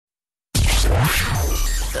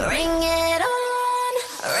Bring it on,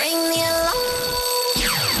 ring the alarm.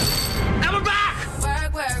 Now we're back!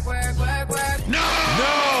 Work, work, work, work, work.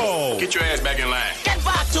 No! Get your ass back in line. Get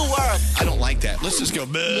back to work! I don't like that. Let's just go.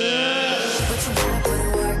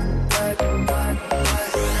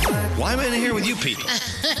 Why am I in here with you people?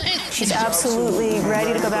 She's absolutely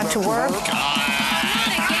ready to go back to work.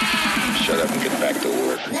 Shut up and get back to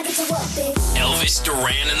work. Elvis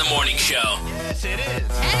Duran in the Morning Show. Yes, it is.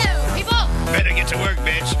 Hello, people. Better get to work,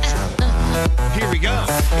 bitch. Here we go.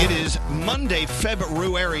 It is Monday,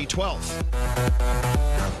 February 12th.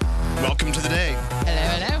 Welcome to the day.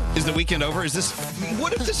 Hello, hello. Is the weekend over?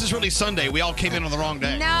 What if this is really Sunday? We all came in on the wrong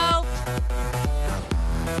day. No.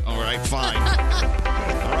 All right, fine.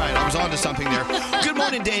 All right, I was on to something there. Good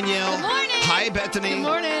morning, Danielle. Good morning. Hi, Bethany. Good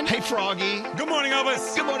morning. Hey, Froggy. Good morning,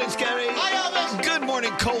 Elvis. Good morning, Scary. Hi, Elvis. Good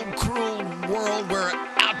morning, cold, cruel world. We're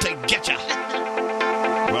out to get ya.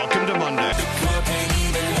 Welcome to Monday.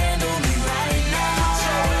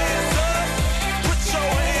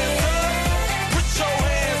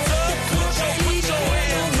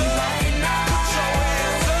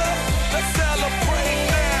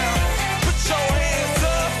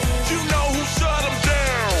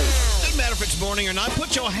 Morning or not,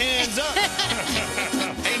 put your hands up.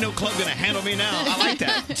 Ain't no club gonna handle me now. I like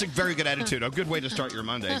that. It's a very good attitude. A good way to start your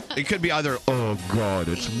Monday. It could be either, oh God,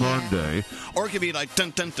 it's Monday, or it could be like,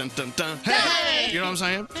 dun dun dun dun dun. Hey, you know what I'm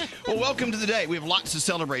saying? Well, welcome to the day. We have lots to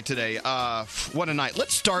celebrate today. What a night.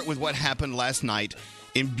 Let's start with what happened last night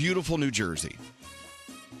in beautiful New Jersey.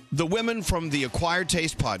 The women from the Acquired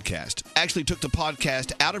Taste podcast actually took the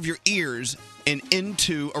podcast out of your ears and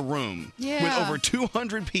into a room with over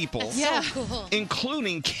 200 people, Yeah. So cool.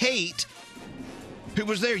 including Kate, who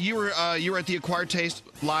was there. You were at the Acquired Taste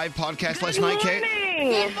live podcast last night, Kate?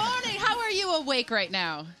 Good morning. How are you awake right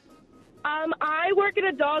now? I work at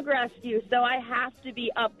a dog rescue, so I have to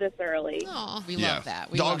be up this early. Oh, we Yeah. love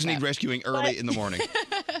that. Dogs need rescuing early in the morning.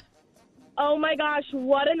 Oh my gosh,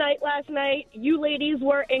 what a night last night. You ladies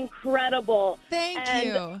were incredible. Thank And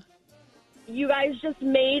you. You guys just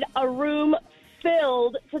made a room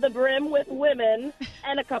filled to the brim with women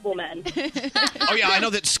and a couple men. Oh, yeah, I know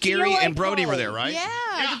that Scary and Brody were there, right?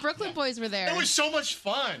 Yeah, the Brooklyn boys were there. It was so much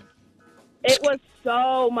fun. It was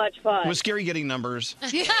so much fun. Was Scary getting numbers?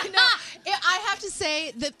 Yeah, no, I have to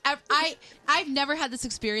say that I've never had this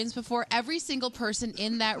experience before. Every single person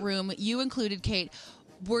in that room, you included, Kate,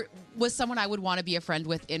 was someone I would want to be a friend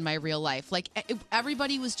with in my real life. Like,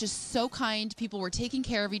 everybody was just so kind. People were taking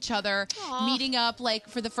care of each other, meeting up, like,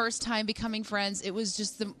 for the first time, becoming friends. It was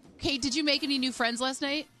just Kate, did you make any new friends last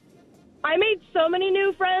night? I made so many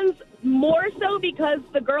new friends, more so because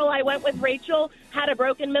the girl I went with, Rachel, had a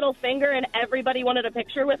broken middle finger and everybody wanted a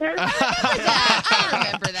picture with her. I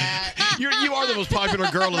remember that. You are the most popular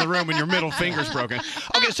girl in the room and your middle finger's broken.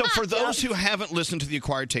 Okay, so for those who haven't listened to the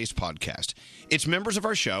Acquired Taste podcast, it's members of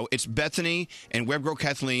our show. It's Bethany and web girl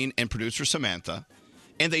Kathleen and producer Samantha.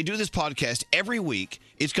 And they do this podcast every week.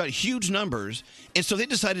 It's got huge numbers. And so they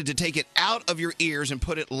decided to take it out of your ears and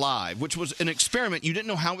put it live, which was an experiment. You didn't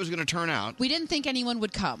know how it was going to turn out. We didn't think anyone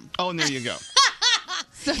would come. Oh, and there you go.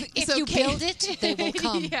 If you build it, they will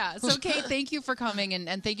come. Yeah. So, Kate, thank you for coming,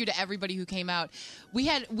 and thank you to everybody who came out.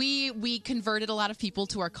 We converted a lot of people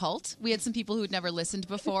to our cult. We had some people who had never listened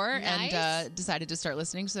before Nice. and decided to start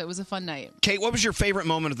listening. So it was a fun night. Kate, what was your favorite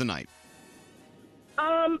moment of the night?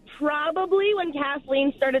 Probably when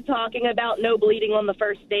Kathleen started talking about no bleeding on the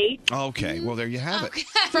first date. Okay, well, there you have it.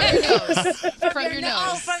 From your nose. From your nose.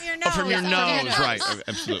 Oh, from your nose. Oh, from your nose, nose. right.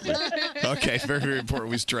 Absolutely. Okay, very, very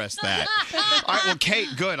important we stress that. All right, well, Kate,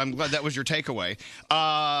 good. I'm glad that was your takeaway.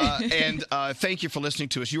 And thank you for listening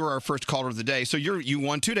to us. You were our first caller of the day. So you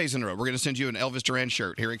won 2 days in a row. We're going to send you an Elvis Duran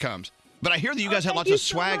shirt. Here it comes. But I hear that you guys had lots of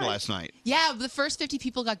swag last night. Yeah, the first 50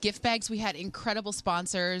 people got gift bags. We had incredible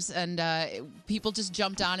sponsors, and people just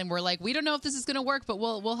jumped on and were like, "We don't know if this is going to work, but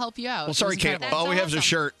we'll help you out." Well, sorry, Kate. incredible. All we have is a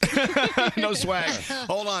shirt. No swag.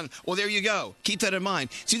 Hold on. Well, there you go. Keep that in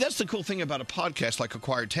mind. See, that's the cool thing about a podcast like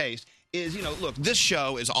Acquired Taste. Is, look, this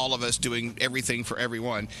show is all of us doing everything for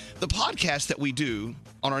everyone. The podcast that we do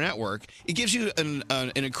on our network, it gives you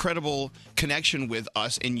an incredible connection with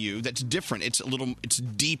us and you that's different. It's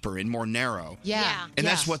deeper and more narrow. Yeah. And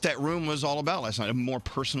that's what that room was all about last night, a more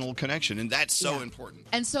personal connection. And that's so important.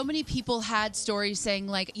 And so many people had stories saying,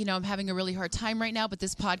 like, I'm having a really hard time right now, but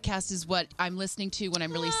this podcast is what I'm listening to when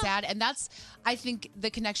I'm really sad. And that's, I think, the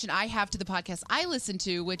connection I have to the podcast I listen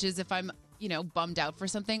to, which is if I'm bummed out for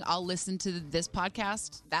something, I'll listen to this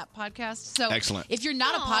podcast, that podcast. So excellent. If you're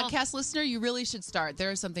not a podcast listener, you really should start. There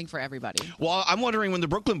is something for everybody. Well, I'm wondering when the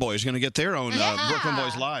Brooklyn Boys are going to get their own Brooklyn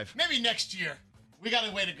Boys Live. Maybe next year. We got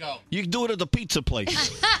a way to go. You can do it at the pizza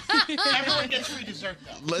place. Everyone gets free dessert,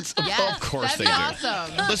 though. Of course they that'd do. be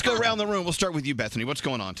awesome. Let's go around the room. We'll start with you, Bethany. What's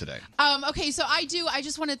going on today? Okay, so I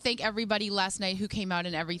just want to thank everybody last night who came out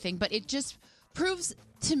and everything, but it just proves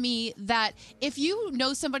to me that if you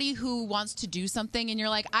know somebody who wants to do something and you're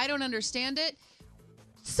like, I don't understand it,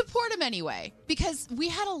 support them anyway. Because we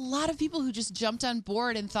had a lot of people who just jumped on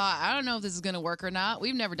board and thought, I don't know if this is going to work or not.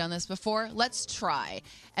 We've never done this before. Let's try.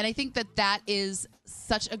 And I think that is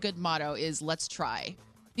such a good motto, is let's try.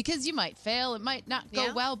 Because you might fail, it might not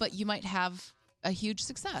go well, but you might have a huge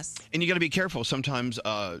success. And you got to be careful. Sometimes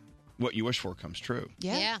what you wish for comes true.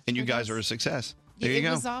 Yeah. And you guys are a success. There you It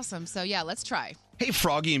go. was awesome. So, yeah, let's try. Hey,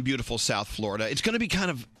 Froggy in beautiful South Florida. It's going to be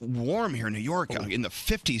kind of warm here in New York, in the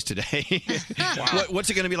 50s today.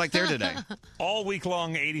 What's it going to be like there today? All week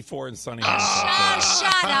long, 84 and sunny. Shut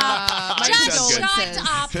up. Just shut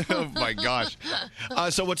up. Oh, my gosh.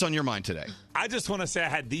 So what's on your mind today? I just want to say I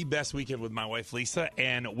had the best weekend with my wife, Lisa,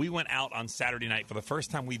 and we went out on Saturday night for the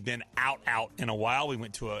first time we've been out in a while. We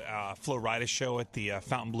went to a Flo Rida show at the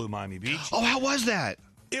Fontainebleau Miami Beach. Oh, how was that?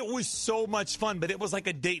 It was so much fun, but it was like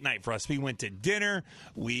a date night for us. We went to dinner.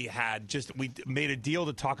 We made a deal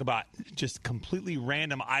to talk about just completely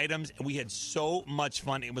random items, and we had so much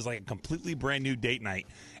fun. It was like a completely brand new date night,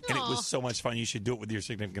 and it was so much fun. You should do it with your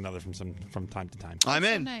significant other from time to time. I'm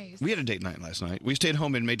in. So nice. We had a date night last night. We stayed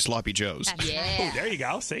home and made sloppy joes. Oh, there you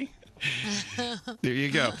go. See? There you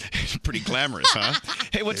go. Pretty glamorous, huh?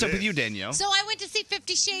 Hey, what's up with you, Danielle? So I went to see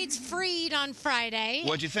 50 Shades Freed on Friday.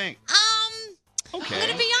 What'd you think? Okay. I'm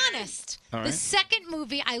going to be honest. All right. The second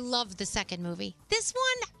movie, I loved the second movie. This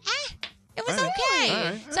one, it was All right. okay. All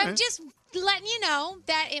right. So I'm just letting you know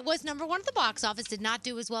that it was number one at the box office, did not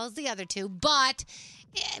do as well as the other two. But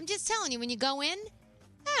I'm just telling you, when you go in,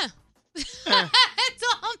 that's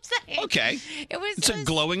all I'm saying. Okay. It's a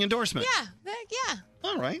glowing endorsement. Yeah.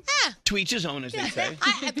 All right. Yeah. To each his own, as they say.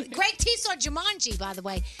 Greg T saw Jumanji, by the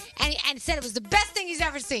way, and said it was the best thing he's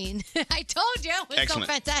ever seen. I told you, it was Excellent.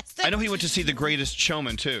 so fantastic. I know he went to see The Greatest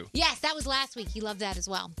Showman, too. Yes, that was last week. He loved that as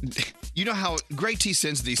well. You know how Greg T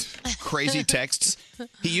sends these crazy texts?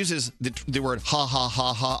 He uses the word ha ha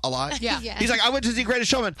ha ha a lot. Yeah. He's like, I went to see Greatest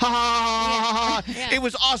Showman. Ha ha ha ha ha. Yeah. It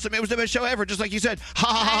was awesome. It was the best show ever, just like you said. Ha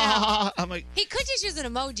ha ha ha ha. I'm like, He could just use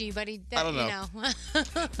an emoji, but I don't know.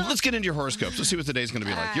 Let's get into your horoscopes. Let's see what the day's going to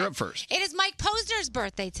be like. You're up first. It is Mike Posner's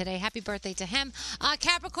birthday today. Happy birthday to him.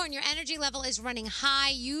 Capricorn, your energy level is running high.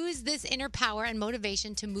 Use this inner power and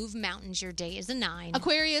motivation to move mountains. Your day is a 9.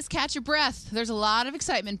 Aquarius, catch your breath. There's a lot of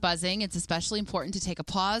excitement buzzing. It's especially important to take a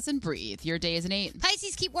pause and breathe. Your day is an 8.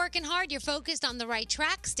 Pisces, keep working hard. You're focused on the right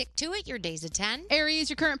track. Stick to it. Your day's a 10. Aries,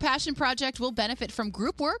 your current passion project will benefit from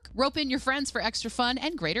group work. Rope in your friends for extra fun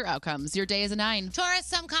and greater outcomes. Your day is a 9. Taurus,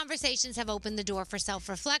 some conversations have opened the door for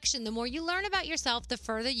self-reflection. The more you learn about yourself, the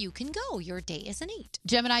further you can go. Your day is an 8.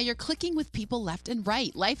 Gemini, you're clicking with people left and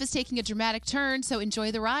right. Life is taking a dramatic turn, so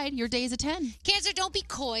enjoy the ride. Your day is a 10. Cancer, don't be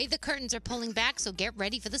coy. The curtains are pulling back, so get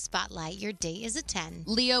ready for the spotlight. Your day is a 10.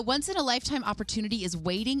 Leo, once-in-a-lifetime opportunity is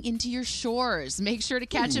wading into your shores. Make sure to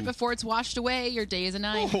catch it before it's washed away. Your day is a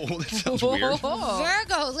 9. Oh, that sounds weird.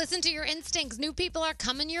 Virgo, listen to your instincts. New people are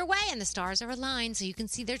coming your way, and the stars are aligned so you can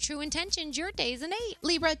see their true intentions. Your day is an 8.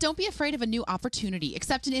 Libra, don't be afraid of a new opportunity.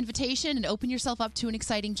 Accept an invitation and open yourself up to an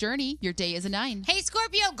exciting journey. Your day is a 9. Hey,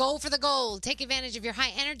 Scorpio, go for the gold. Take advantage of your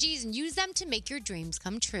high energies and use them to make your dreams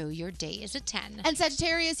come true. Your day is a 10. And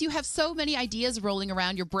Sagittarius, you have so many ideas rolling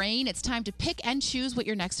around your brain. It's time to pick and choose what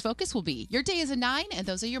your next focus will be. Your day is a 9, and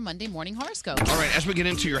those are your Monday morning horoscopes. All right, as we get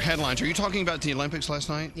into your headlines, are you talking about the Olympics last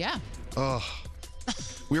night? Yeah. Oh.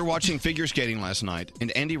 We were watching figure skating last night,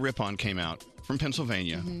 and Andy Rippon came out from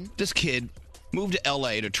Pennsylvania. Mm-hmm. This kid moved to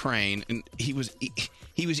L.A. to train, and he was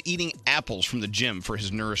eating apples from the gym for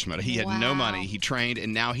his nourishment. He had no money. He trained,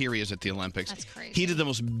 and now here he is at the Olympics. That's crazy. He did the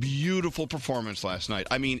most beautiful performance last night.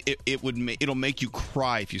 I mean, it'll make you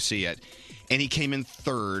cry if you see it. And he came in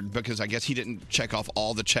third because I guess he didn't check off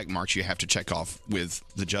all the check marks you have to check off with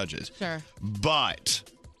the judges. Sure. But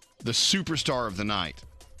the superstar of the night,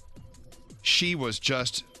 she was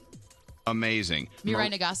just amazing.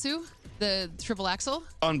 Mirai Nagasu, the triple axel.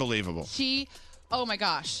 Unbelievable. Oh my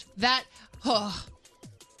gosh. That,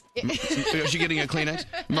 Is she getting a Kleenex?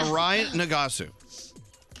 Mirai Nagasu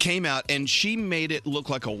came out and she made it look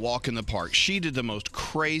like a walk in the park. She did the most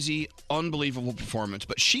crazy, unbelievable performance,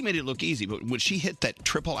 but she made it look easy. But when she hit that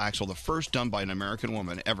triple axel, the first done by an American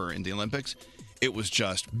woman ever in the Olympics, It was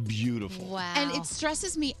just beautiful. Wow. And it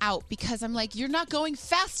stresses me out because I'm like, you're not going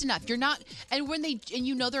fast enough. You're not. And when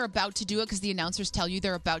they're about to do it because the announcers tell you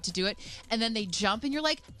they're about to do it, and then they jump, and you're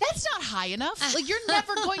like, that's not high enough. Like, you're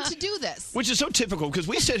never going to do this. Which is so typical because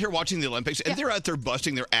we sit here watching the Olympics and they're out there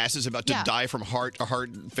busting their asses about to die from heart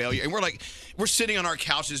failure, and we're sitting on our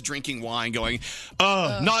couches drinking wine, going,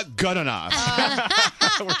 not good enough.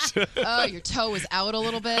 Your toe is out a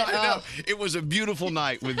little bit. I know. It was a beautiful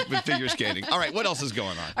night with figure skating. All right, what else is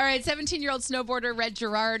going on? All right, 17-year-old snowboarder Red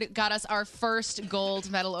Gerard got us our first gold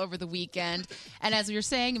medal over the weekend. And as we were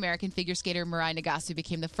saying, American figure skater Mirai Nagasu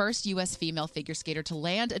became the first U.S. female figure skater to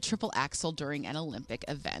land a triple axel during an Olympic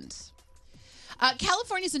event.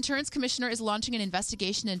 California's insurance commissioner is launching an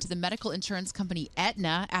investigation into the medical insurance company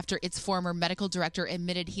Aetna after its former medical director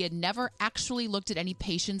admitted he had never actually looked at any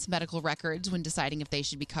patients' medical records when deciding if they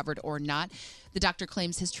should be covered or not. The doctor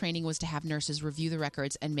claims his training was to have nurses review the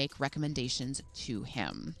records and make recommendations to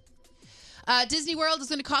him. Disney World is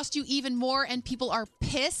going to cost you even more, and people are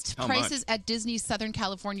pissed. How Prices much? at Disney's Southern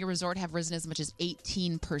California resort have risen as much as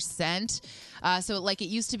 18%. So, like, it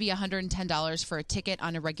used to be $110 for a ticket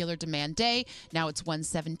on a regular demand day. Now it's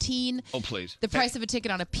 $117. Oh, please. The price of a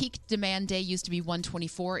ticket on a peak demand day used to be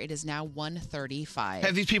 $124. It is now $135.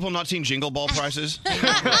 Have these people not seen Jingle Ball prices?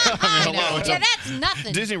 That's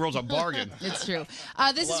nothing. Disney World's a bargain. It's true.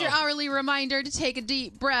 This is your hourly reminder to take a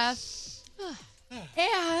deep breath.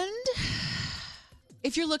 And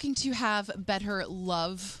if you're looking to have better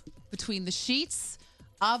love between the sheets,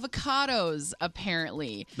 avocados,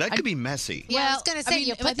 apparently. That could be messy. Yeah, I was going to say,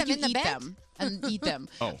 you I put think them in the eat bed? them and eat them.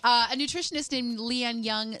 Oh. A nutritionist named Leanne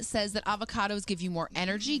Young says that avocados give you more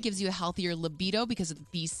energy, gives you a healthier libido because of the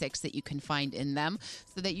B6 that you can find in them,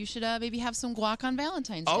 so that you should maybe have some guac on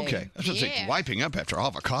Valentine's Day. Okay. I was going to say, wiping up after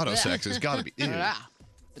avocado sex has got to be... Ew.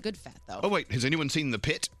 It's a good fat, though. Oh, wait. Has anyone seen The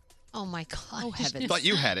Pit? Oh, my God. Oh, heavens. Thought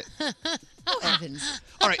you had it. Oh, heavens.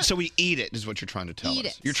 All right, so we eat it is what you're trying to tell Eat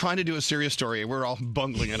us. it. You're trying to do a serious story, and we're all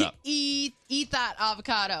bungling it up. Eat that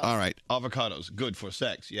avocado. All right, avocados, good for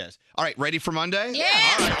sex, yes. All right, ready for Monday? Yeah.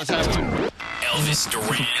 All right, let's have one. Elvis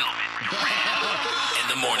Duran in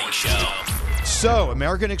the morning show. So,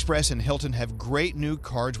 American Express and Hilton have great new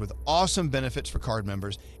cards with awesome benefits for card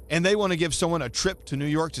members, and they want to give someone a trip to New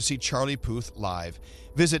York to see Charlie Puth live.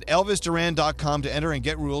 Visit ElvisDuran.com to enter and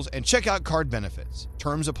get rules, and check out card benefits.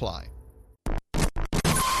 Terms apply.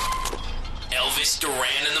 Elvis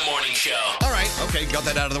Duran in the morning show. All right, okay, got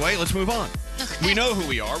that out of the way. Let's move on. We know who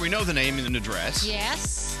we are. We know the name and address.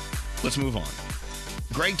 Yes. Let's move on.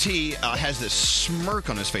 Greg T has this smirk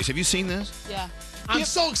on his face. Have you seen this? Yeah. I'm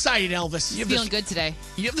so excited, Elvis. You're feeling good today.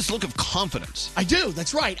 You have this look of confidence. I do.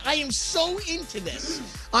 That's right. I am so into this.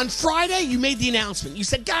 On Friday, you made the announcement. You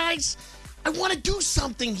said, guys, I want to do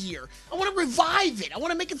something here. I want to revive it. I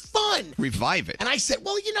want to make it fun. Revive it. And I said,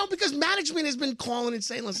 well, because management has been calling and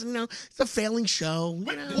saying, listen, it's a failing show.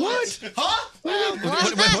 What? Huh?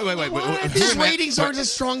 Wait. These ratings aren't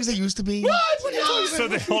as strong as they used to be. What? So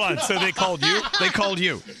hold on. So they called you? They called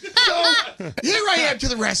you. So here I am to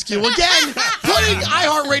the rescue again, putting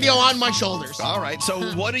iHeartRadio on my shoulders. All right.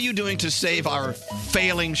 So what are you doing to save our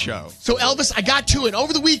failing show? So Elvis, I got to it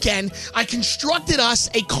over the weekend. I constructed us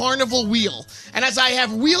a carnival wheel, and as I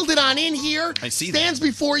have wheeled it on in here, I see stands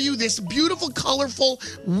before you this beautiful, colorful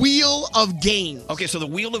wheel of games. Okay, so the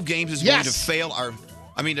wheel of games is going to to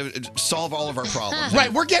solve all of our problems.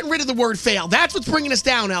 Right, we're getting rid of the word fail. That's what's bringing us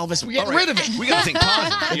down, Elvis. We're getting rid of it. We got to think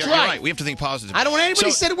positive. That's You're right. right. We have to think positive. I don't want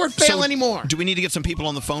anybody to say the word fail anymore. Do we need to get some people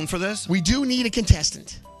on the phone for this? We do need a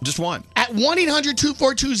contestant. Just one. At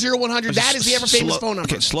 1-800-242-0100. That is the ever-famous phone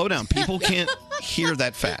number. Okay, slow down. People can't hear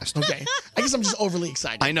that fast. Okay. I guess I'm just overly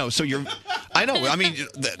excited. I know. I know. I mean,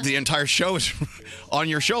 the entire show is on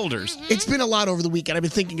your shoulders. It's been a lot over the weekend. I've been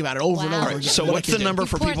thinking about it over and over again. So what's the number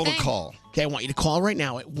for people to call? Okay, I want you to call right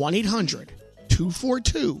now at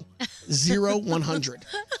 1-800-242-0100.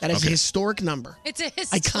 That is a historic number. It's a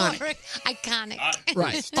historic, iconic.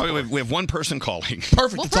 Right. Okay, we have one person calling.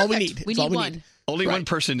 Perfect. That's all we need. We That's all need we one. need. Only one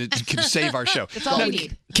person can save our show. That's all we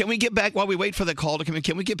need. Can we get back, while we wait for the call to come in,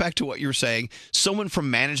 can we get back to what you were saying? Someone from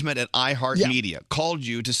management at iHeartMedia called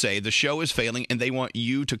you to say the show is failing and they want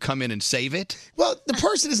you to come in and save it? Well, the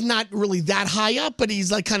person is not really that high up, but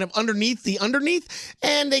he's like kind of underneath,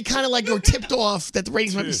 and they kind of like were tipped off that the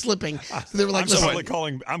ratings might be slipping. So they were like,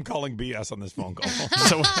 I'm calling BS on this phone call.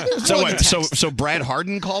 So Brad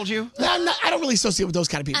Harden called you? I don't really associate with those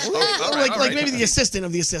kind of people. All right. Maybe the assistant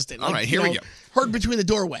of the assistant. All right, here we go. Heard between the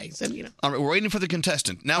doorways. And, All right, we're waiting for the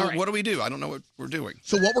contestant. Now, what do we do? I don't know what we're doing.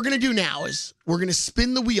 So what we're going to do now is we're going to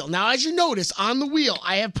spin the wheel. Now, as you notice, on the wheel,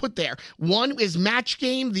 I have put there, one is match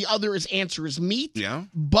game, the other is answer is meat, yeah,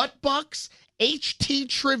 butt bucks, HT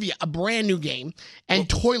Trivia, a brand new game, and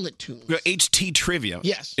Toilet Tunes. HT Trivia.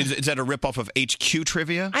 Yes. Is that a ripoff of HQ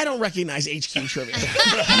Trivia? I don't recognize HQ Trivia.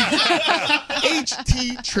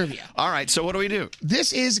 HT Trivia. All right, so what do we do?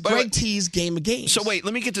 This is Greg T's Game of Games. So wait,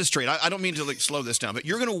 let me get this straight. I don't mean to slow this down, but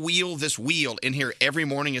you're going to wheel this wheel in here every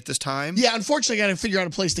morning at this time? Yeah, unfortunately, I got to figure out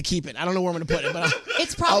a place to keep it. I don't know where I'm going to put it, but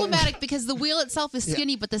It's problematic because the wheel itself is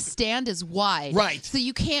skinny, but the stand is wide. Right. So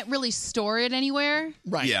you can't really store it anywhere.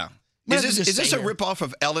 Right. Yeah. Might Is as well this just a stay here. ripoff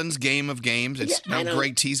of Ellen's Game of Games? It's Yeah, I now know.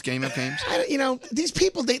 Greg T's Game of Games? These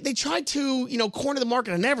people, they tried to, corner the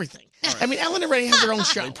market on everything. I mean, Ellen already has her own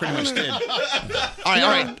show. They pretty much did. All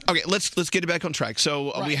right. Okay, let's get it back on track.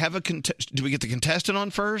 So we have a do we get the contestant on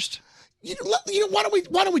first? Why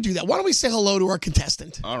don't we do that? Why don't we say hello to our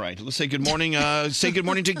contestant? All right, let's say good morning. Say good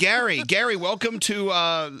morning to Gary. Gary, welcome to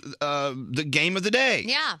the game of the day.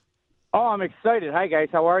 Yeah. Oh, I'm excited. Hi, guys.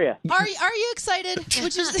 How are you? Are you excited?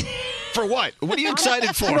 Which is For what? What are you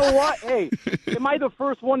excited for? You know what? Hey, am I the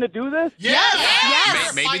first one to do this?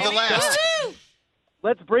 Yes. Maybe the last.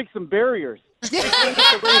 Let's break some barriers.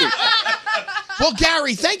 Well,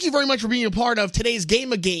 Gary, thank you very much for being a part of today's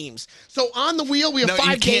Game of Games. So on the wheel, we have No, 5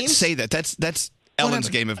 you can't games. say that. That's Ellen's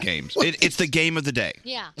Game of Games. It's the game of the day.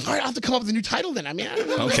 Yeah. All right, I'll have to come up with a new title then. I mean, I don't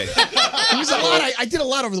know. Okay. There's a lot. I did a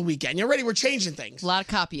lot over the weekend. You're ready? We're changing things. A lot of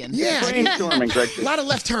copying. Yeah. Brainstorming, Greg. A lot of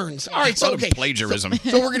left turns. All right, so A lot of okay. plagiarism.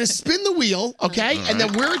 So we're gonna spin the wheel, okay, and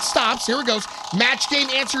then where it stops, here it goes. Match game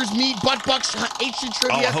answers me, butt bucks, HG Oh,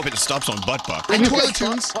 trivia, I hope it stops on butt buck. and toilet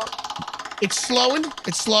tunes. It's slowing.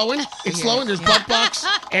 It's slowing. It's slowing. There's butt bucks.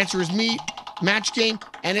 Answer is me. Match game,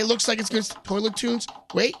 and it looks like it's good. Toilet tunes.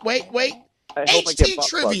 Wait. I hope I get HT butt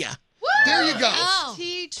trivia. There you go.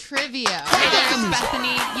 T trivia. Hey there,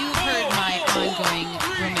 Bethany. You've heard my ongoing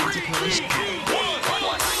romantic relationship.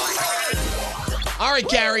 All right,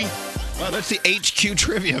 Gary. Well, that's the HQ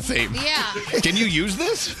Trivia theme. Yeah. Can you use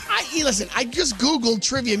this? Listen, I just Googled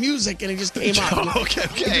trivia music, and it just came up. Okay.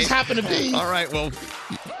 It just happened to be. All right. Well,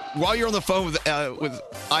 while you're on the phone with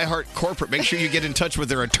iHeart Corporate, make sure you get in touch with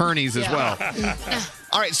their attorneys as well.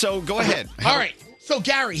 All right. So go ahead. All right. So,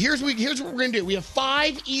 Gary, here's what we're going to do. We have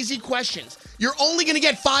 5 easy questions. You're only going to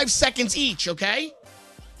get 5 seconds each, okay?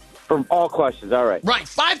 For all questions. All right. Right.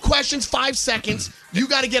 5 questions, 5 seconds. You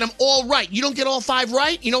got to get them all right. You don't get all 5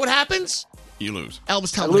 right, you know what happens? You lose.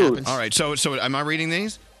 Elvis, tell me what happens. All right. So am I reading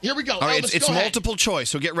these? Here we go. All right, Elvis, it's go ahead. multiple choice,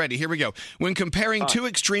 so get ready. Here we go. When comparing two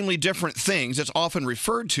extremely different things, it's often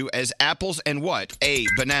referred to as apples and what? A,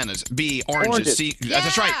 bananas. B, oranges. C,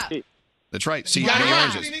 that's right. That's right. C, got it the right.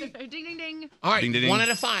 oranges. Ding, ding, ding. All right, Ding, ding, ding. 1 out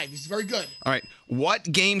of 5. This is very good. All right. What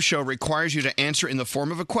game show requires you to answer in the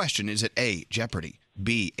form of a question? Is it A, Jeopardy,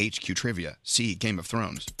 B, HQ Trivia, C, Game of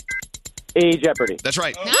Thrones? A, Jeopardy. That's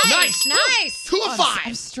right. Nice. 2 of 5.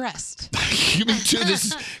 I'm stressed. You mean do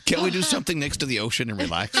this? Can we do something next to the ocean and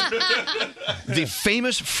relax? The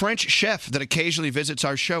famous French chef that occasionally visits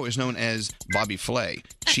our show is known as Bobby Flay,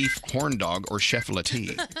 Chief Horn Dog, or Chef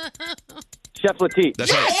Latte. Chef Latte.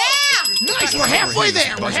 That's right. Yeah. Nice. We're halfway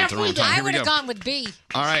there. We're Buzzing at the halfway wrong time. there. I Here we would have go. gone with B.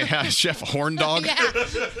 All right, Chef Horn Dog.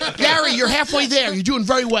 Yeah. Gary, you're halfway there. You're doing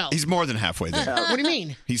very well. He's more than halfway there. What do you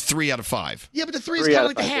mean? He's 3 out of 5. Yeah, but the 3 is 3 kind out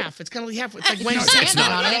of of like the 5, half. It's kind of like half. It's like No, Wednesday. it's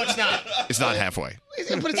not. No, it's not. It's not halfway. But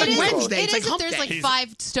it's It like is, Wednesday. It's it like is if hump there's day. like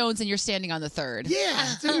 5 stones and you're standing on the third.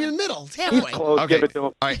 Yeah, it's in the middle. It's halfway. Close. Okay. Give it to him.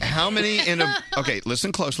 All right. How many in a? Okay,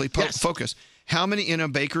 listen closely. Yes. Focus. How many in a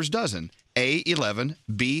baker's dozen? A 11,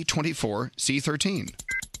 B 24, C 13.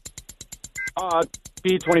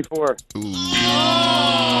 B24. Ooh.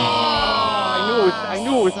 I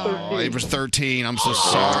knew it was 13. Oh, it was 13. I'm so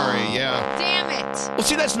sorry. Yeah. Damn it. Well,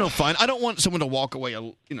 see, that's no fun. I don't want someone to walk away,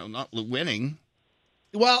 not winning.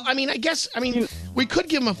 Well, I mean, we could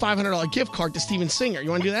give him a $500 gift card to Steven Singer. You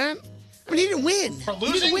want to do that? I mean, he didn't win.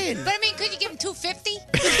 He didn't win. But I mean, could you give him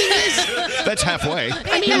 $250? That's halfway.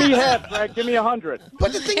 Give me half, Greg. Give me 100.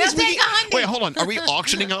 But the thing He'll is, take 100. Wait, hold on. Are we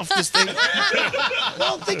auctioning off this thing?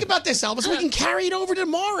 well, think about this, Elvis. We can carry it over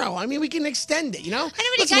tomorrow. I mean, we can extend it, you know? Anybody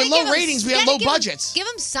Listen, gotta with give low him- ratings, we have gotta low give him- budgets. Give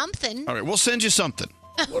him something. All right, we'll send you something.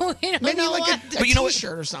 We don't Maybe know like what. a But you know what?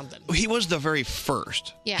 T-shirt or something. He was the very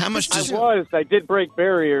first. Yeah. How much does I did break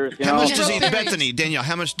barriers. how much does he- Bethany, Danielle,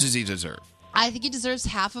 how much does he deserve? I think he deserves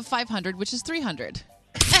half of 500, which is 300.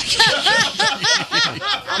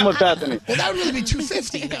 I'm with Bethany. Well, that would really be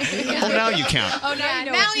 $250, though. Oh, now you count. Oh, Yeah,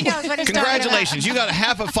 now he knows what he's talking about. Congratulations. You got a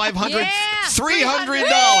half of 500, Yeah, $300.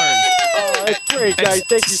 Oh, that's great, guys.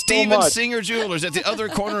 Thank you so Steven much. Singer Jewelers at the other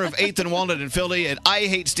corner of 8th and Walnut in Philly at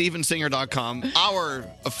IHateStevenSinger.com, our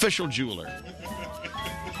official jeweler.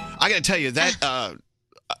 I got to tell you, that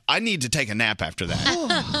I need to take a nap after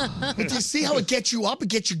that. But do you see how it gets you up? It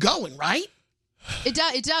gets you going, right?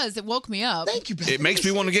 It does. It woke me up. Thank you, Beth. It makes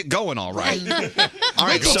me want to get going. All right. All right.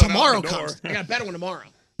 Wait till So tomorrow comes. I got a better one tomorrow.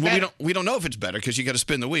 Well, we don't know if it's better because you got to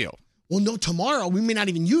spin the wheel. Well, no, tomorrow we may not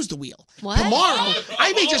even use the wheel. What? Tomorrow,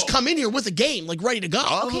 I may just come in here with a game, like ready to go.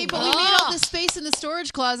 Okay, but we made all this space in the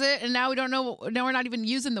storage closet, and now we don't know. Now we're not even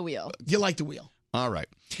using the wheel. You like the wheel? All right.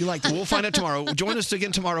 You like the We'll find out tomorrow. Join us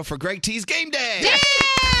again tomorrow for Greg T's Game Day.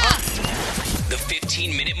 The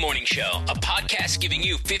 15-Minute Morning Show, a podcast giving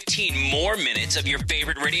you 15 more minutes of your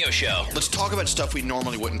favorite radio show. Let's talk about stuff we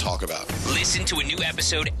normally wouldn't talk about. Listen to a new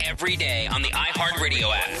episode every day on the iHeartRadio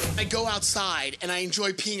app. I go outside and I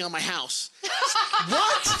enjoy peeing on my house.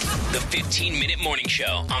 What? The 15-Minute Morning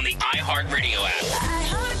Show on the iHeartRadio app.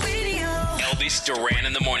 Elvis Duran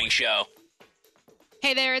in the Morning Show.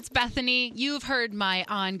 Hey there, it's Bethany. You've heard my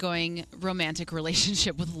ongoing romantic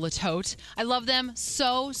relationship with Latote. I love them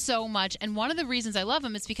so much. And one of the reasons I love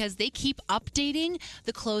them is because they keep updating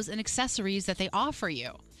the clothes and accessories that they offer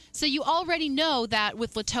you. So you already know that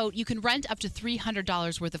with Latote, you can rent up to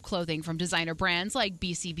 $300 worth of clothing from designer brands like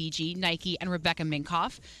BCBG, Nike, and Rebecca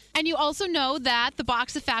Minkoff. And you also know that the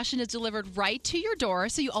box of fashion is delivered right to your door,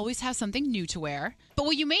 so you always have something new to wear. But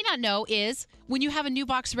what you may not know is when you have a new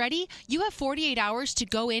box ready, you have 48 hours to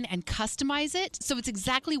go in and customize it so it's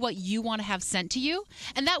exactly what you want to have sent to you.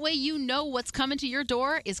 And that way you know what's coming to your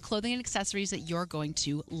door is clothing and accessories that you're going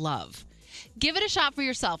to love. Give it a shot for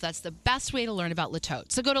yourself. That's the best way to learn about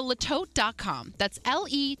Latote. So go to Latote.com. That's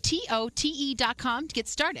Letote.com to get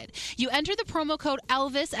started. You enter the promo code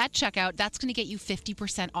Elvis at checkout. That's going to get you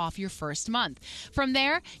 50% off your first month. From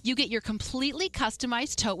there, you get your completely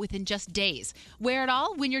customized tote within just days. Wear it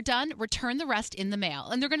all. When you're done, return the rest in the mail.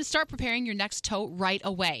 And they're going to start preparing your next tote right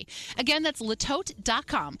away. Again, that's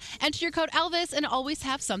Latote.com. Enter your code Elvis and always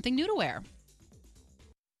have something new to wear.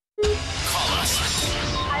 Call us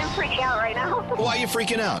I'm freaking out right now. Why are you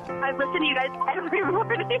freaking out? I listen to you guys every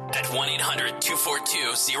morning. at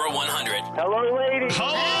 1-800-242-0100. Hello, lady.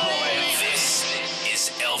 This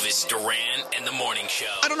is Elvis Duran and the Morning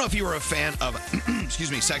Show. I don't know if you were a fan of,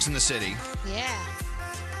 Sex and the City. Yeah.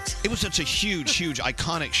 It was such a huge,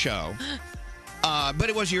 iconic show. But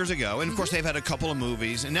it was years ago. And, of course, they've had a couple of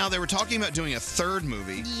movies. And now they were talking about doing a third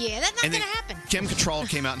movie. Yeah, that's not going to happen. Kim Cattrall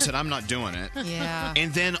came out and said, I'm not doing it. Yeah.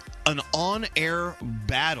 And then an on-air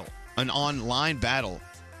battle, an online battle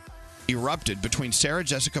erupted between Sarah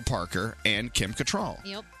Jessica Parker and Kim Cattrall.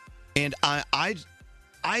 Yep. And I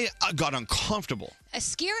got uncomfortable.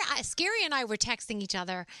 Scary and I were texting each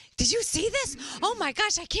other. Did you see this? Oh, my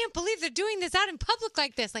gosh, I can't believe they're doing this out in public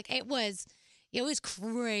like this. Like, it was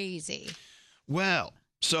crazy. Well,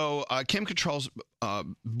 so Kim Cattrall's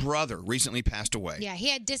brother recently passed away. Yeah, he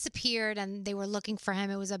had disappeared, and they were looking for him.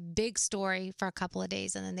 It was a big story for a couple of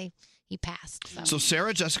days, and then he passed. So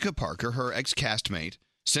Sarah Jessica Parker, her ex-castmate,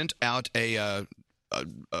 sent out a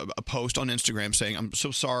post on Instagram saying, I'm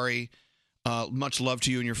so sorry, much love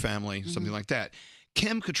to you and your family, something like that.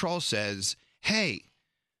 Kim Cattrall says, hey,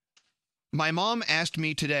 my mom asked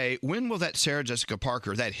me today, when will that Sarah Jessica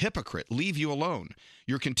Parker, that hypocrite, leave you alone?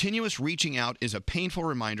 Your continuous reaching out is a painful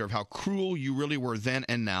reminder of how cruel you really were then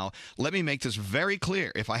and now. Let me make this very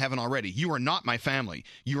clear, if I haven't already. You are not my family.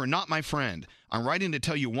 You are not my friend. I'm writing to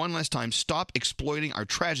tell you one last time, stop exploiting our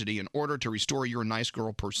tragedy in order to restore your nice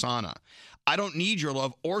girl persona. I don't need your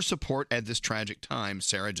love or support at this tragic time,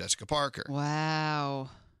 Sarah Jessica Parker. Wow.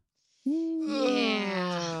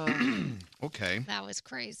 Yeah. Okay. That was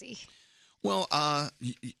crazy. Well,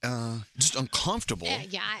 just uncomfortable.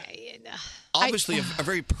 Yeah. Obviously, a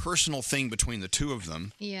very personal thing between the two of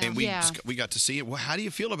them. Yeah. And we got to see it. Well, how do you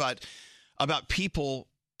feel about people?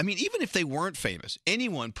 I mean, even if they weren't famous,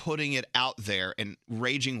 anyone putting it out there and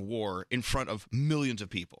raging war in front of millions of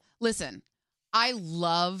people. Listen, I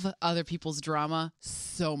love other people's drama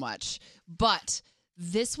so much, but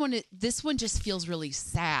this one just feels really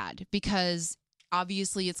sad because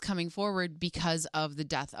obviously it's coming forward because of the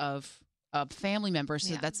death of family members.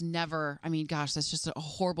 So that's never, I mean, gosh, that's just a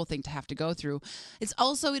horrible thing to have to go through. It's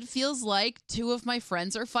also, it feels like two of my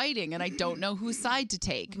friends are fighting and I don't know whose side to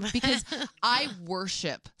take because I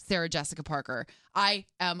worship Sarah Jessica Parker. I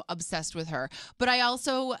am obsessed with her. But I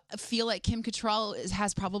also feel like Kim Cattrall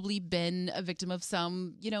has probably been a victim of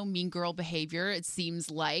some, mean girl behavior, it seems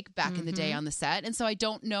like, back in the day on the set. And so I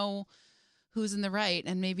don't know who's in the right.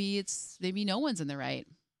 And maybe no one's in the right.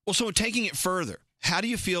 Well, so taking it further, how do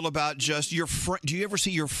you feel about just your friend? Do you ever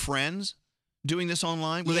see your friends doing this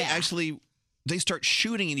online? Where they start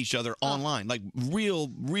shooting at each other online, like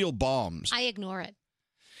real bombs? I ignore it.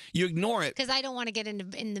 You ignore it. Because I don't want to get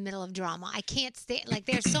in the middle of drama. I can't stay. Like,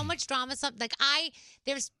 there's so much drama.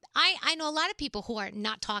 I know a lot of people who are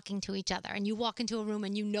not talking to each other. And you walk into a room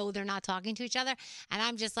and you know they're not talking to each other. And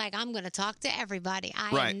I'm just like, I'm going to talk to everybody.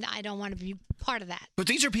 I don't want to be part of that. But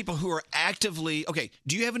these are people who are actively, okay,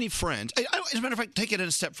 do you have any friends? As a matter of fact, take it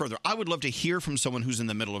a step further. I would love to hear from someone who's in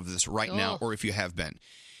the middle of this right now, or if you have been.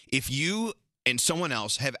 If you and someone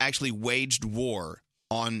else have actually waged war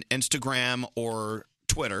on Instagram or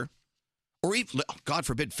Twitter, or even, God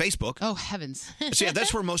forbid, Facebook. Oh, heavens. So, yeah,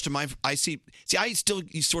 that's where most of I still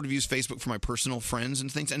sort of use Facebook for my personal friends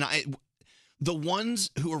and things. And the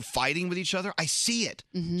ones who are fighting with each other, I see it,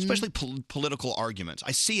 especially political arguments.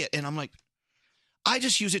 I see it, and I'm like, I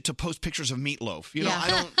just use it to post pictures of meatloaf. You know, I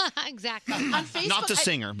don't. Exactly. On Facebook, Not the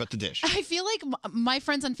singer, but the dish. I feel like my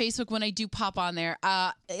friends on Facebook, when I do pop on there,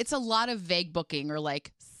 it's a lot of vague booking or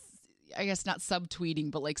like, I guess not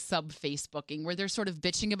subtweeting, but like sub-Facebooking, where they're sort of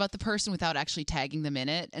bitching about the person without actually tagging them in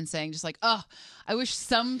it and saying just like, oh, I wish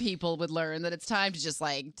some people would learn that it's time to just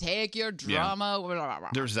like take your drama. Blah, blah, blah.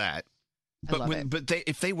 There's that.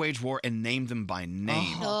 If they wage war and name them by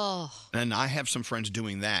name, and I have some friends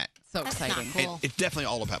doing that. So exciting. Cool. It's definitely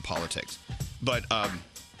all about politics. But I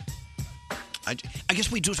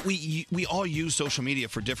guess we all use social media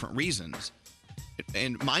for different reasons.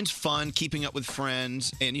 And mine's fun, keeping up with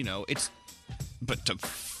friends, and but to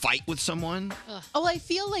fight with someone. Oh, I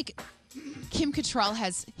feel like Kim Cattrall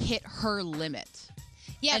has hit her limit.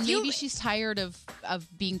 Yeah, and maybe she's tired of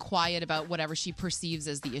being quiet about whatever she perceives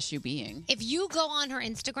as the issue being. If you go on her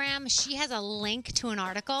Instagram, she has a link to an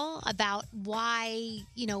article about why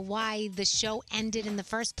the show ended in the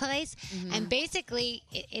first place. And basically,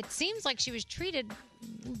 it seems like she was treated,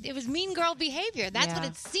 it was mean girl behavior. That's what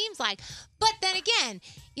it seems like. But then again,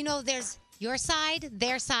 there's your side,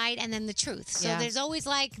 their side, and then the truth. So there's always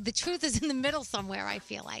like, the truth is in the middle somewhere, I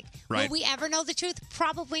feel like. Right. Will we ever know the truth?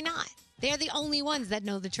 Probably not. They're the only ones that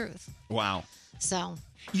know the truth. Wow. So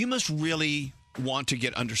you must really want to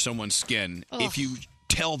get under someone's skin if you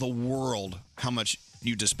tell the world how much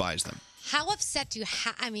you despise them. How upset do you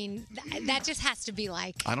that just has to be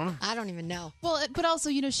like, I don't know. I don't even know. Well, but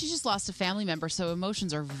also, she just lost a family member, so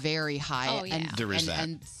emotions are very high. Oh, yeah. And, there is that.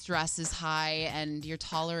 And stress is high, and your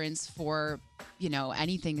tolerance for,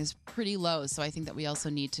 anything is pretty low. So I think that we also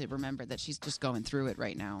need to remember that she's just going through it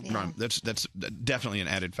right now. Yeah. Right. That's definitely an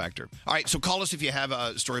added factor. All right, so call us if you have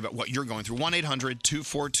a story about what you're going through.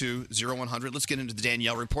 1-800-242-0100. Let's get into the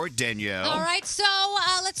Danielle report. Danielle. All right, so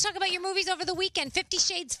let's talk about your movies over the weekend. 50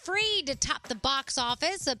 Shades Freed to top the box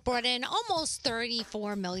office. It brought in almost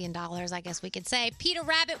 $34 million, I guess we could say. Peter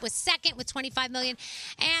Rabbit was second with $25 million.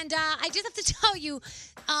 And I just have to tell you,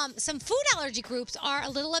 some food allergy groups are a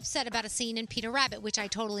little upset about a scene in Peter Rabbit, which I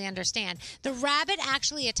totally understand. The rabbit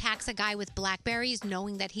actually attacks a guy with blackberries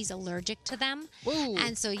knowing that he's allergic to them. Ooh.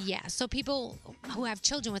 And so, so people who have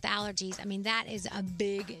children with allergies, that is a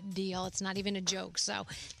big deal. It's not even a joke. So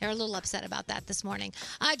they're a little upset about that this morning.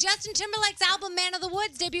 Justin Timberlake's album Man of the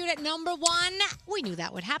Woods debuted at number 1. We knew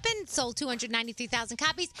that would happen. Sold 293,000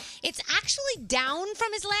 copies. It's actually down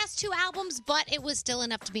from his last 2 albums, but it was still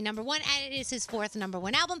enough to be number 1, and it is his 4th number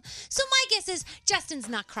 1 album. So my guess is Justin's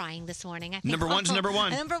not crying this morning. I think Number 1's number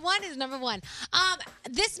 1. Number 1 is number 1.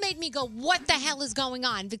 This made me go, what the hell is going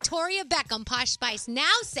on? Victoria Beckham, Posh Spice,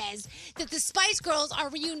 now says that the Spice Girls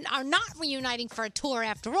are not reuniting for a tour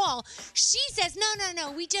after all. She says, no.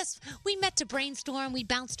 We met to brainstorm. We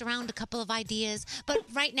bounced around a couple of ideas, but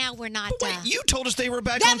right now we're not. Wait, you told us they were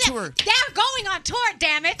back on tour. They're going on tour,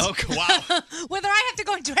 damn it. Okay, wow. Whether I have to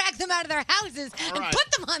go and drag them out of their houses and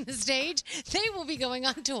put them on the stage, they will be going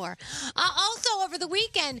on tour. Also, over the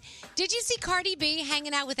weekend, did you see Cardi B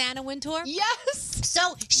hanging out with Anna Wintour? Yes.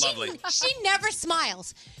 So Lovely. she never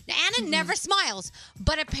smiles. Anna never smiles,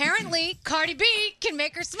 but apparently Cardi B can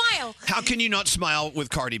make her smile. How can you not smile with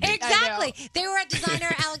Cardi B? Exactly. They were at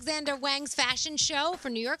designer Alexander Wang's fashion show for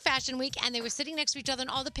New York Fashion Week, and they were sitting next to each other, and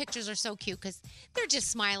all the pictures are so cute because they're just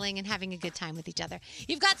smiling and having a good time with each other.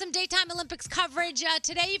 You've got some daytime Olympics coverage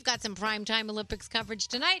today. You've got some primetime Olympics coverage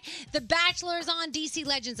tonight. The Bachelor is on, DC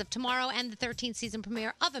Legends of Tomorrow, and the 13th season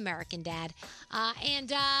premiere of American Dad.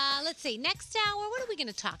 Let's see, next hour, what are we going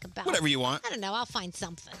to talk about? Whatever you want. I don't know. I'll find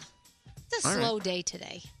something. It's a All slow right. day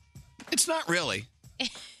today. It's not really.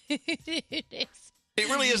 It is. It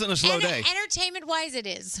really isn't a slow day. Entertainment-wise, it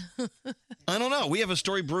is. I don't know. We have a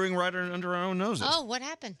story brewing right under our own noses. Oh, what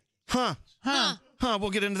happened? Huh. We'll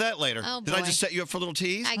get into that later. Oh, Did I boy. just set you up for a little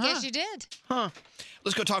tease? I guess you did.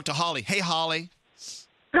 Let's go talk to Holly. Hey, Holly.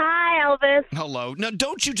 Hi, Elvis. Hello. Now,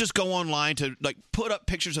 don't you just go online to put up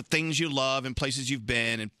pictures of things you love and places you've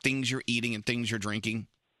been and things you're eating and things you're drinking?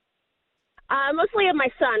 Mostly of my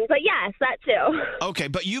son, but yes, that too. Okay,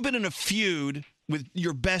 but you've been in a feud with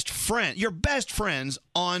your best friends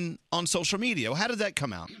on social media. How did that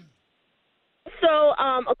come out? So,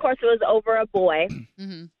 of course, it was over a boy.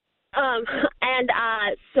 Mm-hmm.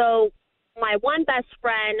 So my one best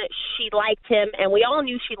friend, she liked him, and we all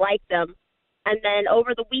knew she liked him. And then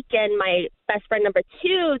over the weekend, my best friend number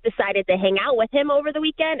 2 decided to hang out with him over the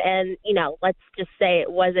weekend. And, let's just say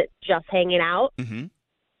it wasn't just hanging out. Mm-hmm.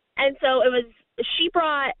 And so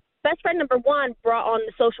best friend number 1 brought on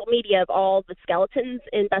the social media of all the skeletons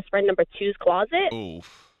in best friend number 2's closet.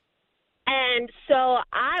 Oof. And so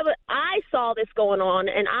I saw this going on,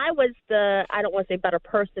 and I was I don't want to say better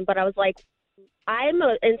person, but I was like, I'm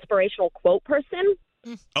an inspirational quote person.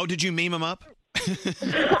 Oh, did you meme him up?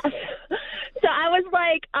 So I was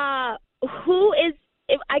like, I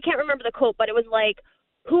can't remember the quote, but it was like,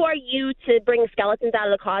 who are you to bring skeletons out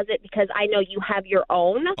of the closet because I know you have your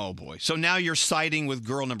own? Oh, boy. So now you're siding with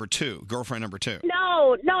girlfriend number 2.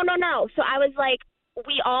 No. So I was like,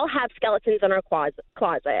 we all have skeletons in our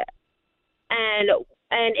closet.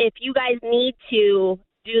 And if you guys need to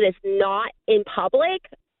do this not in public,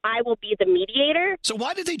 I will be the mediator. So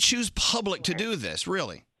why did they choose public to do this,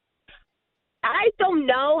 really? I don't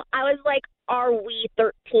know. I was like, are we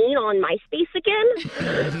 13 on MySpace again?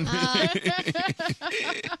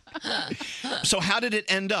 So how did it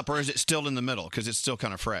end up, or is it still in the middle? Because it's still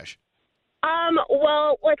kind of fresh.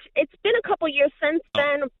 Well, it's been a couple years since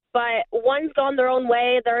then, but one's gone their own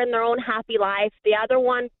way. They're in their own happy life. The other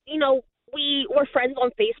one, we're friends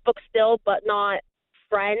on Facebook still, but not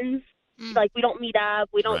friends. Like, we don't meet up.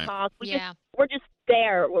 We don't talk. We're just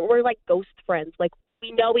there. We're like ghost friends. Like,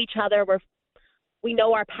 we know each other. We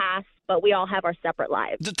know our past, but we all have our separate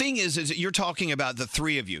lives. The thing is that you're talking about the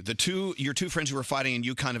three of you, your two friends who were fighting and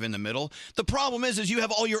you kind of in the middle. The problem is you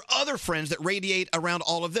have all your other friends that radiate around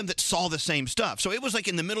all of them that saw the same stuff. So it was like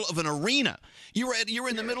in the middle of an arena. You were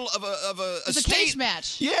in the middle of a cage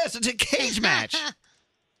match. Yes, it's a cage match.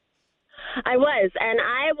 I was, and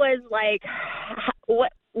I was like,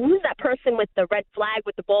 who's that person with the red flag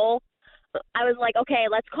with the bowl? I was like, okay,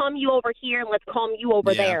 let's calm you over here and let's calm you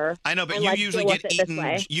over there. I know, but you usually get eaten.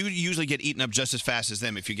 You usually get eaten up just as fast as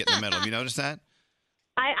them if you get in the middle. Have you noticed that?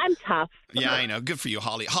 I'm tough. Yeah, I know. Good for you,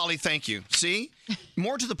 Holly. Holly, thank you. See,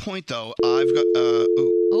 more to the point though. I've got.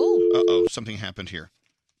 Uh-oh, something happened here.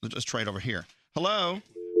 Let's try it over here. Hello.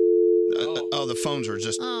 The phones are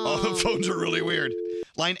just. the phones are really weird.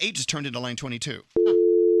 Line 8 just turned into line 22.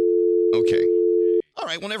 Okay. All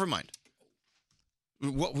right. Well, never mind.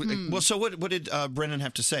 Well, so what did Brennan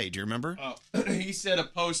have to say? Do you remember? He said a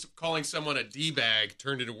post calling someone a D-bag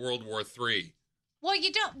turned into World War III. Well,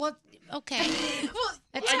 you don't. Well, okay.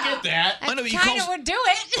 I get that. I know you kind of would do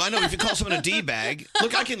it. I know if you call someone a D-bag.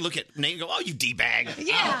 Look, I can look at Nate and go, "Oh, you D-bag."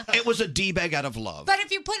 Yeah. It was a D-bag out of love. But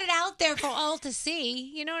if you put it out there for all to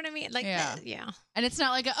see, you know what I mean? Like, yeah. And it's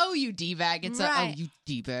not like you D-bag. It's you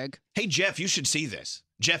D-bag. Hey, Jeff, you should see this.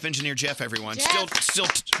 Jeff, Engineer Jeff, everyone.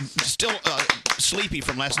 Still sleepy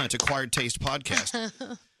from last night's Acquired Taste podcast.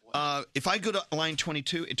 If I go to line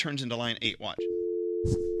 22, it turns into line 8. Watch.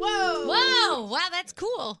 Whoa! Wow, that's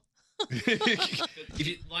cool.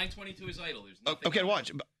 Line 22 is idle. There's nothing. Okay,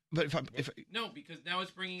 watch. But if no, because now it's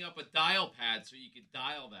bringing up a dial pad, so you could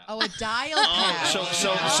dial that. Oh, a dial pad. So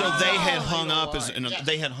they had hung up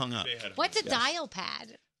they had hung up. What's a dial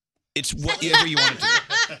pad? It's whatever you want it to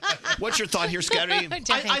be. What's your thought here, Scotty?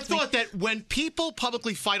 I thought that when people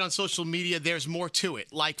publicly fight on social media, there's more to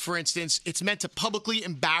it. Like, for instance, it's meant to publicly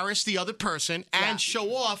embarrass the other person and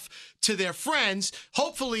show off to their friends,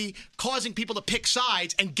 hopefully causing people to pick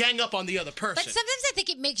sides and gang up on the other person. But sometimes I think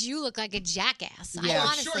it makes you look like a jackass. Yeah.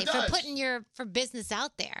 Honestly, for putting for business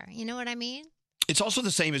out there. You know what I mean? It's also the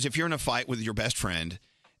same as if you're in a fight with your best friend,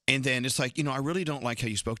 and then it's like, I really don't like how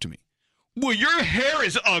you spoke to me. Well, your hair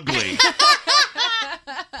is ugly.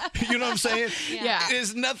 You know what I'm saying? Yeah. It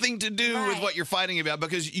has nothing to do with what you're fighting about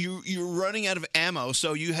because you're running out of ammo,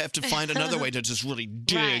 so you have to find another way to just really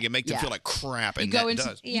dig and make them feel like crap. And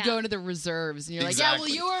You go into the reserves, and you're like, yeah, well,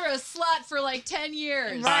 you were a slut for like 10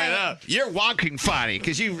 years. I know. You're walking funny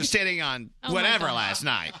because you were sitting on whatever last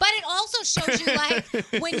night. But it also shows you,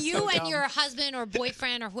 like, when you and your husband or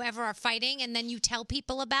boyfriend or whoever are fighting, and then you tell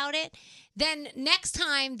people about it, then next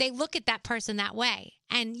time they look at that person that way.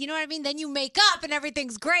 and you know what I mean. Then you make up, and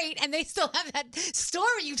everything's great, and they still have that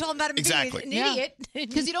story you told them about him Exactly. being an idiot.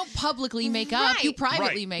 Because you don't publicly make up, you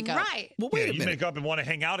privately make up. Right. Well, wait a You minute. make up and want to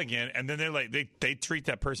hang out again, and then they're like they treat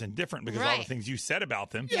that person different because of all the Right. things you said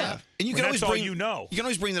about them. Yeah. And you When can always that's all bring you know. You can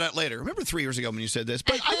always bring that out later. Remember 3 years ago when you said this?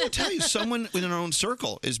 But I will tell you, someone within our own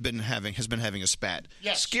circle has been having a spat.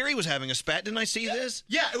 Yes. Scary was having a spat. Didn't I see this?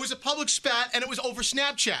 Yeah, it was a public spat, and it was over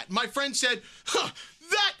Snapchat. My friend said,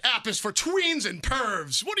 that app is for tweens and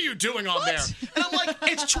pervs. What are you doing on there? And I'm like,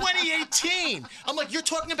 it's 2018. I'm like, you're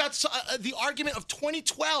talking about the argument of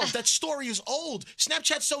 2012. That story is old.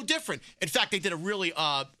 Snapchat's so different. In fact, they did a really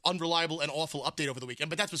unreliable and awful update over the weekend,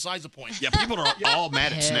 but that's besides the point. Yeah, people are all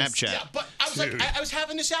mad at Pissed. Snapchat. Yeah, but I was like, I was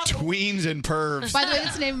having this out. Tweens and pervs. By the way,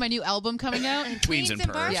 that's the name of my new album coming out. Tweens and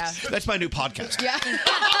pervs. Yeah. That's my new podcast. Yeah.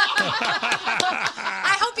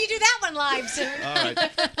 I hope you do that one live soon. All right.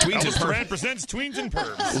 Tweens and Elvis Duran pervs. presents Tweens and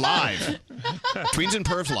Pervs. Live. Tweens and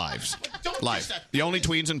pervs lives. Don't Live. miss that. The only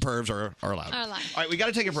tweens and pervs are allowed. Are allowed. All right, we got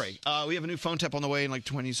to take a break. We have a new phone tap on the way in like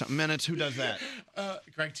 20-something minutes. Who does that?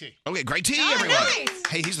 Greg T. Okay, Greg T, Oh, everyone. nice.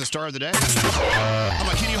 Hey, he's the star of the day. I'm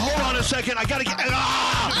like, can you hold on a second? I got to get...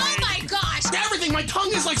 Oh my gosh. Everything, my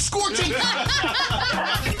tongue is like scorching.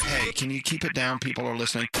 Hey, can you keep it down? People are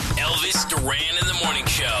listening. Elvis Duran in the Morning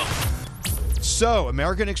Show. So,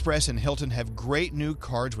 American Express and Hilton have great new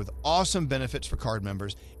cards with awesome benefits for card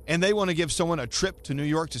members, and they want to give someone a trip to New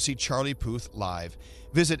York to see Charlie Puth live.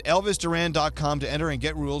 Visit ElvisDuran.com to enter and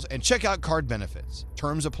get rules, and check out card benefits.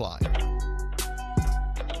 Terms apply.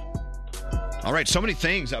 All right, so many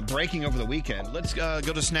things breaking over the weekend. Let's go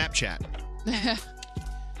to Snapchat.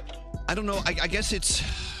 I don't know. I guess it's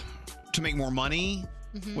to make more money,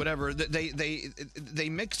 whatever. They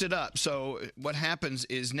mixed it up. So what happens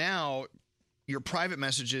is now your private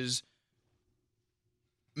messages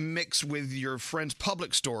mix with your friends'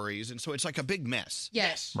 public stories, and so it's like a big mess.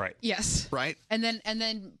 Yes. Right. Yes. Right? And then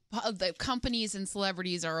the companies and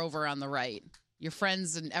celebrities are over on the right. Your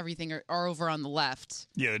friends and everything are over on the left.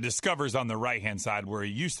 Yeah, the Discover's on the right-hand side where it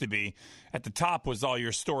used to be. At the top was all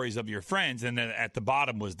your stories of your friends, and then at the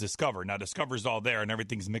bottom was Discover. Now, Discover's all there, and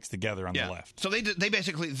everything's mixed together on the left. So they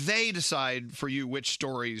basically decide for you which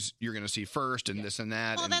stories you're going to see first and this and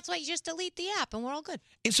that. Well, and, that's why you just delete the app, and we're all good.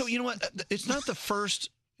 and so you know what? It's not the first.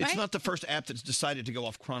 It's not the first app that's decided to go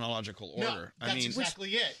off chronological order. No, that's I mean, exactly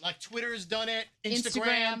it. Like Twitter's done it,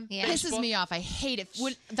 Instagram Facebook. pisses me off. I hate it.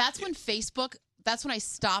 That's when I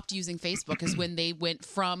stopped using Facebook, is when they went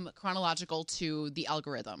from chronological to the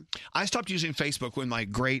algorithm. I stopped using Facebook when my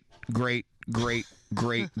great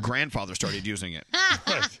grandfather started using it.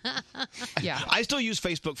 Yeah. I still use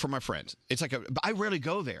Facebook for my friends. It's like I rarely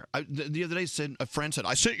go there. The other day, a friend said,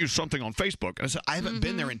 "I sent you something on Facebook," and I said, "I haven't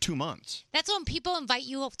been there in 2 months." That's when people invite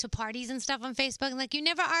you up to parties and stuff on Facebook, and like, you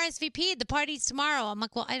never RSVP'd. The party's tomorrow. I'm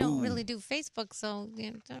like, well, I don't really do Facebook, so.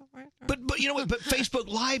 You know, But you know what? But Facebook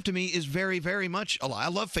Live to me is very, very much alive. I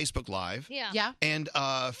love Facebook Live. Yeah. And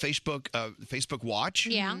Facebook Watch.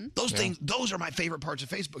 Yeah. Those things. Those are my favorite parts of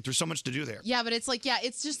Facebook. There's so much to do there. Yeah, but it's like,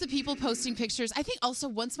 it's just the people posting pictures. I think also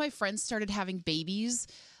once my friends started having babies,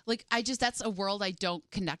 like that's a world I don't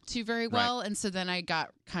connect to very well, and so then I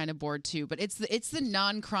got kind of bored too. But it's the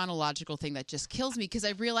non-chronological thing that just kills me, because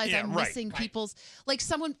I realize I'm missing people's, like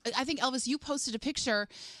someone, I think Elvis, you posted a picture.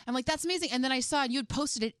 I'm like, that's amazing, and then I saw you had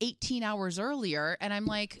posted it 18 hours earlier, and I'm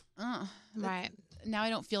like, right. Now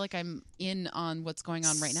I don't feel like I'm in on what's going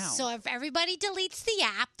on right now. So if everybody deletes the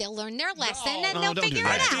app, they'll learn their lesson and No, they'll don't figure do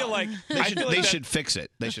that. it out. I feel like They should fix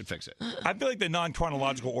it. They should fix it. I feel like the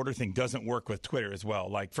non-chronological order thing doesn't work with Twitter as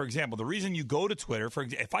well. Like, for example, the reason you go to Twitter,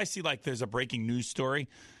 if I see like there's a breaking news story,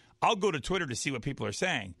 I'll go to Twitter to see what people are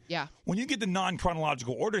saying. Yeah. When you get the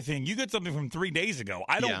non-chronological order thing, you get something from 3 days ago.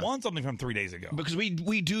 I don't want something from 3 days ago. Because we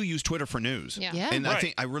do use Twitter for news. Yeah. And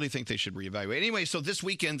I really think they should reevaluate. Anyway, so this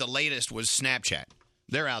weekend the latest was Snapchat.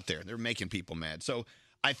 They're out there. They're making people mad. So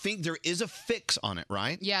I think there is a fix on it,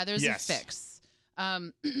 right? Yeah, there's a fix.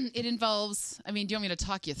 It involves, do you want me to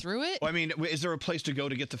talk you through it? Well, I mean, is there a place to go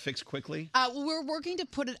to get the fix quickly? We're working to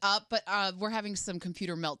put it up, but we're having some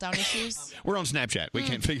computer meltdown issues. We're on Snapchat. We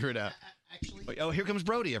can't figure it out. Actually, here comes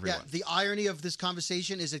Brody, everyone. Yeah, the irony of this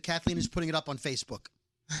conversation is that Kathleen is putting it up on Facebook.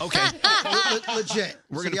 Okay. Legit.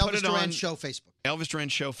 We're So going to the put Elvis it Duran on Show Facebook. Elvis Duran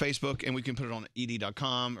Show Facebook, and we can put it on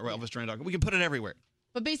ed.com or elvisduran.com. We can put it everywhere.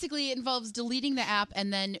 But basically, it involves deleting the app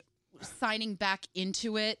and then signing back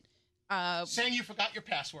into it saying you forgot your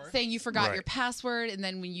password. Saying you forgot Right. your password, and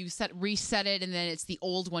then when you reset it, and then it's the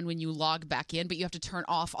old one when you log back in, but you have to turn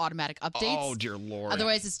off automatic updates. Oh, dear Lord.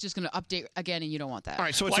 Otherwise, it's just going to update again, and you don't want that. All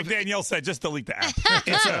right, so it's Like Danielle said, just delete the app.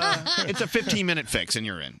 it's a 15-minute fix, and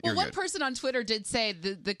you're in. Well, You're one good. person on Twitter did say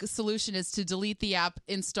the solution is to delete the app,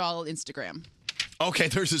 install Instagram. Okay,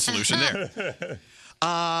 there's a solution there.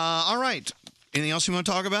 All right. Anything else you want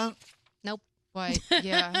to talk about? Nope. Why?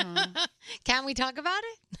 Yeah. I don't know. Can we talk about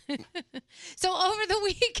it? So over the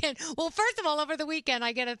weekend, well, first of all, over the weekend,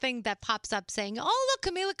 I get a thing that pops up saying, "Oh, look,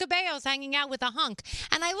 Camila Cabello's hanging out with a hunk,"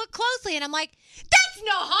 and I look closely, and I'm like, "That's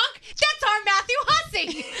no hunk. That's our Matthew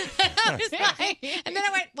Hussey." And I was like, and then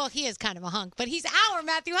I went, "Well, he is kind of a hunk, but he's our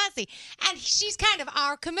Matthew Hussey, and she's kind of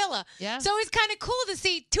our Camila." Yeah. So it's kind of cool to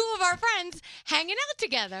see two of our friends hanging out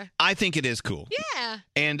together. I think it is cool. Yeah.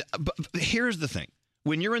 And but here's the thing.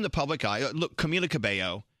 When you're in the public eye, look, Camila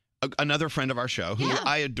Cabello, another friend of our show, who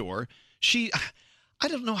I adore, I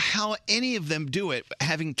don't know how any of them do it,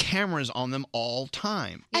 having cameras on them all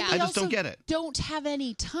time. And I they just don't also get it. Don't have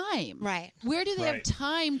any time. Right. Where do they have Right.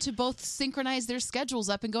 time to both synchronize their schedules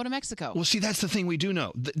up and go to Mexico? Well, see, that's the thing we do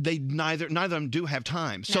know. They neither of them do have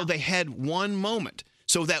time. So they had one moment.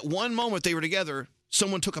 So that one moment they were together,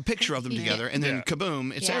 someone took a picture of them together, and then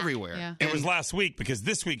kaboom, it's everywhere. It was last week because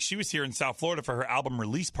this week she was here in South Florida for her album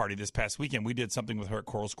release party this past weekend. We did something with her at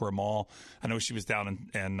Coral Square Mall. I know she was down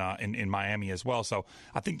in Miami as well. So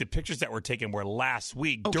I think the pictures that were taken were last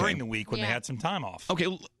week during the week when they had some time off.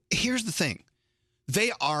 Okay, here's the thing.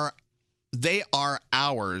 They are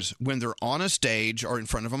ours when they're on a stage or in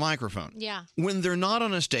front of a microphone. Yeah. When they're not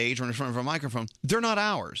on a stage or in front of a microphone, they're not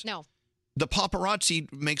ours. No. The paparazzi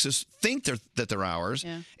makes us think that they're ours.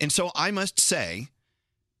 Yeah. And so I must say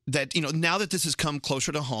that, now that this has come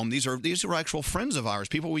closer to home, these are actual friends of ours,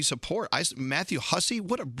 people we support. Matthew Hussey,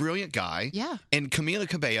 what a brilliant guy. Yeah. And Camila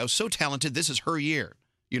Cabello, so talented. This is her year.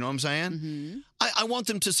 You know what I'm saying? Mm-hmm. I want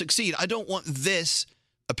them to succeed. I don't want this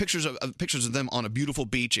pictures of them on a beautiful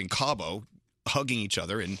beach in Cabo, hugging each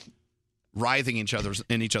other and writhing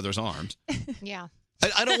in each other's arms. Yeah.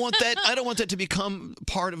 I don't want that. I don't want that to become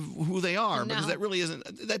part of who they are because No. that really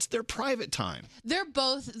isn't. That's their private time. They're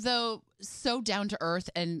both, though, so down to earth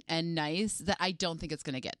and nice that I don't think it's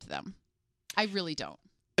going to get to them. I really don't.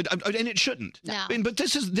 And it shouldn't. No. But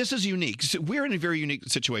this is unique. So we're in a very unique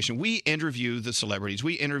situation. We interview the celebrities.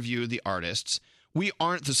 We interview the artists. We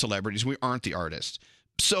aren't the celebrities. We aren't the artists.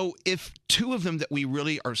 So if two of them that we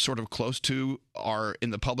really are sort of close to are in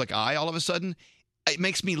the public eye all of a sudden, it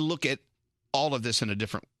makes me look at all of this in a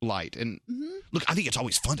different light. And look, I think it's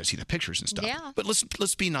always fun to see the pictures and stuff. Yeah. But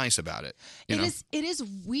let's be nice about it. You know? It is.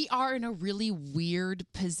 We are in a really weird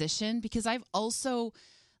position because I've also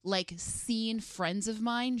seen friends of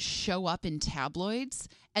mine show up in tabloids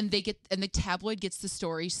and the tabloid gets the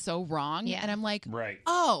story so wrong. Yeah. And I'm like, right.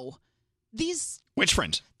 Oh, Which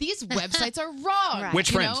friends? these websites are wrong. Right. Which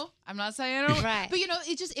you friends? know? I'm not saying I don't. Right. But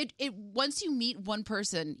it once you meet one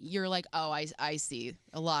person, you're like, oh, I see.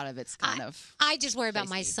 A lot of it's kind of. I just worry about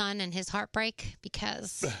my son and his heartbreak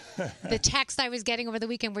because the texts I was getting over the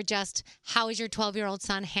weekend were just, how is your 12-year-old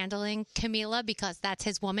son handling Camila? Because that's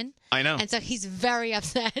his woman. I know. And so he's very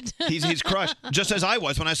upset. He's crushed, just as I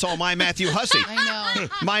was when I saw my Matthew Hussey. I know.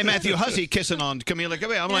 My Matthew Hussey kissing on Camila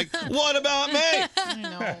Cabello. I'm like, what about me? I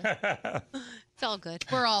know. It's all good.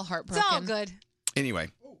 We're all heartbroken. It's all good. Anyway,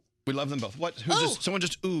 we love them both. What? Who's Oh. just? Someone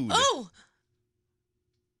just oohed. Oh,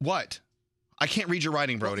 What? I can't read your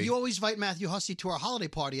writing, Brody. You always invite Matthew Hussey to our holiday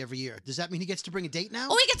party every year. Does that mean he gets to bring a date now?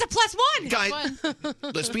 oh, he gets a +1. Guys,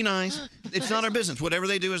 let's be nice. It's not our business. Whatever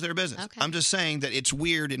they do is their business. Okay. I'm just saying that it's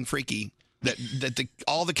weird and freaky that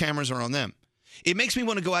all the cameras are on them. It makes me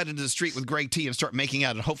want to go out into the street with Greg T and start making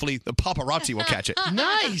out, and hopefully the paparazzi will catch it.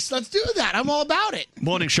 Nice. Let's do that. I'm all about it.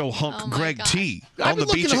 Morning show hunk Greg T I've on been the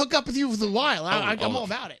looking beach. to hook up with you for a while. I'm oh. all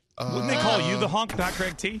about it. Wouldn't they call you the hunk, not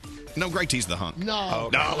Greg T? No, Greg T's the hunk. No.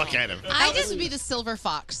 No, look at him. I just be the silver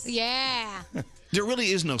fox. Yeah. There really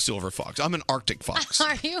is no silver fox. I'm an Arctic fox.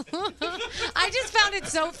 Are you? I just found it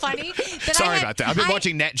so funny that Sorry I had, about that. I've been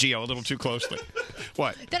watching Nat Geo a little too closely.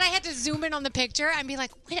 What? That I had to zoom in on the picture and be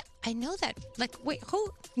like, wait, I know that. Like, wait, who?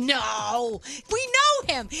 No, we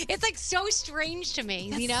know him. It's like so strange to me.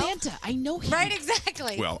 That's you know, Santa. I know him. right?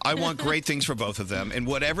 Exactly. Well, I want great things for both of them, and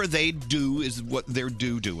whatever they do is what they're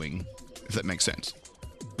doing, if that makes sense.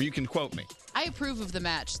 Or you can quote me. I approve of the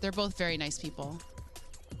match. They're both very nice people.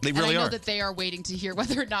 They And really I know are. that they are waiting to hear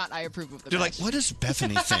whether or not I approve of the They're match. like, what does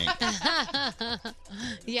Bethany think?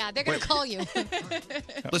 Yeah, they're going Wait. to call you.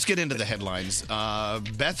 Let's get into the headlines.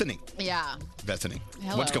 Bethany. Yeah. Bethany,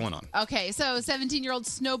 Hello. what's going on? Okay, so 17-year-old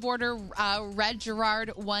snowboarder Red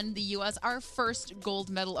Gerard won the U.S. our first gold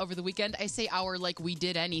medal over the weekend. I say our like we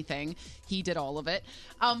did anything. He did all of it.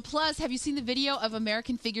 Plus, have you seen the video of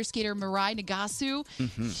American figure skater Mirai Nagasu?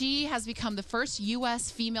 Mhm. She has become the first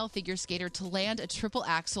U.S. female figure skater to land a triple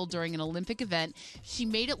axel during an Olympic event. She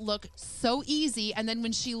made it look so easy, and then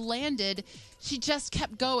when she landed, she just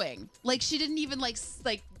kept going. Like she didn't even like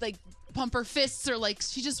pump her fists or like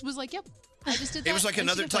she just was like, "Yep, I just did that." It was like and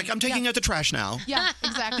she another. kept It's like going. I'm taking Yeah. out the trash now. Yeah,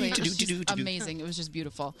 exactly. It was Do-do-do-do-do. just amazing. It was just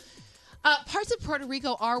beautiful. Parts of Puerto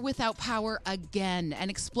Rico are without power again.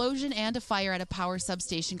 An explosion and a fire at a power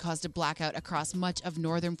substation caused a blackout across much of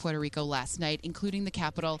northern Puerto Rico last night, including the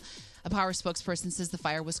capital. A power spokesperson says the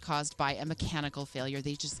fire was caused by a mechanical failure.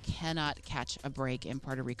 They just cannot catch a break in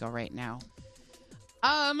Puerto Rico right now.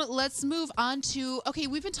 Let's move on to, okay,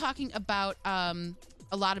 we've been talking about a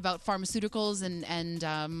lot about pharmaceuticals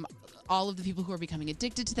and all of the people who are becoming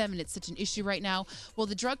addicted to them, and it's such an issue right now. Well,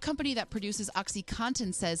 the drug company that produces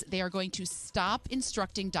OxyContin says they are going to stop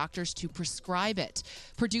instructing doctors to prescribe it.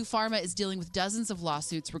 Purdue Pharma is dealing with dozens of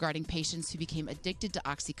lawsuits regarding patients who became addicted to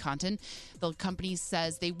OxyContin. The company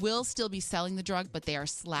says they will still be selling the drug, but they are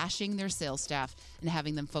slashing their sales staff and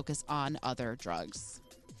having them focus on other drugs.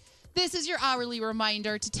 This is your hourly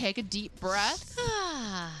reminder to take a deep breath.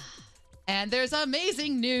 And there's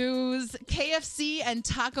amazing news. KFC and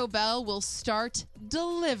Taco Bell will start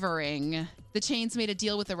delivering. The chains made a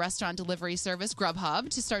deal with the restaurant delivery service, Grubhub,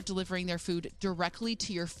 to start delivering their food directly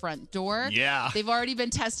to your front door. Yeah. They've already been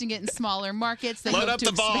testing it in smaller markets. They Load hope up to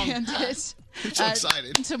the bomb. expand it I'm so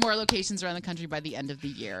excited. to more locations around the country by the end of the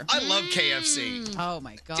year. I love KFC. Oh,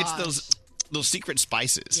 my God. It's those secret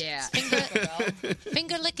spices. Yeah.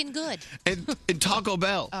 Finger licking good. And Taco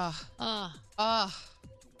Bell. When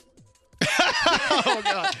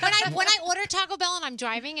I order Taco Bell and I'm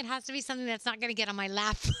driving, it has to be something that's not going to get on my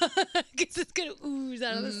lap because it's going to ooze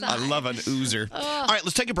out of the side. I love an oozer. Ugh. All right,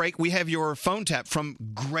 let's take a break. We have your phone tap from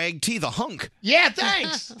Greg T, the hunk. Yeah,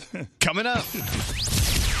 thanks. Coming up.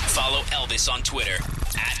 Follow Elvis on Twitter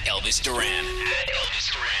at Elvis Duran. At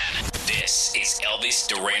Elvis Duran. This is Elvis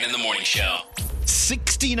Duran in the Morning Show.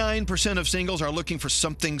 69% of singles are looking for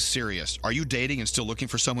something serious. Are you dating and still looking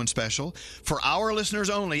for someone special? For our listeners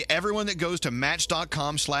only, everyone that goes to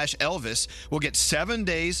Match.com/Elvis will get 7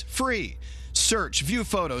 days free. Search, view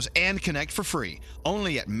photos, and connect for free.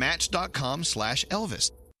 Only at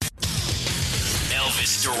Match.com/Elvis.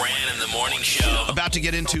 Elvis Duran in the Morning Show. About to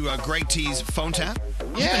get into Greg T's phone tap.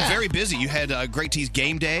 You've been Yeah. very busy. You had Greg T's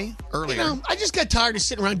game day earlier. I just got tired of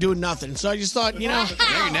sitting around doing nothing, so I just thought,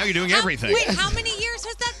 Now you're doing everything. Wait, how many years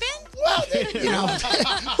has that been?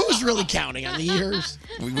 Who's really counting on the years?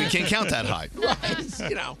 We can't count that high. Right,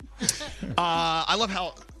 I love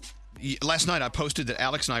how last night I posted that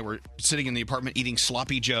Alex and I were sitting in the apartment eating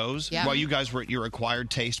Sloppy Joes Yeah. while you guys were at your Acquired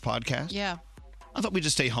Taste podcast. Yeah. I thought we'd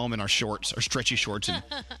just stay home in our shorts, our stretchy shorts. And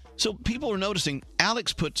so people are noticing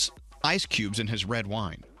Alex puts ice cubes in his red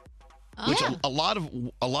wine. Which a lot of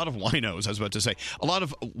winos, I was about to say, a lot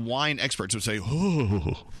of wine experts would say,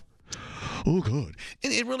 oh, good.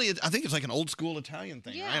 And it really, I think it's like an old school Italian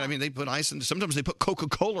thing, right? I mean, they put ice in, sometimes they put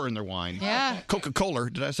Coca-Cola in their wine. Yeah. Coca-Cola,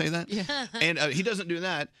 did I say that? Yeah. And he doesn't do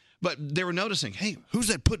that. But they were noticing, hey, who's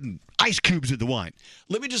that putting ice cubes in the wine?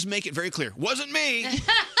 Let me just make it very clear. Wasn't me.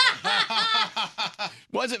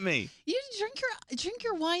 Wasn't me. You drink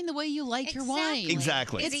your wine the way you like your wine.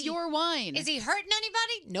 Exactly. It's your wine. Is he hurting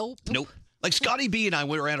anybody? Nope. Nope. Like Scotty B and I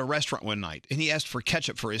were at a restaurant one night, and he asked for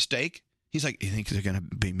ketchup for his steak. He's like, you think they're going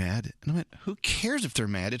to be mad? And I went, who cares if they're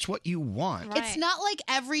mad? It's what you want. It's not like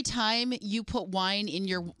every time you put wine in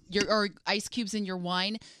your or ice cubes in your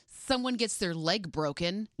wine, someone gets their leg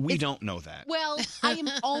broken. We don't know that. Well, I am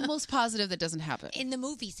almost positive that doesn't happen. In the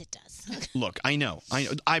movies, it does. Look, I know.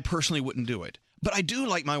 I personally wouldn't do it. But I do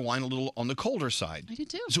like my wine a little on the colder side. I do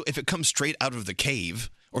too. So if it comes straight out of the cave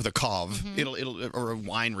or the cove, it'll or a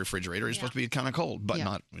wine refrigerator, it's supposed to be kind of cold, but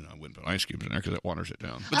not. I wouldn't put ice cubes in there because it waters it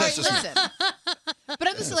down. But All that's right, just listen. But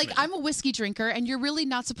I'm just like, I'm a whiskey drinker, and you're really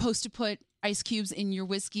not supposed to put ice cubes in your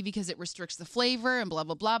whiskey because it restricts the flavor and blah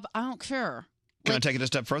blah blah. But I don't care. Can I take it a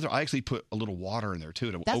step further? I actually put a little water in there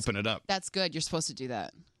too to open it up. That's good. You're supposed to do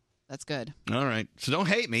that. That's good. All right. So don't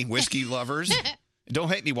hate me, whiskey lovers.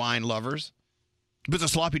 Don't hate me, wine lovers. But the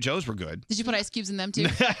sloppy joes were good. Did you put ice cubes in them too?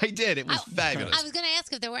 I did. It was fabulous. I was going to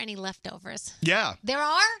ask if there were any leftovers. Yeah. There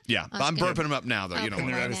are? Yeah, Oh, I'm good. burping them up now, though. You know, Okay,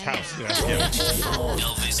 when they're at then. his house.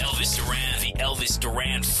 Elvis Duran, the Elvis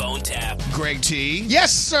Duran phone tap. Greg T.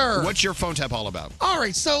 Yes, sir. What's your phone tap all about? All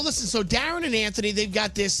right, so listen, so Darren and Anthony, they've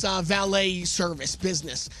got this valet service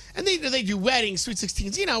business, and they do weddings, sweet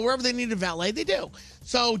 16s, you know, wherever they need a valet, they do.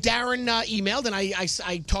 So Darren emailed, and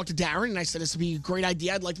I talked to Darren, and I said this would be a great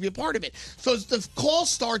idea. I'd like to be a part of it. So the call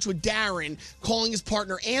starts with Darren calling his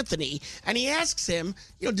partner Anthony, and he asks him,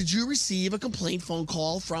 you know, did you receive a complaint phone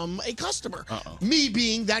call from a customer? Me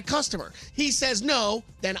being that customer. He says no,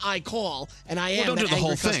 then I call, and I am Well, don't that do the angry whole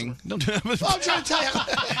customer. thing. Don't do Well, I'm trying to tell you.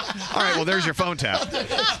 All right, well, there's your phone tap.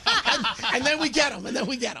 and then we get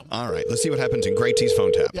them, All right, let's see what happens in Greg T's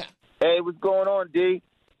phone tap. Yeah. Hey, what's going on, D?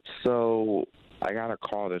 So I got a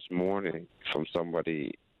call this morning from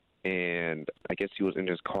somebody, and I guess he was in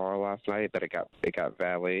his car last night. That it got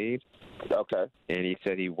valeted. Okay. And he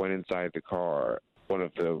said he went inside the car. One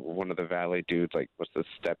of the valet dudes must have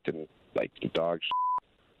stepped in dog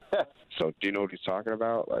shit. So do you know what he's talking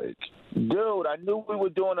about? Dude, I knew we were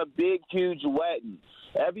doing a big, huge wedding.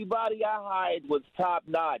 Everybody I hired was top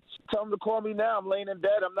notch. Tell them to call me now. I'm laying in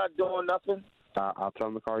bed. I'm not doing nothing. I'll tell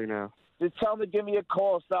him to call you now. Just tell them to give me a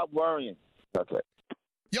call. Stop worrying. Okay.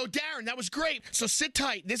 Yo, Darren, that was great. So sit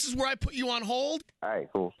tight. This is where I put you on hold. All right,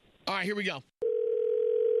 cool. All right, here we go.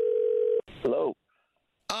 Hello.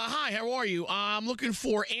 Hi, how are you? I'm looking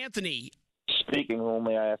for Anthony. Speaking, who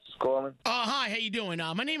may I ask is calling? Hi, how you doing?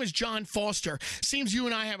 My name is John Foster. Seems you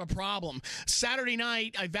and I have a problem. Saturday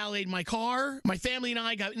night, I valeted my car. My family and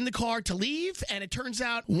I got in the car to leave, and it turns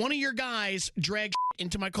out one of your guys dragged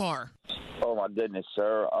into my car. Oh, my goodness,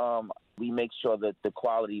 sir. We make sure that the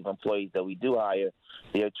quality of employees that we do hire,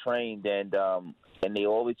 they're trained and they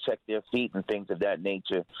always check their feet and things of that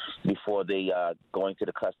nature before they go into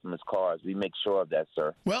the customers' cars. We make sure of that,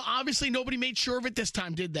 sir. Well, obviously nobody made sure of it this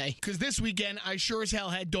time, did they? Because this weekend, I sure as hell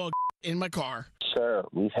had dog in my car. Sir,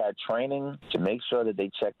 we've had training to make sure that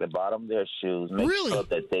they check the bottom of their shoes. Make Really? sure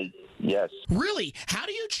that they, yes. Really? How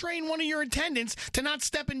do you train one of your attendants to not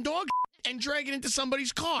step in dog and drag it into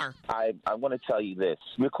somebody's car? I want to tell you this.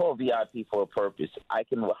 We're called VIP for a purpose. I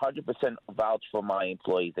can 100% vouch for my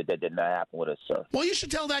employees that did not happen with us, sir. Well, you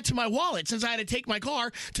should tell that to my wallet, since I had to take my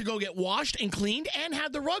car to go get washed and cleaned and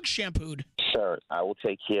have the rug shampooed. Sir, I will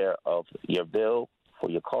take care of your bill for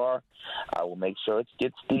your car. I will make sure it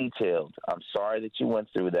gets detailed. I'm sorry that you went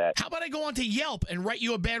through that. How about I go on to Yelp and write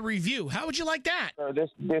you a bad review? How would you like that? Sir,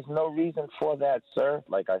 there's no reason for that, sir.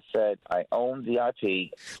 Like I said, I own VIP.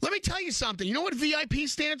 Let me tell you something. You know what VIP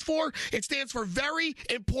stands for? It stands for very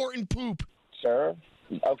important poop. Sir,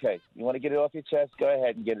 okay, you want to get it off your chest? Go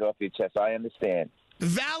ahead and get it off your chest. I understand.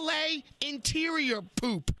 Valet interior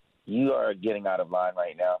poop. You are getting out of line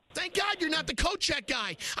right now. Thank God you're not the coat check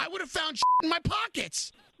guy. I would have found in my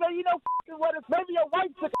pockets. So you know what? If maybe your wife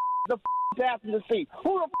took the passenger seat.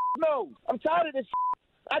 Who the knows? I'm tired of this.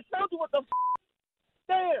 I told you what the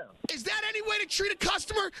there. Is that any way to treat a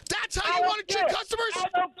customer? That's how I you don't want to care. treat customers?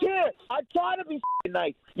 I don't care. I try to be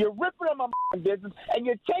nice. You're ripping on my business, and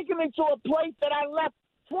you're taking me to a place that I left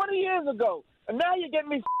 20 years ago, and now you're getting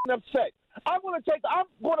me upset. I'm going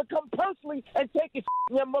to come personally and take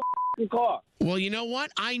your motherfucking car. Well, you know what?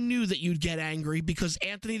 I knew that you'd get angry because,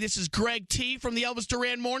 Anthony, this is Greg T from the Elvis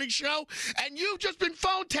Duran Morning Show, and you've just been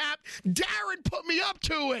phone tapped. Darren put me up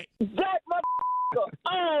to it. That motherfucker.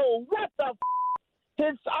 Oh, what the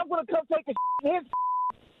I'm going to come take his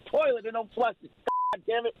toilet and don't flush it. God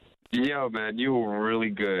damn it. Yo, man, you were really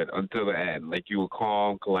good until the end. Like, you were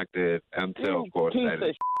calm, collected, until, of course, that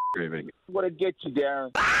is screaming. I'm going to get you,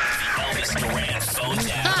 Darren. Elvis Duran phone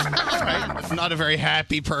tap. All right. Not a very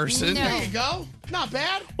happy person. There you go. Not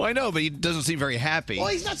bad. Well, I know, but he doesn't seem very happy. Well,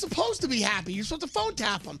 he's not supposed to be happy. You're supposed to phone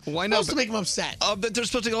tap him. Why not? Supposed to make him upset. Oh, but they're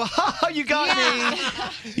supposed to go, ha, you got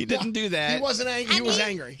me. He didn't do that. He wasn't angry. He was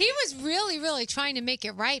angry. He was really, really trying to make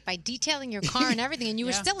it right by detailing your car and everything, and you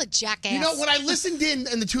were still a jackass. You know, when I listened in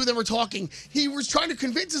and the two of them were talking, he was trying to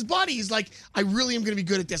convince his buddy. He's like, I really am going to be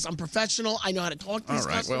good at this. I'm professional. I know how to talk to these All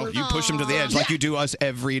right, customers. well, you push him to the edge like you do us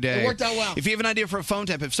every day. It worked out well. If you have an idea for a phone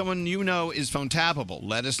tap, if someone you know is phone tappable,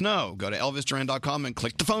 let us know. Go to ElvisDuran.com and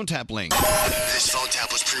click the phone tap link. This phone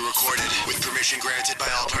tap was pre-recorded with permission granted by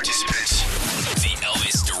all participants. The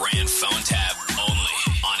Elvis Duran phone tap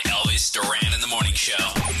only on Elvis Duran in the Morning Show.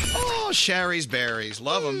 Oh, Sherry's Berries.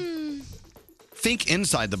 Love them. Think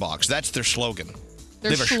inside the box. That's their slogan.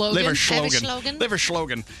 Their slogan? Liver They have a slogan. slogan? Liver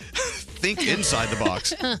slogan. Think inside the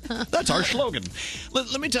box. That's our slogan.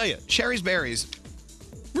 Let me tell you, Sherry's Berries,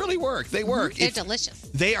 really work. They work. They're delicious.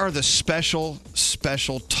 They are the special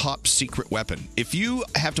top secret weapon. If you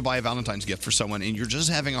have to buy a Valentine's gift for someone and you're just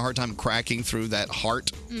having a hard time cracking through that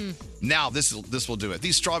heart, now this will do it.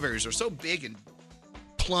 These strawberries are so big and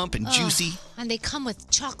plump and juicy. And they come with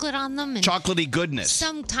chocolate on them. And chocolatey goodness.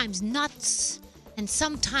 Sometimes nuts. And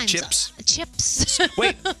sometimes chips.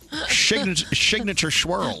 Wait, signature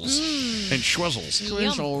swirls and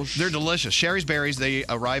schwizzles. They're delicious. Sherry's Berries, they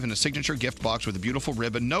arrive in a signature gift box with a beautiful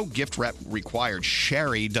ribbon. No gift wrap required.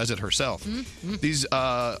 Sherry does it herself. These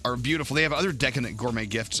are beautiful. They have other decadent gourmet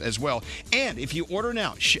gifts as well. And if you order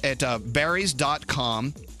now at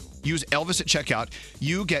berries.com, use Elvis at checkout,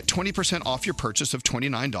 you get 20% off your purchase of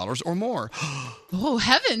 $29 or more. Oh,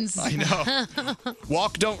 heavens. I know.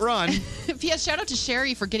 Walk, don't run. P.S. Shout out to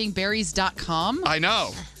Sherry for getting berries.com. I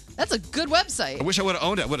know. That's a good website. I wish I would have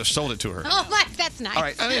owned it. I would have sold it to her. Oh, that's nice. All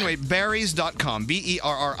right. Anyway, berries.com,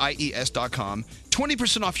 berries.com.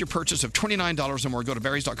 20% off your purchase of $29 or more. Go to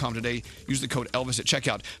berries.com today. Use the code Elvis at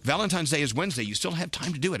checkout. Valentine's Day is Wednesday. You still have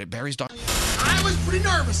time to do it at berries.com. I was pretty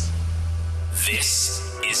nervous. This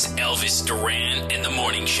is Elvis Duran and the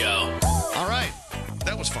Morning Show. All right.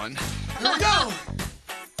 That was fun. Here we go.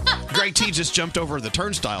 Greg T just jumped over the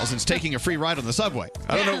turnstiles and is taking a free ride on the subway.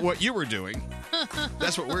 I don't know what you were doing.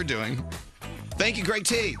 That's what we're doing. Thank you, Greg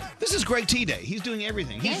T. This is Greg T Day. He's doing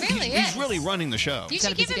everything. He's really running the show. You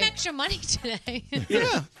should give him extra money today.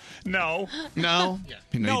 Yeah. No. No.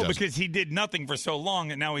 No, because he did nothing for so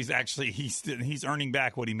long, and now he's earning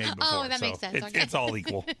back what he made before. Oh, that makes sense. Okay. It's all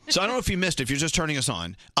equal. So I don't know if you missed it, if you're just turning us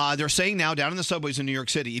on. They're saying now down in the subways in New York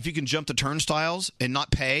City, if you can jump the turnstiles and not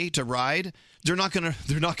pay to ride, they're not gonna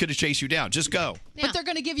chase you down. Just go. But they're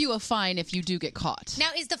going to give you a fine if you do get caught. Now,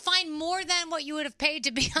 is the fine more than what you would have paid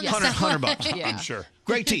to be on the $100. Yeah. I'm sure.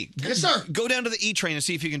 Greg T. Yes, sir. Go down to the E-train and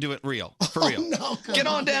see if you can do it for real. No, Get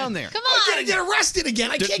on down there. Come on. I'm going to get arrested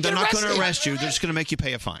again. I can't get They're not arrested. going to arrest you. They're just going to make you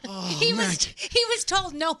pay a fine. He was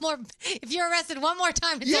told no more. If you're arrested one more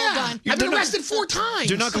time, it's all done. I've been arrested 4 times.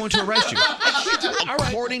 They're not going to arrest you. All right.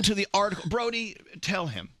 According to the article, Brody, tell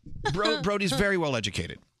him. Brody's very well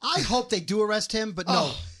educated. I hope they do arrest him, but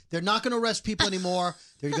no. They're not going to arrest people anymore.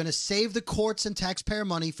 They're going to save the courts and taxpayer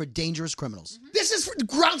money for dangerous criminals. This is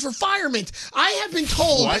grounds for firement. I have been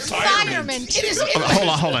told. What? Firement. It is.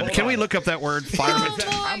 Hold on. Can we look up that word? Firement.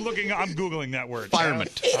 I'm Googling that word.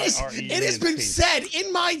 Firement. It has been said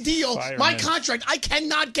in my deal, my contract, I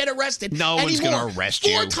cannot get arrested. No one's going to arrest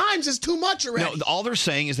you. 4 times is too much already. No, all they're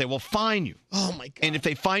saying is they will fine you. Oh, my God. And if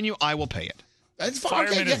they fine you, I will pay it. That's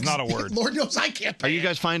Fireman is not a word. Lord knows I can't pay Are you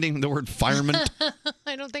guys finding the word fireman?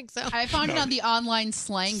 I don't think so. I found it on the online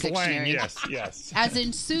slang dictionary. Yes. As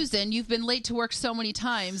in, Susan, you've been late to work so many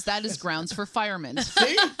times, that is grounds for fireman.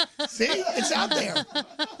 See? It's out there.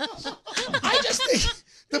 I just think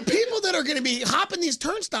the people that are going to be hopping these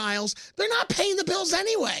turnstiles, they're not paying the bills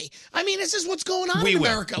anyway. I mean, this is what's going on in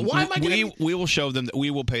America. Why am I going to... We will show them that we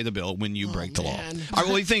will pay the bill when you break the law. All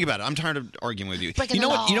right, well, think about it. I'm tired of arguing with you. Breaking You know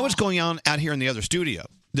the what? You know law. what's going on out here in the other studio?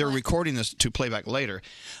 They're recording this to play back later.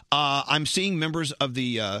 I'm seeing members of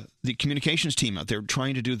the communications team out there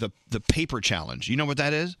trying to do the paper challenge. You know what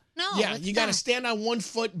that is? No. Yeah, you got to stand on one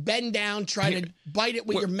foot, bend down, try to bite it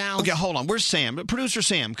with your mouth. Okay, hold on. Where's Sam? Producer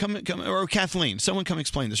Sam, come, or Kathleen. Someone come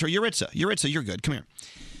explain this. Or Yuritsa, you're good. Come here.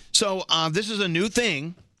 So this is a new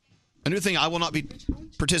thing I will not be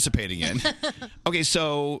participating in. Okay,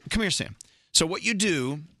 so come here, Sam. So what you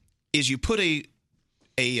do is you put a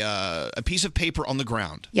piece of paper on the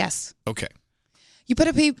ground. Yes. Okay. You put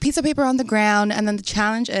a piece of paper on the ground, and then the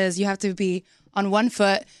challenge is you have to be on one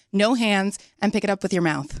foot, no hands, and pick it up with your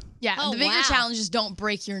mouth. Yeah, Oh, the bigger wow. challenge is don't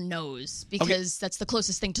break your nose because that's the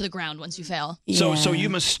closest thing to the ground once you fail. So you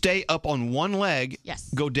must stay up on one leg, Yes.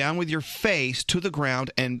 go down with your face to the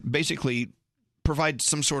ground, and basically provide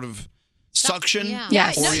some sort of suction. Yeah.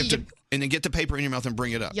 Yes. Or No, you have to, and then get the paper in your mouth and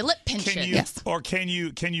bring it up. You lip pinch Can it. you, or can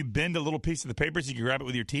you bend a little piece of the paper so you can grab it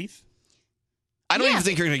with your teeth? I don't even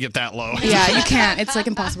think you're going to get that low. Yeah, you can't. It's like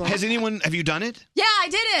impossible. Have you done it? Yeah, I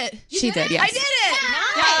did it. She did, yes. I did it.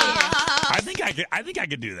 I think I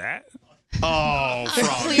could do that. Oh,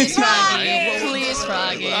 Froggy. Please, Froggy. Please,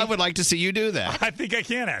 Froggy. I would like to see you do that. I think I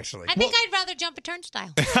can, actually. I think I'd rather jump a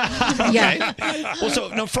turnstile. Okay. Well, so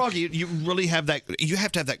no, Froggy, you really have that. You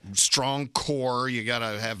have to have that strong core. You got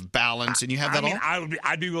to have balance, and you have that all.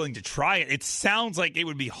 I'd be willing to try it. It sounds like it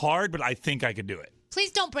would be hard, but I think I could do it.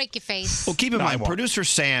 Please don't break your face. Well, keep in No, I mind, won't. producer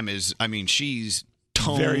Sam is. I mean, she's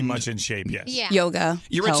toned. Very much in shape. Yes. Yeah. Yoga.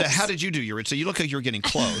 Yuritsa, helps. how did you do, Yuritsa? You look like you were getting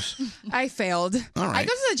close. I failed. All right. I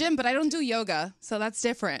go to the gym, but I don't do yoga, so that's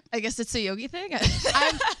different. I guess it's a yogi thing.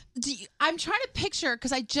 I'm trying to picture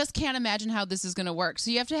because I just can't imagine how this is going to work.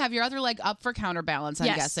 So you have to have your other leg up for counterbalance, I'm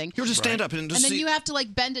Yes. guessing. You just stand up and just then see- you have to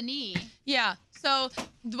like bend a knee. Yeah. So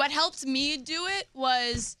what helped me do it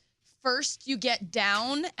was first you get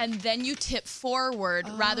down and then you tip forward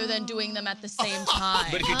rather than doing them at the same time.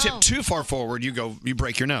 But if you tip too far forward, you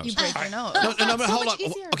break your nose. You break your nose. No, but So hold on. much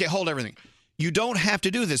easier. Okay, hold everything. You don't have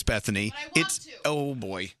to do this, Bethany. Oh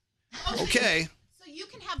boy. Okay. So you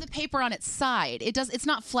can have the paper on its side. It's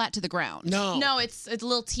not flat to the ground. No, it's a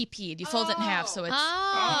little TP'd. You fold it in half, so it's.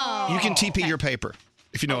 You can TP your paper,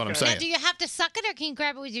 if you know what I'm Now, saying. do you have to suck it or can you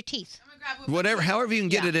grab it with your teeth? Whatever, however you can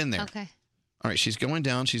get it in there. Okay. All right, she's going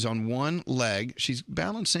down. She's on one leg. She's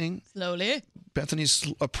balancing. Slowly.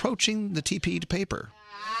 Bethany's approaching the TP'd paper.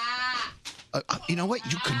 You know what?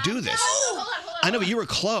 You can do this. I know, but you were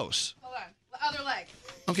close. Hold on. Other leg.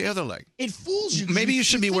 Okay, other leg. It fools you. Maybe you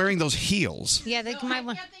should be wearing those heels. Yeah, they might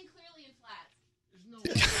want.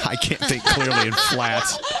 I can't think clearly in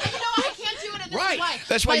flats. I can't do it in this Right. way.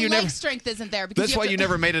 That's why my you leg never- strength isn't there. Because That's why have you to-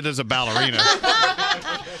 never made it as a ballerina.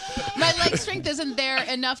 My leg strength isn't there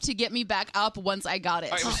enough to get me back up once I got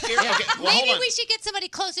it. Maybe we should get somebody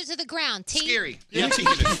closer to the ground. T. Scary. Yeah, T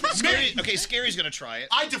can do it. Scary. Okay, Scary's going to try it.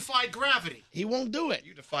 I defy gravity. He won't do it.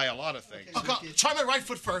 You defy a lot of things. Okay, try my right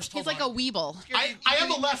foot first. He's like a weeble. I am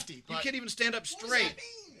a lefty. You can't even stand up straight.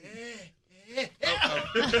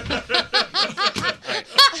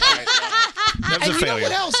 That was And a you know failure.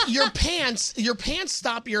 what else? Your pants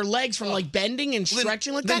stop your legs from like bending and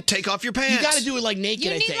stretching like then that. take off your pants. You got to do it like naked.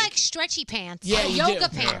 You I need think. like stretchy pants. Yeah, like you yoga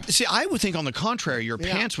do. pants. See, I would think on the contrary, your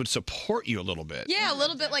pants would support you a little bit. Yeah, a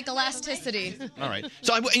little bit like elasticity. All right.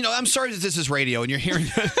 So, I'm sorry that this is radio and you're hearing.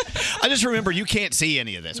 I just remember you can't see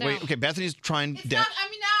any of this. No. Wait, okay, Bethany's trying. Now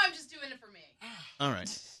I'm just doing it for me. All right.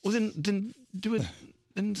 Well, then do it.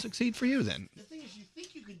 Then succeed for you then. The thing is, you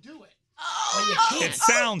think you can do it. It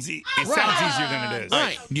sounds easier than it is. All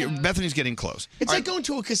right. Bethany's getting close. It's like going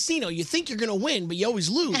to a casino. You think you're going to win, but you always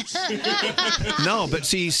lose. No, but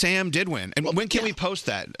see, Sam did win. And when can we post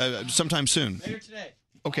that? Sometime soon. Later today.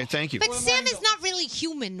 Okay, thank you. But Sam is not really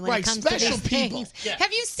human when Right, it comes special to these people. things. Yeah.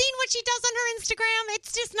 Have you seen what she does on her Instagram?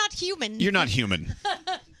 It's just not human. You're not human.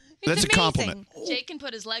 That's a amazing. compliment. Jake can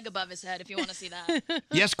put his leg above his head if you want to see that.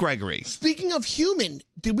 Yes, Gregory. Speaking of human,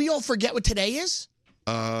 did we all forget what today is?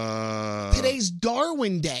 Today's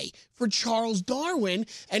Darwin Day for Charles Darwin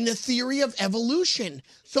and the theory of evolution.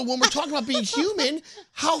 So when we're talking about being human,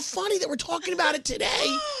 how funny that we're talking about it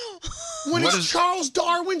today when What it's is- Charles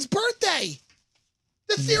Darwin's birthday.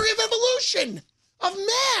 The theory of evolution of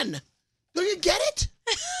man. Do you get it?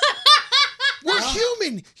 We're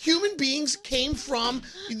human. Human beings came from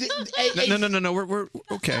No. We're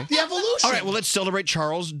okay. The evolution. All right. Well, let's celebrate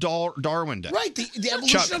Charles Darwin Day. Right, the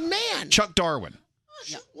evolution Chuck. of man. Chuck Darwin.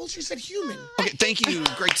 Well, she said human. Okay. Thank you,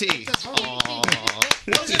 Greg T.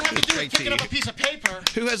 What does it have to do with picking up a piece of paper?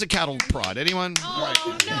 Who has a cattle prod? Anyone? All right.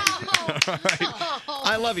 All right.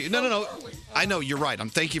 I love you. No. I know you're right.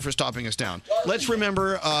 Thank you for stopping us down. Let's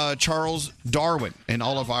remember Charles Darwin and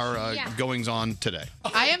all of our goings on today.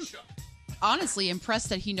 I am honestly impressed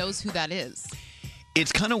that he knows who that is.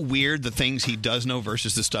 It's kind of weird the things he does know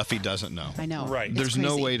versus the stuff he doesn't know. I know. Right. There's It's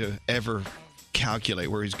no crazy. way to ever calculate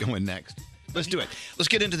where he's going next. Let's do it. Let's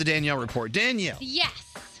get into the Danielle report. Danielle. Yes.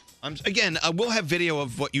 We'll have video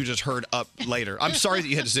of what you just heard up later. I'm sorry that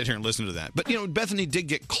you had to sit here and listen to that. But, Bethany did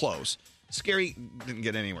get close. Scary didn't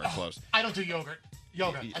get anywhere close. I don't do yogurt.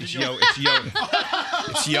 Yoga. I do It's yoga. yoga.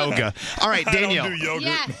 It's yoga. All right, Danielle. I don't do yogurt.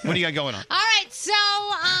 Yes. What do you got going on? All right, so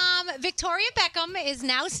Victoria Beckham is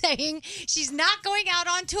now saying she's not going out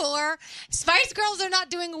on tour. Spice Girls are not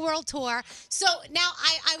doing a world tour. So now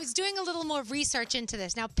I was doing a little more research into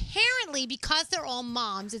this. Now, apparently, because they're all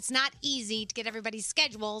moms, it's not easy to get everybody's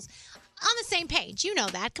schedules on the same page. You know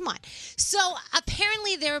that. Come on. So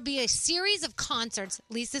apparently there will be a series of concerts,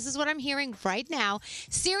 at least this is what I'm hearing right now,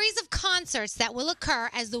 series of concerts that will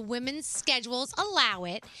occur as the women's schedules allow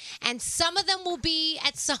it. And some of them will be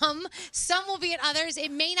at some will be at others.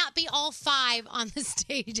 It may not be all 5 on the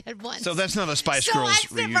stage at once. So that's not a Spice So Girls I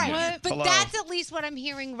said, reunion. right. But Hello? that's at least what I'm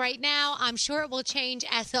hearing right now. I'm sure it will change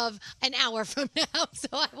as of an hour from now, so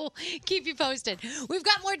I will keep you posted. We've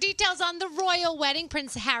got more details on the royal wedding.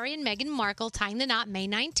 Prince Harry and Meghan Markle tying the knot May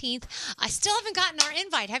 19th. I still haven't gotten our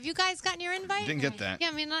invite. Have you guys gotten your invite? Didn't get that. Yeah,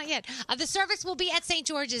 I mean, not yet. The service will be at St.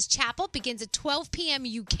 George's Chapel. Begins at 12 p.m.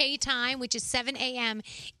 UK time, which is 7 a.m.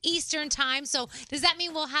 Eastern time. So does that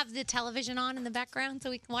mean we'll have the television on in the background so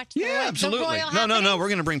we can watch the Yeah, the absolutely. royal No. happenings? We're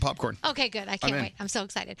going to bring popcorn. Okay, good. I I'm can't in. wait. I'm so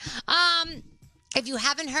excited. If you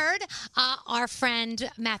haven't heard, our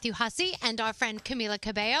friend Matthew Hussey and our friend Camila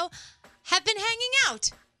Cabello have been hanging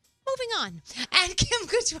out. Moving on. And Kim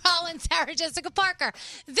Cattrall and Sarah Jessica Parker.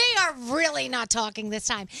 They are really not talking this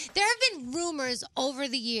time. There have been rumors over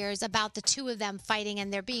the years about the two of them fighting,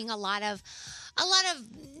 and there being a lot of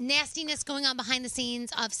nastiness going on behind the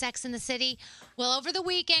scenes of Sex in the City. Well, over the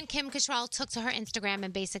weekend, Kim Cattrall took to her Instagram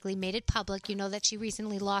and basically made it public. You know that she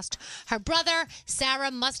recently lost her brother.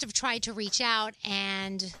 Sarah must have tried to reach out,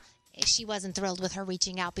 and she wasn't thrilled with her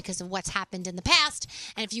reaching out because of what's happened in the past.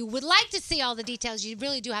 And if you would like to see all the details, you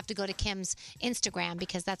really do have to go to Kim's Instagram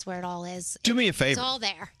because that's where it all is. Do me a favor. It's all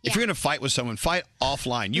there. If you're going to fight with someone, fight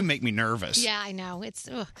offline. You make me nervous. Yeah, I know. It's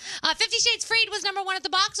 50 Shades Freed was #1 at the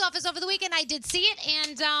box office over the weekend. I did see it,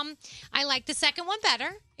 and I like the second one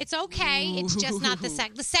better. It's okay. It's just not the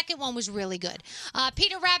second. The second one was really good.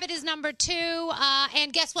 Peter Rabbit is #2,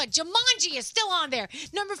 and guess what? Jumanji is still on there.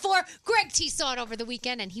 #4, Greg T saw it over the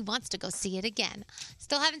weekend, and he wants to go see it again.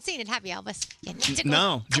 Still haven't seen it, have you, Elvis? You need to go.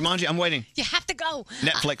 No, Jumanji, I'm waiting. You have to go.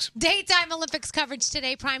 Netflix. Daytime Olympics coverage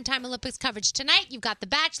today, primetime Olympics coverage tonight. You've got The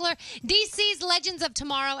Bachelor, DC's Legends of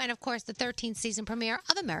Tomorrow, and of course the 13th season premiere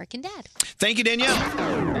of American Dad. Thank you, Danielle.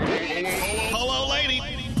 Hello, lady.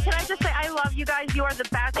 Can I just say, I love you guys. You are the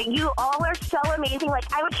best. You all are so amazing.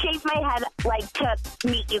 Like, I would shave my head, like, to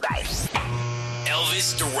meet you guys.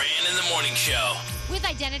 Elvis Duran in the Morning Show. With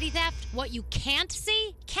identity theft, what you can't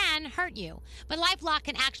see can hurt you. But LifeLock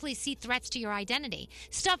can actually see threats to your identity.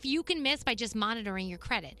 Stuff you can miss by just monitoring your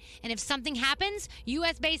credit. And if something happens,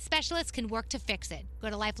 U.S.-based specialists can work to fix it. Go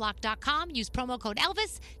to LifeLock.com, use promo code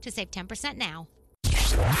Elvis to save 10% now.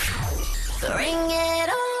 Bring it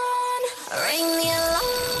on, ring the alarm.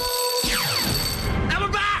 Now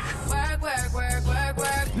we're back!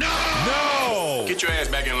 Work. No! Get your ass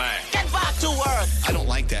back in line. Get back to work. I don't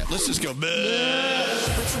like that. Let's just go.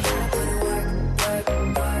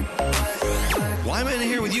 Why am I in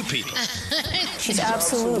here with you people? She's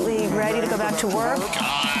absolutely ready to go back to work.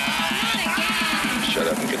 Shut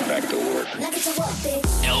up and get back to work.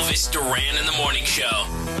 Elvis Duran in the Morning Show.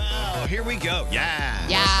 Oh, here we go. Yeah.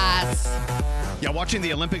 Yes. Yeah, watching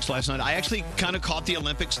the Olympics last night, I actually kind of caught the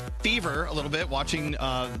Olympics fever a little bit watching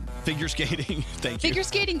figure skating. Thank you. Figure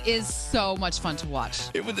skating is so much fun to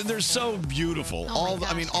watch. They're so beautiful. All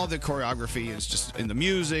the choreography is just in the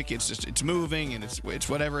music. It's moving and it's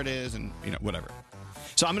whatever it is and whatever.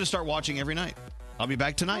 So I'm going to start watching every night. I'll be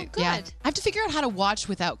back tonight. Good. Yeah. I have to figure out how to watch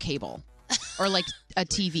without cable or like a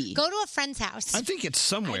TV. Go to a friend's house. I think it's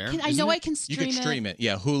somewhere. I know I can stream it. You can stream it.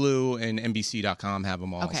 Yeah, Hulu and NBC.com have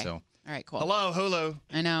them all. Okay. So. All right, cool. Hello, Hulu.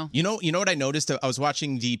 I know. You know what I noticed? I was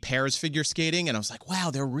watching the pairs figure skating, and I was like, wow,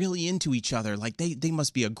 they're really into each other. Like, they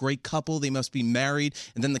must be a great couple. They must be married.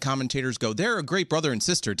 And then the commentators go, they're a great brother and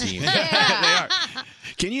sister team. They are.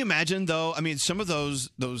 Can you imagine, though? I mean, some of those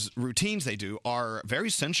routines they do are very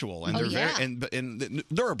sensual, and and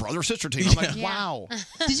they're a brother-sister team. I'm like, wow.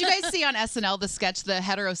 Did you guys see on SNL the sketch, the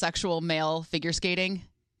heterosexual male figure skating?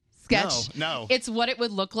 Sketch. No. It's what it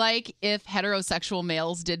would look like if heterosexual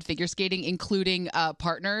males did figure skating, including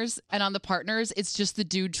partners. And on the partners, it's just the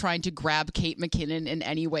dude trying to grab Kate McKinnon in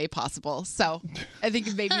any way possible. So I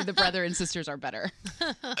think maybe the brother and sisters are better.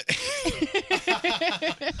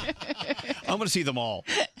 I'm going to see them all.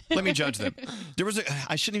 Let me judge them.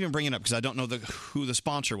 I shouldn't even bring it up because I don't know who the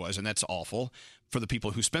sponsor was, and that's awful for the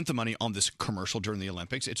people who spent the money on this commercial during the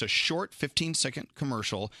Olympics. It's a short 15-second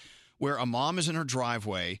commercial where a mom is in her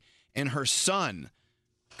driveway and her son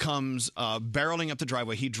comes barreling up the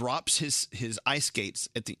driveway. He drops his ice skates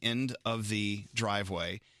at the end of the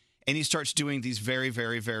driveway, and he starts doing these very,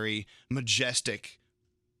 very, very majestic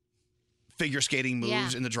figure skating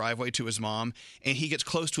moves in the driveway to his mom. And he gets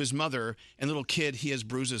close to his mother, and little kid, he has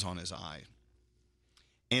bruises on his eye.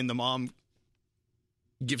 And the mom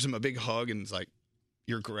gives him a big hug and is like,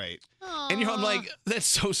 "You're great." Aww. And I'm like, that's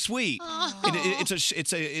so sweet.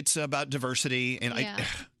 It's about diversity, and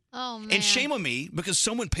Oh, man. And shame on me because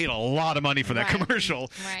someone paid a lot of money for that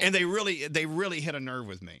commercial, and they really hit a nerve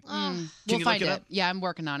with me. We'll find it. Yeah, I'm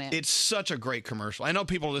working on it. It's such a great commercial. I know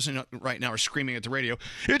people listening right now are screaming at the radio,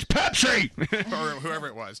 "It's Pepsi!" or whoever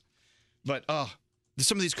it was. But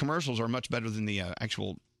some of these commercials are much better than the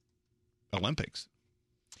actual Olympics.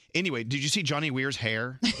 Anyway, did you see Johnny Weir's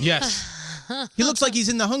hair? Yes. He looks like he's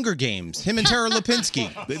in the Hunger Games. Him and Tara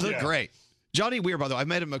Lipinski. They look great. Johnny Weir, by the way, I've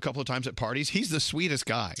met him a couple of times at parties. He's the sweetest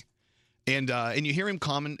guy. And you hear him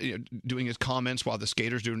doing his comments while the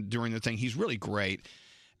skaters doing their thing. He's really great.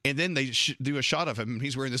 And then they do a shot of him, and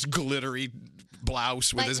he's wearing this glittery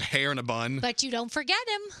blouse with his hair in a bun. But you don't forget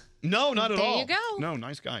him. No, not at all. There you go. No,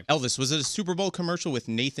 nice guy. Elvis, was it a Super Bowl commercial with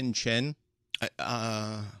Nathan Chen?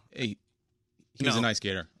 He was an ice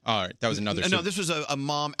skater. All right, that was another. No, this was a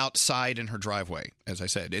mom outside in her driveway, as I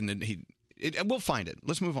said, and then We'll find it.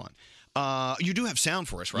 Let's move on. You do have sound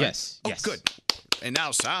for us, right? Yes, Oh, yes. good. And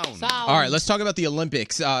now sound. All right, let's talk about the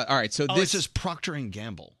Olympics. All right, so This is Procter &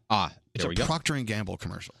 Gamble. It's there a we go. Procter & Gamble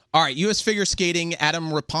commercial. All right, U.S. figure skating,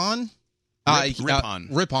 Adam Rippon.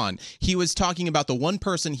 Rippon. He was talking about the one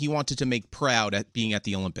person he wanted to make proud at being at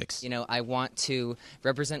the Olympics. You know, I want to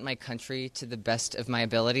represent my country to the best of my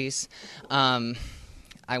abilities.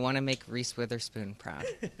 I want to make Reese Witherspoon proud.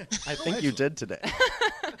 I think you did today.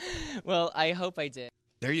 Well, I hope I did.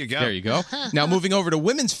 There you go. There you go. Now, moving over to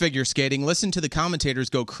women's figure skating, listen to the commentators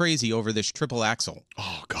go crazy over this triple axel.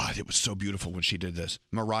 Oh, God, it was so beautiful when she did this.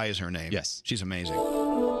 Mariah is her name. Yes. She's amazing.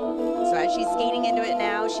 So as she's skating into it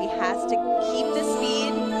now, she has to keep the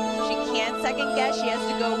speed. She can't second guess. She has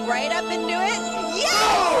to go right up and do it. Yes!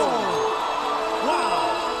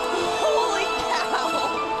 Wow! Holy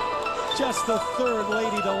cow! Just the third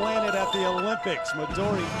lady to land it at the Olympics.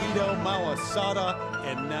 Midori Ito, Mao Asada,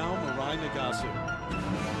 and now Mirai Nagasu.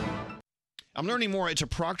 I'm learning more. It's a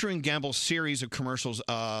Procter & Gamble series of commercials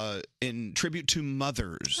in tribute to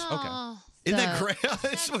mothers. Okay. Isn't that great?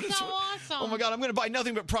 Oh, my God. I'm going to buy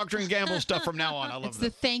nothing but Procter & Gamble stuff from now on. I love It's the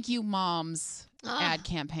Thank You Moms ad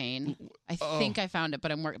campaign. I think I found it,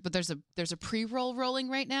 but but there's a pre-roll rolling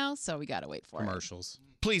right now, so we got to wait for Commercials.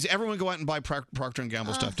 Please, everyone go out and buy Procter &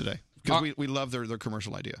 Gamble stuff today. Because we love their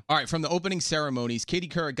commercial idea. All right, from the opening ceremonies, Katie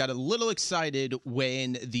Couric got a little excited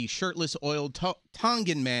when the shirtless oil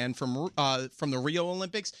Tongan man from the Rio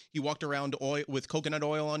Olympics, he walked around with coconut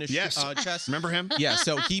oil on his chest. Remember him? Yeah,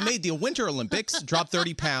 so he made the Winter Olympics, dropped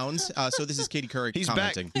 30 pounds. So this is Katie Couric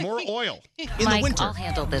commenting. Back. More oil. In Mike, the winter. I'll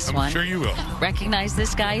handle this one. Sure you will. Recognize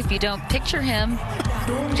this guy if you don't. Picture him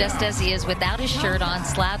just as he is without his shirt on,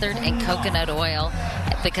 slathered in coconut oil,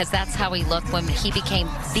 because that's how he looked when he became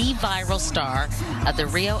the viral star of the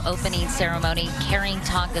Rio opening ceremony, carrying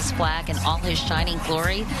Tonga's flag in all his shining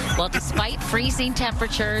glory. Well, despite freezing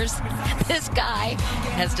temperatures, this guy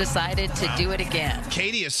has decided to do it again.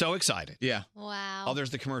 Katie is so excited. Yeah. Wow. Oh,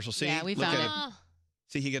 there's the commercial. See? Yeah, we Look found at it. him.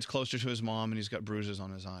 See, he gets closer to his mom, and he's got bruises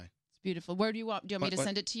on his eye. It's beautiful. Where do you want? Do you want me to What?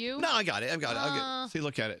 send it to you? No, I got it. I've got it. I'll get. See,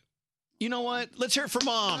 look at it. You know what? Let's hear it for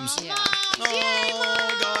moms.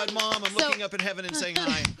 Oh, God, Mom, I'm looking up in heaven and saying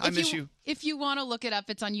hi. I miss you. If you want to look it up,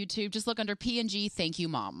 it's on YouTube. Just look under P&G. Thank you,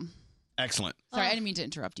 Mom. Excellent. Sorry, I didn't mean to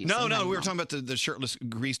interrupt you. No, we were talking about the shirtless,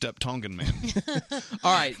 greased-up Tongan man.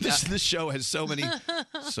 All right. This show has so many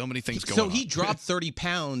things going So on. he dropped 30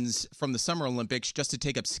 pounds from the Summer Olympics just to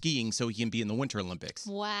take up skiing so he can be in the Winter Olympics.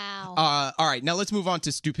 Wow. All right, now let's move on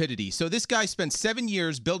to stupidity. So this guy spent 7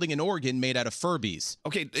 years building an organ made out of Furbies.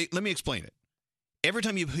 Okay, let me explain it. Every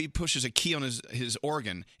time he pushes a key on his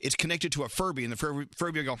organ, it's connected to a Furby, and the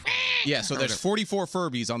Furby will go... Yeah, so there's 44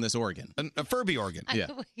 Furbies on this organ. A Furby organ. Yeah.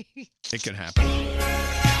 It could happen.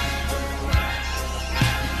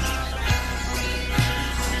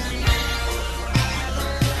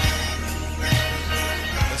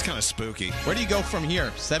 That's kind of spooky. Where do you go from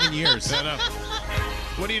here? 7 years. I know.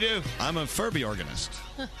 What do you do? I'm a Furby organist.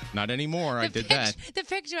 Not anymore. I did that. The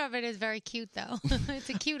picture of it is very cute, though. It's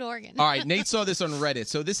a cute organ. All right, Nate saw this on Reddit.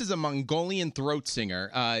 So this is a Mongolian throat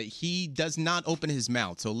singer. He does not open his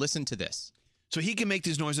mouth. So listen to this. So he can make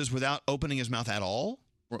these noises without opening his mouth at all?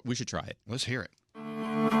 We should try it. Let's hear it.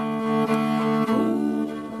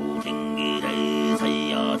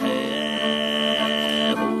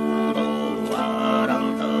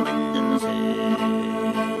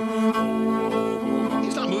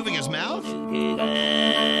 He's not moving his mouth? He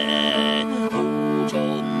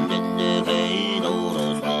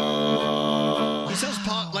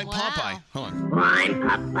sounds like Popeye. Hold on. I'm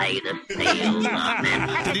Popeye the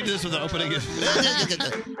Sailor. Did he do this with the opening?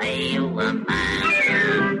 Sailor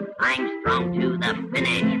Man. I'm strong to the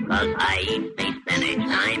finish, 'cause I eat the spinach.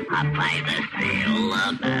 I'm Popeye the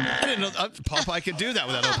Sailor Man. I didn't know Popeye could do that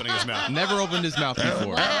without opening his mouth. Never opened his mouth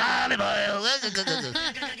before.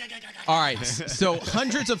 All right, so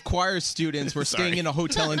hundreds of choir students were staying in a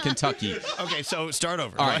hotel in Kentucky. Okay, so start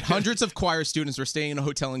over. All right, hundreds of choir students were staying in a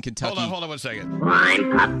hotel in Kentucky. Hold on 1 second.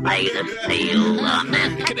 I'm Popeye the Sailor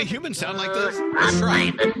Man. Can a human sound like this?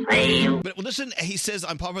 Popeye the Sailor. But listen, he says,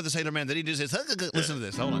 I'm Popeye the Sailor Man. Then he just says, listen to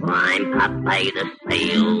this. Hold on. I'm Popeye the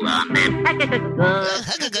Sailor Man.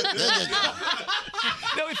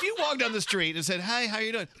 No, if you walk down the street and said, "Hi, how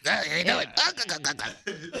you doing?" How you doing?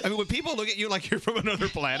 I mean, when people look at you like you're from another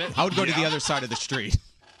planet, I would go to the other side of the street.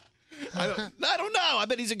 I don't know. I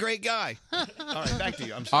bet he's a great guy. All right, back to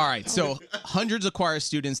you. I'm sorry. All right, so hundreds of choir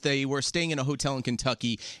students, they were staying in a hotel in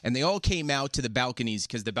Kentucky, and they all came out to the balconies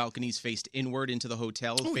because the balconies faced inward into the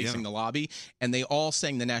hotel, facing the lobby, and they all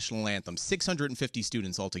sang the national anthem. 650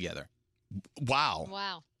 students altogether. Wow.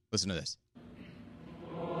 Wow. Listen to this.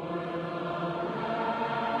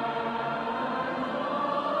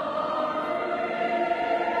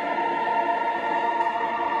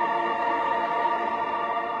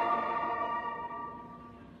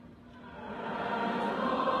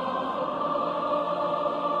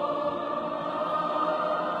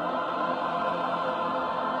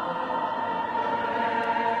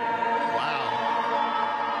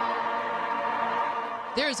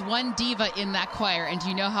 There's one diva in that choir, and do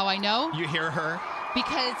you know how I know? You hear her?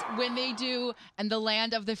 Because when they do "And the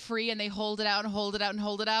Land of the Free" and they hold it out and hold it out and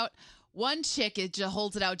hold it out, one chick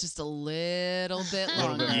holds it out just a little bit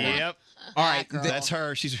longer. Yep. All right, that's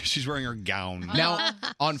her. She's wearing her gown. Now,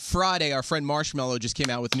 on Friday, our friend Marshmello just came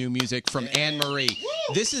out with new music from Anne Marie.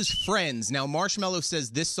 This is Friends. Now, Marshmello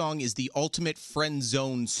says this song is the ultimate friend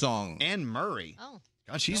zone song. Anne Murray. Oh.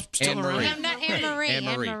 God, she's still Anne around. Marie. No, not Anne Marie. Anne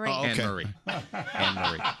Marie. Anne Marie. Oh, okay. Anne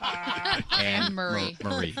Marie. Anne Marie. Anne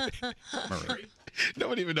Murray. Marie.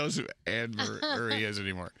 Nobody even knows who Anne Murray is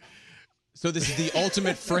anymore. So this is the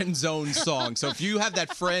ultimate friend zone song. So if you have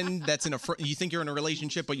that friend that's in you think you're in a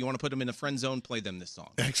relationship, but you want to put them in a friend zone, play them this song.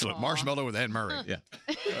 Excellent. Marshmello with Anne Murray. Yeah.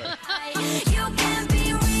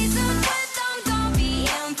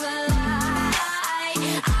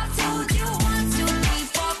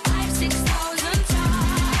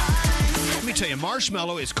 Let me tell you,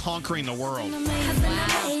 Marshmello is conquering the world.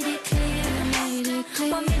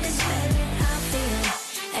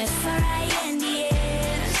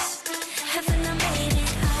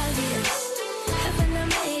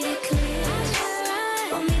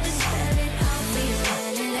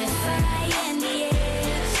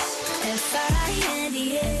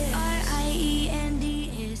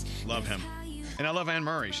 Love him. And I love Anne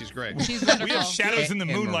Murray. She's great. She's wonderful. We have shadows in the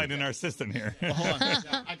Anne moonlight Murray. in our system here.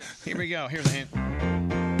 Here we go. Here's a hint.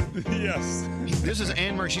 Yes. This is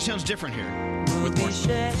Anne Murray. She sounds different here. With more.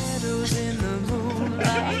 Shadows in the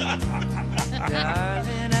moonlight.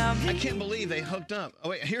 Darling, I can't believe they hooked up. Oh,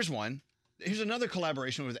 wait. Here's one. Here's another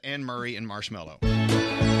collaboration with Anne Murray and Marshmello.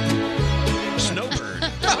 Snowbird.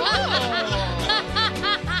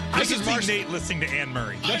 I can see Nate listening to Anne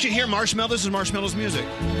Murray. Don't you hear Marshmello? This is Marshmello's music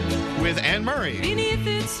with Anne Murray. beneath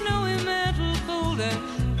its snowy mantle folded.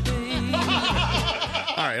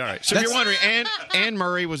 All right. So if you're wondering, Anne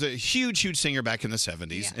Murray was a huge singer back in the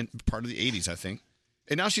 70s and part of the 80s, I think.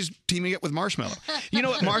 And now she's teaming up with Marshmello. You know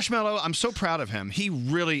what, Marshmello, I'm so proud of him. He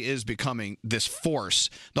really is becoming this force,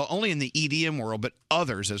 not only in the EDM world, but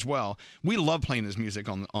others as well. We love playing his music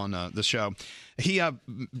on the show. He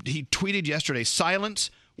tweeted yesterday,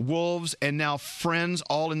 "Silence, Wolves, and now Friends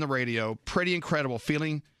all in the radio. Pretty incredible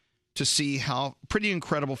feeling to see how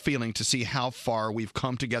far we've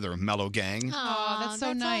come together, Mellow Gang." Oh, that's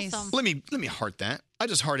so nice. awesome. Let me heart that. I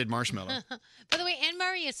just hearted Marshmello. By the way, Anne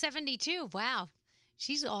Murray is 72. Wow.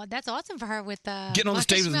 That's awesome for her with Getting on the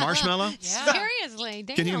stage with Marshmello? Yeah. Seriously.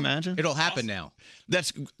 Damn. Can you imagine? It'll happen now.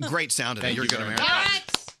 That's great sound today. Thank You're you good, very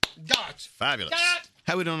America. Dots. Fabulous.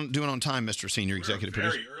 How are we doing on time, Mr. Senior Executive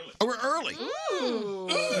Producer? Very early. Oh, we're early.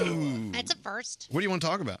 Ooh. That's a first. What do you want to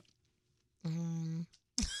talk about?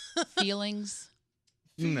 Feelings.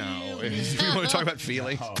 No. You want to talk about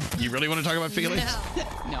feelings? You really want to talk about feelings?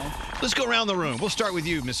 No. Let's go around the room. We'll start with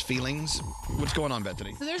you, Miss Feelings. What's going on,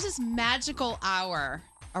 Bethany? So there's this magical hour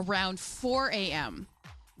around 4 a.m.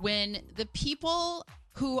 when the people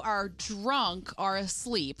who are drunk are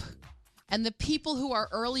asleep and the people who are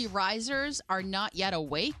early risers are not yet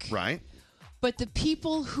awake. Right. But the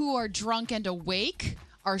people who are drunk and awake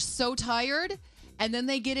are so tired, and then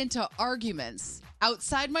they get into arguments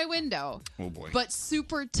outside my window. Oh, boy. But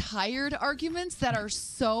super tired arguments that are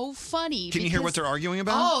so funny. Can you hear what they're arguing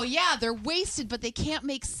about? Oh, yeah. They're wasted, but they can't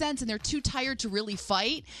make sense, and they're too tired to really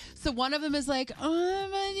fight. So one of them is like, "Oh,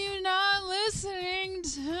 but you're not listening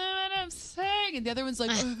to what I'm saying." And the other one's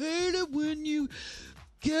like, "I hate it when you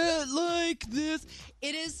get like this."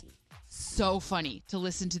 It is so funny to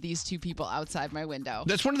listen to these two people outside my window.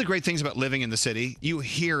 That's one of the great things about living in the city. You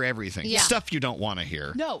hear everything. Yeah. Stuff you don't want to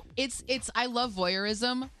hear. No, it's I love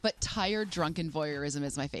voyeurism, but tired, drunken voyeurism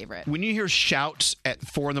is my favorite. When you hear shouts at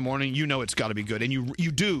 4 a.m, you know it's got to be good. And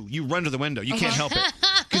you run to the window. You can't help it.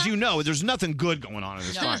 Because you know there's nothing good going on in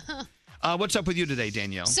this time. What's up with you today,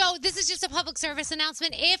 Danielle? So this is just a public service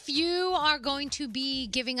announcement. If you are going to be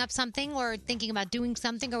giving up something or thinking about doing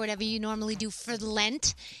something or whatever you normally do for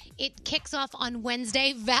Lent, it kicks off on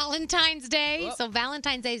Wednesday, Valentine's Day. So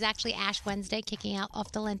Valentine's Day is actually Ash Wednesday, kicking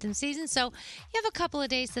off the Lenten season. So you have a couple of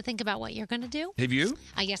days to think about what you're going to do. Have you?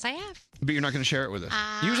 Yes, I have. But you're not going to share it with us.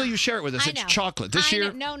 Usually you share it with us. I It's know. chocolate. This I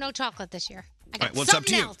year? know. No chocolate this year. I All got right, well, it's up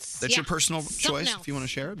to you. else. That's your Yeah. personal Something choice. else. If you want to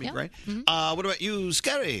share it, it'd be Yeah. great. Mhm. What about you,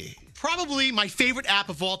 Scary? Probably my favorite app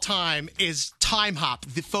of all time is Time Hop,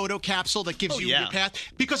 the photo capsule that gives you your path,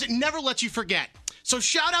 because it never lets you forget. So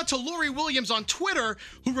shout out to Lori Williams on Twitter,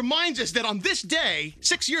 who reminds us that on this day,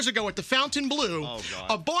 6 years ago at the Fountain Blue,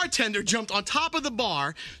 a bartender jumped on top of the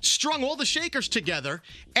bar, strung all the shakers together,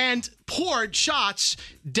 and poured shots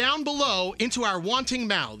down below into our wanting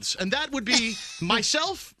mouths. And that would be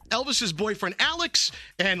myself, Elvis's boyfriend Alex,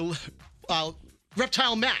 and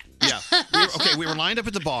Reptile Matt. Yeah. We were lined up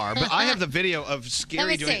at the bar, but I have the video of Scary Let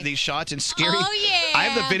me doing see. these shots and Scary. Oh, yeah. I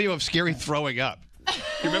have the video of Scary throwing up. You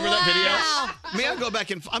remember that video? May I go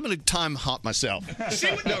back and I'm going to time hop myself. See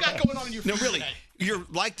what you got going on in your No, face really. today. You're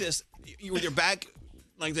like this. You with your back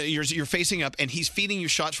like that. You're facing up, and he's feeding you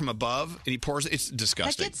shots from above, and he pours. It's That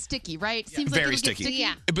disgusting. gets sticky, right? Seems Very like it'll sticky. Get sticky.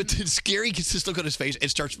 Yeah. But then Scary gets this look on his face and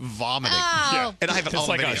starts vomiting. Oh. Yeah. And I have it all It's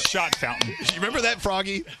like video. a shot fountain. You remember that,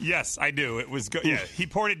 Froggy? Yes, I do. It was good. Yeah, he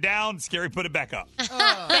poured it down. Scary put it back up.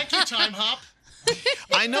 Thank you, Time Hop.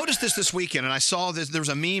 I noticed this weekend, and I saw this. There's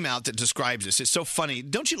a meme out that describes this. It's so funny.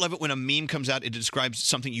 Don't you love it when a meme comes out? It describes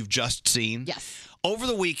something you've just seen. Yes. Over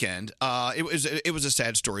the weekend, it was a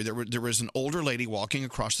sad story. There was an older lady walking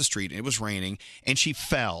across the street, and it was raining, and she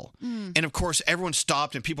fell. And of course, everyone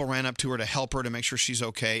stopped, and people ran up to her to help her to make sure she's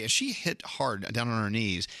okay. And she hit hard down on her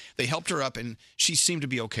knees. They helped her up, and she seemed to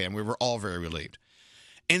be okay, and we were all very relieved.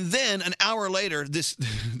 And then an hour later, this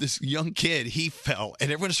young kid, he fell,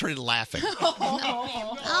 and everyone started laughing.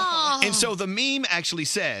 And so the meme actually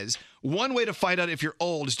says, one way to find out if you're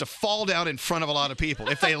old is to fall down in front of a lot of people.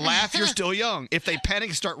 If they laugh, you're still young. If they panic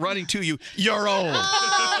and start running to you, you're old.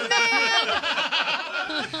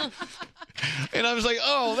 And I was like,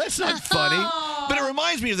 oh, that's not funny. But it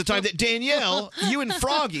reminds me of the time that Danielle, you and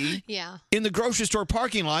Froggy, Yeah. in the grocery store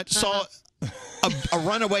parking lot, saw a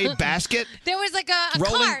runaway basket There was like a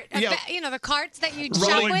Rolling- cart. yeah. The carts that you jump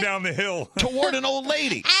Rolling with. down the hill. toward an old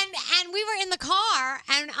lady. And we were in the car,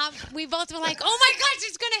 and we both were like, "Oh my gosh,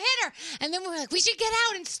 it's gonna hit her!" And then we were like, "We should get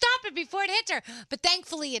out and stop it before it hits her." But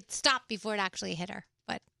thankfully, it stopped before it actually hit her.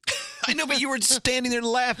 But I know, but you were standing there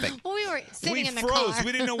laughing. well, we were sitting We in the froze. car.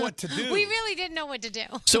 We didn't know what to do. We really didn't know what to do.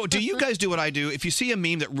 So do you guys do what I do? If you see a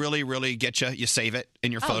meme that really, really gets you, you save it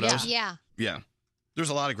in your photos? Yeah. Yeah. There's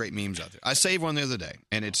a lot of great memes out there. I saved one the other day,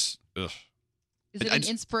 and it's, ugh. Is it an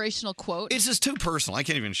inspirational quote? It's just too personal. I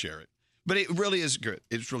can't even share it. But it really is good.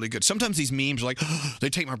 It's really good. Sometimes these memes are like, they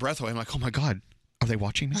take my breath away. I'm like, oh my God, are they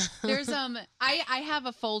watching me? There's I have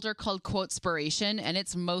a folder called Quotespiration, and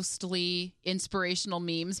it's mostly inspirational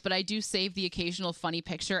memes, but I do save the occasional funny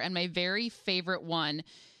picture, and my very favorite one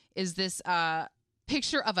is this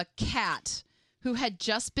picture of a cat who had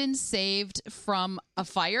just been saved from a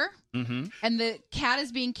fire. Mm-hmm. And the cat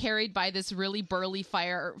is being carried by this really burly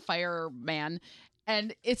fireman.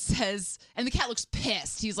 And it says, and the cat looks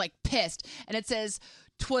pissed. He's like pissed. And it says,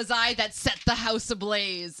 "'Twas I that set the house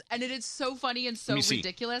ablaze." And it is so funny and so Let me see.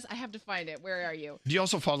 ridiculous. I have to find it. Where are you? Do you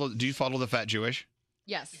follow the Fat Jewish?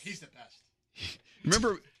 Yes. He's the best.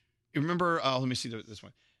 Remember, let me see this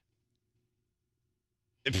one.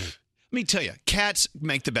 Let me tell you, cats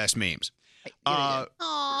make the best memes.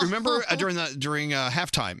 Remember during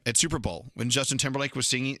halftime at Super Bowl when Justin Timberlake was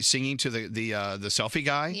singing to the selfie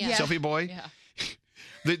guy, Yeah. selfie boy? Yeah.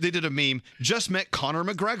 They did a meme, just met Conor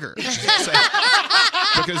McGregor.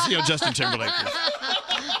 Because, Justin Timberlake.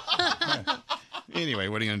 Anyway,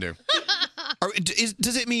 what are you going to do?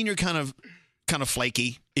 Does it mean you're kind of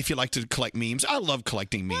flaky if you like to collect memes? I love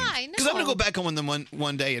collecting memes. Why? Because I'm going to No. go back on them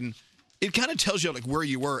one day, and it kind of tells you like where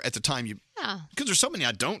you were at the time. Because there's so many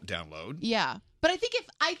I don't download. Yeah. But I think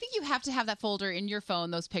you have to have that folder in your phone,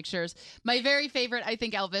 those pictures. My very favorite, I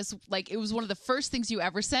think, Elvis, it was one of the first things you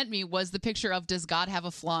ever sent me was the picture of "Does God have a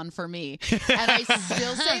flan for me?" And I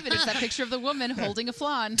still save it. It's that picture of the woman holding a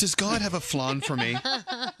flan. Does God have a flan for me?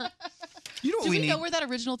 You know what Do we need? know where that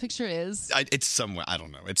original picture is? It's somewhere. I don't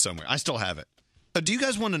know. It's somewhere. I still have it. Do you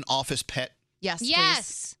guys want an office pet? Yes.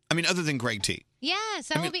 Yes. I mean, other than Greg T. Yes,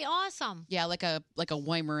 that would be awesome. Yeah, like a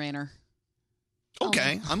Weimaraner.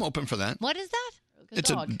 Okay, I'm open for that. What is that?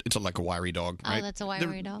 It's like a wiry dog, Oh, right? that's a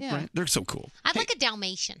wiry dog. Right? They're so cool. I'd like a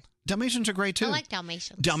Dalmatian. Dalmatians are great too. I like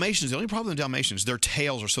Dalmatians. Dalmatians. The only problem with Dalmatians, their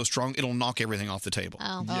tails are so strong it'll knock everything off the table.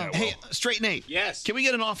 Oh. Hey, Straight Nate. Yes. Can we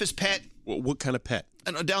get an office pet? What kind of pet?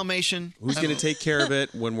 A Dalmatian. Who's going to take care of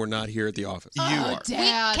it when we're not here at the office? You are.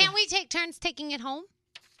 Can't we take turns taking it home?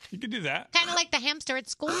 You could do that. Kind of like the hamster at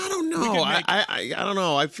school. I don't know. I don't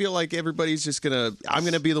know. I feel like everybody's just I'm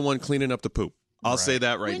gonna be the one cleaning up the poop. I'll say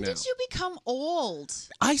that right When now. did you become old?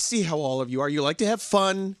 I see how all of you are. You like to have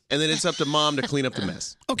fun, and then it's up to mom to clean up the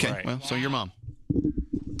mess. Okay, well, so your mom.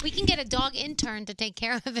 We can get a dog intern to take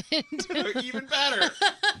care of it. Even better.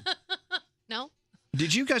 No?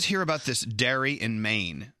 Did you guys hear about this dairy in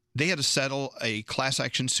Maine? They had to settle a class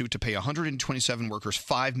action suit to pay 127 workers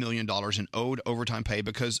 $5 million in owed overtime pay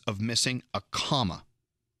because of missing a comma.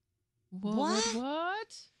 What?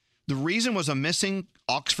 The reason was a missing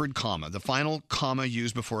Oxford comma, the final comma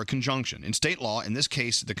used before a conjunction. In state law, in this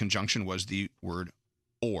case, the conjunction was the word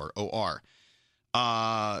or, O-R.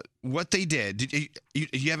 What they did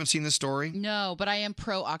you haven't seen this story? No, but I am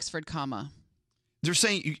pro Oxford comma. They're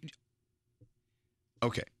saying,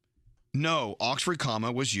 okay, no, Oxford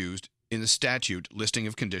comma was used in the statute listing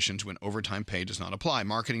of conditions when overtime pay does not apply.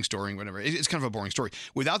 Marketing, storing, whatever. It's kind of a boring story.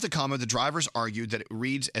 Without the comma, the drivers argued that it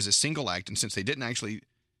reads as a single act, and since they didn't actually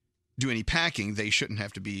do any packing, they shouldn't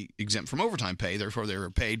have to be exempt from overtime pay. Therefore, they were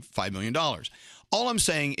paid $5 million. All I'm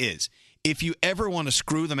saying is, if you ever want to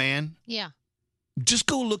screw the man, Yeah. just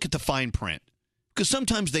go look at the fine print, because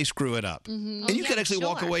sometimes they screw it up. Mhm. And Oh, you could yeah, actually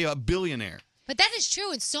walk sure. away a billionaire. But that is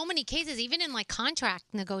true in so many cases, even in like contract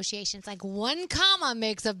negotiations. Like one comma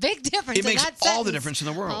makes a big difference. It makes in that all the sentence. difference in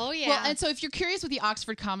the world. Oh yeah. Well, and so if you're curious what the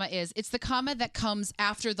Oxford comma is, it's the comma that comes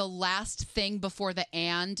after the last thing before the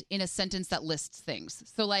and in a sentence that lists things.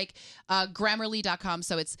 So like Grammarly.com.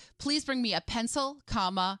 So it's please bring me a pencil,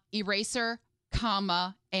 comma, eraser,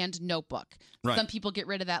 comma, and notebook. Right. Some people get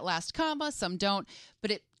rid of that last comma, some don't,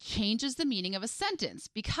 but it changes the meaning of a sentence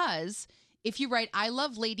because if you write I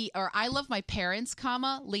love my parents,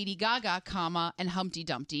 comma, Lady Gaga, comma, and Humpty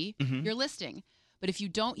Dumpty, Mhm. you're listing. But if you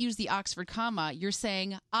don't use the Oxford comma, you're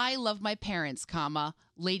saying I love my parents, comma,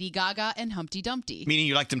 Lady Gaga and Humpty Dumpty. Meaning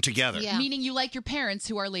you like them together. Meaning you like your parents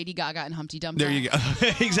who are Lady Gaga and Humpty Dumpty. There you go.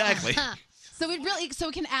 Exactly. So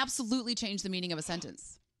it can absolutely change the meaning of a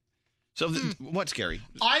sentence. So what's scary?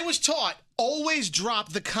 I was taught always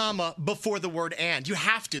drop the comma before the word and. You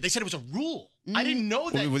have to. They said it was a rule. I didn't know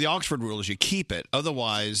that. Well, the Oxford rule is you keep it.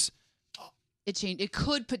 Otherwise, It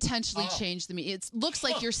could potentially change the meaning. It looks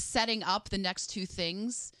like you're setting up the next two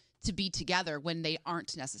things to be together when they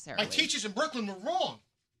aren't necessarily. My teachers in Brooklyn were wrong.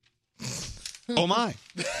 oh my.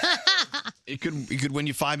 It could win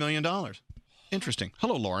you $5 million. Interesting.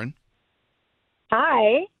 Hello, Lauren.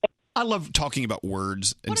 Hi. I love talking about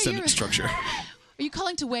words and sentence structure. Are you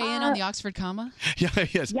calling to weigh in on the Oxford comma? Yeah,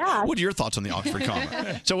 yes. Yeah. What are your thoughts on the Oxford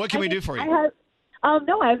comma? So what can we do for you? No,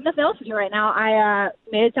 I have nothing else to do right now. I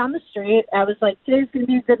made it down the street. I was like, today's going to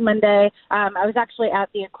be a good Monday. I was actually at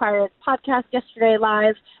the Acquired podcast yesterday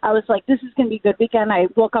live. I was like, this is going to be a good weekend. I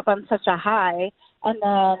woke up on such a high. And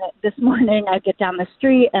then this morning I get down the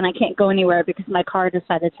street and I can't go anywhere because my car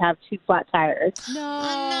decided to have 2 flat tires.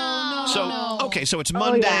 Okay, so it's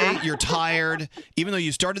Monday. yeah. You're tired, even though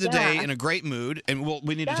you started the day Yeah. in a great mood. And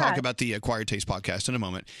we need to talk about the Acquired Taste podcast in a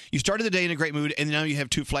moment. You started the day in a great mood, and now you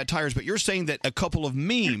have 2 flat tires. But you're saying that a couple of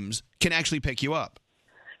memes can actually pick you up.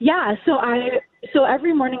 Yeah, so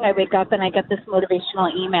every morning I wake up and I get this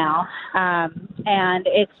motivational email, and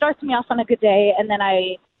it starts me off on a good day, and then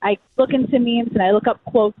I look into memes and I look up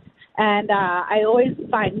quotes, and I always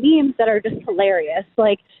find memes that are just hilarious.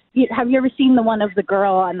 Like, have you ever seen the one of the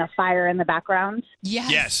girl on the fire in the background?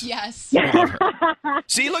 Yes. See,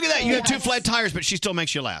 look at that. You have 2 flat tires, but she still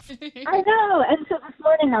makes you laugh. I know. And so this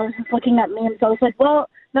morning I was just looking at memes. I was like, well,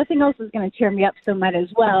 nothing else is going to cheer me up, so might as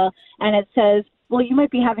well. And it says, well, you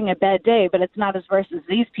might be having a bad day, but it's not as worse as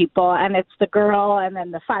these people. And it's the girl and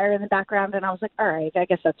then the fire in the background. And I was like, all right, I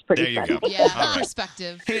guess that's pretty There you funny. go. Yeah, All right.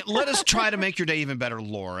 perspective. Hey, let us try to make your day even better,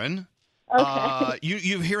 Lauren. Okay.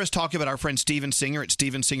 You hear us talk about our friend Steven Singer at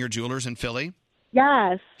Steven Singer Jewelers in Philly?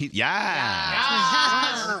 Yes.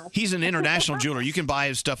 He's an international jeweler. You can buy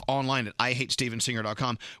his stuff online at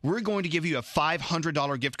IHateStevenSinger.com. We're going to give you a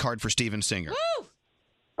 $500 gift card for Steven Singer.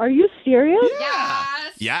 Are you serious?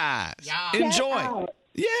 Yes. Enjoy.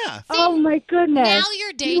 Yeah. Oh, my goodness. Now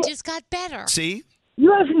your day just got better. See?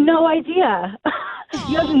 You have no idea.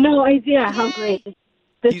 You have no idea how great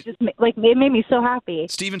this just made me so happy.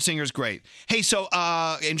 Steven Singer's great. Hey, so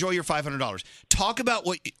enjoy your $500. Talk about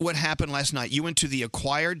what happened last night. You went to the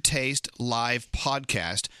Acquired Taste live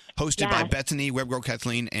podcast hosted by Bethany, Webgirl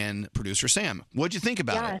Kathleen, and producer Sam. What'd you think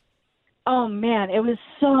about it? Oh, man. It was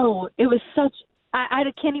such, I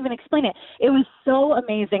can't even explain it. It was so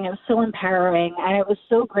amazing. It was so empowering. And it was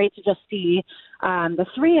so great to just see the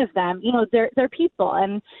 3 of them. You know, they're people.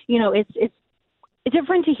 And, you know, it's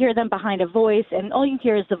different to hear them behind a voice, and all you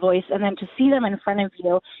hear is the voice, and then to see them in front of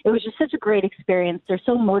you, it was just such a great experience. They're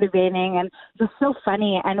so motivating and just so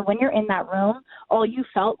funny, and when you're in that room, all you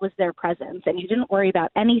felt was their presence, and you didn't worry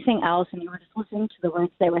about anything else, and you were just listening to the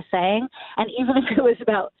words they were saying, and even if it was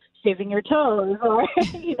about shaving your toes or,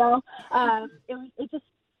 you know, it just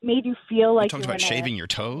made you feel like You talked about shaving your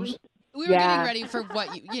toes? We were getting ready for what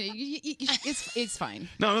it's fine.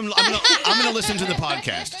 No, I'm going to listen to the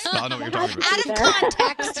podcast. I know what you're talking about. Out of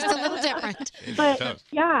context, it's a little different. But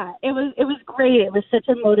yeah, it was great. It was such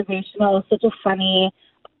a motivational, such a funny,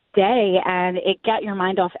 day, and it got your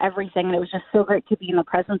mind off everything. And it was just so great to be in the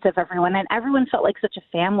presence of everyone, and everyone felt like such a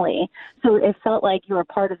family. So it felt like you were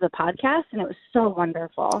part of the podcast, and it was so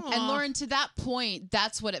wonderful. And Lauren, to that point,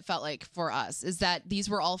 that's what it felt like for us, is that these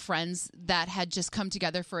were all friends that had just come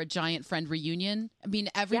together for a giant friend reunion. I mean,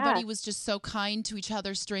 everybody was just so kind to each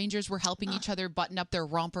other. Strangers were helping each other button up their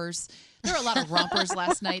rompers. There were a lot of rompers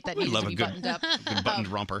last night that needed to be buttoned up. Good buttoned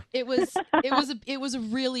romper. It was a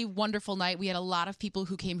really wonderful night. We had a lot of people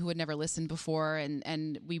who came who had never listened before,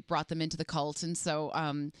 and we brought them into the cult. And so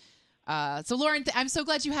Lauren, I'm so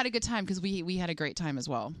glad you had a good time, because we had a great time as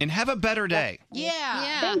well. And have a better day.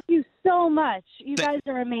 Yeah. Thank you so much. You guys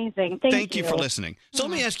are amazing. Thank you for listening. So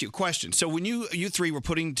let me ask you a question. So when you three were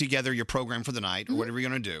putting together your program for the night, or whatever you're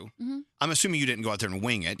going to do, I'm assuming you didn't go out there and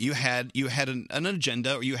wing it. You had an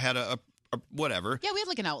agenda, or you had a whatever. Yeah, we had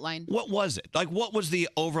like an outline. What was it? Like, what was the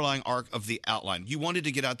overlying arc of the outline? You wanted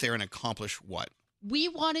to get out there and accomplish what? We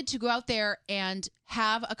wanted to go out there and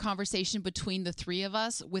have a conversation between the three of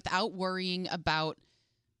us without worrying about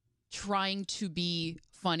trying to be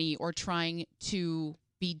funny or trying to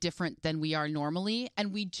be different than we are normally.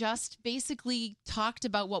 And we just basically talked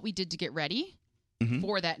about what we did to get ready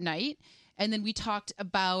for that night. And then we talked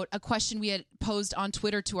about a question we had posed on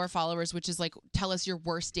Twitter to our followers, which is like, tell us your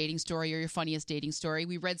worst dating story or your funniest dating story.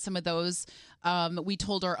 We read some of those. We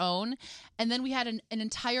told our own. And then we had an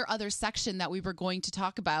entire other section that we were going to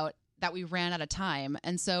talk about that we ran out of time.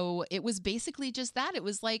 And so it was basically just that. It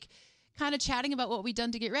was like kind of chatting about what we'd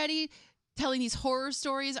done to get ready, telling these horror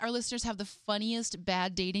stories. Our listeners have the funniest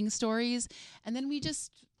bad dating stories. And then we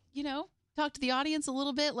just, talked to the audience a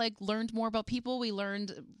little bit, like learned more about people. We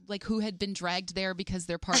learned like who had been dragged there because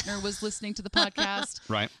their partner was listening to the podcast.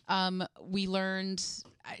 Right. We learned,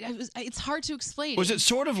 it's hard to explain. Was it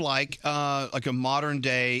sort of like a modern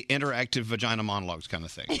day interactive vagina monologues kind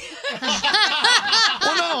of thing?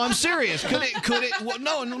 Well, no, I'm serious. Could it? Well,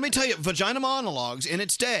 no, and let me tell you, vagina monologues in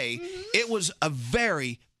its day, it was a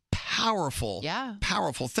very powerful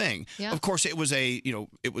thing. Yeah. Of course, it was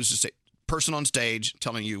it was just a person on stage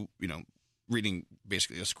telling you, reading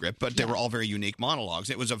basically a script, but they were all very unique monologues.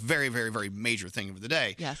 It was a very, very, very major thing of the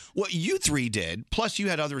day. Yes. What you three did, plus you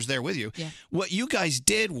had others there with you, what you guys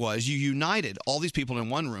did was you united all these people in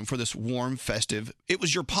one room for this warm, festive, it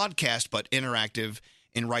was your podcast, but interactive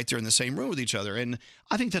and right there in the same room with each other. And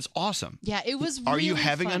I think that's awesome. Yeah, it was Are you really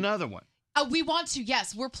having fun. another one? We want to,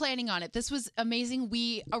 yes. We're planning on it. This was amazing.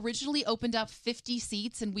 We originally opened up 50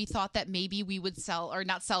 seats, and we thought that maybe we would sell, or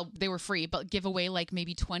not sell, they were free, but give away like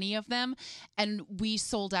maybe 20 of them. And we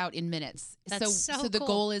sold out in minutes. That's so the cool.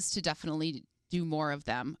 goal is to definitely do more of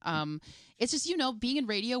them. It's just, being in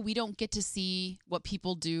radio, we don't get to see what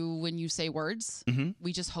people do when you say words.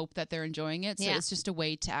 We just hope that they're enjoying it. So Yeah. it's just a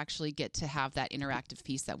way to actually get to have that interactive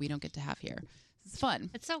piece that we don't get to have here. It's fun.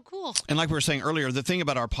 It's so cool. And like we were saying earlier, the thing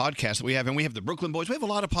about our podcast that we have, and we have the Brooklyn Boys, we have a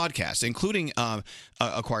lot of podcasts, including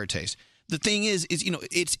Acquired Taste. The thing is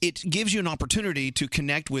it gives you an opportunity to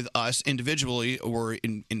connect with us individually or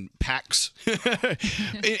in packs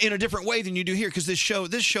in a different way than you do here, because this show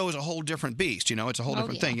is a whole different beast. It's a whole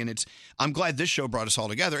different thing, and I'm glad this show brought us all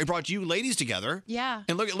together. It brought you ladies together. Yeah.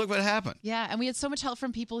 And look what happened. Yeah, and we had so much help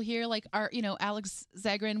from people here, like our, Alex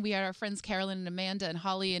Zagrin. We had our friends Carolyn and Amanda and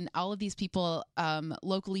Holly, and all of these people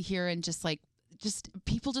locally here, and just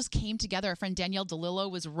people just came together. Our friend Danielle DeLillo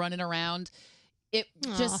was running around. It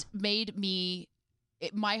just made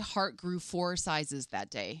my heart grew 4 sizes that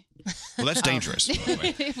day. Well, that's dangerous. by the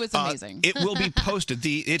way. It was amazing. It will be posted.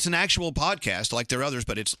 It's an actual podcast like there are others,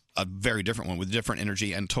 but it's a very different one with different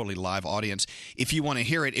energy and totally live audience. If you want to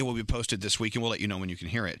hear it, it will be posted this week, and we'll let you know when you can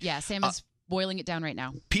hear it. Yeah, Sam is boiling it down right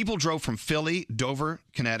now. People drove from Philly, Dover,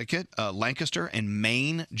 Connecticut, Lancaster, and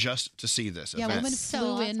Maine just to see this Yeah, a event. woman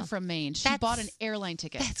flew in from Maine. She bought an airline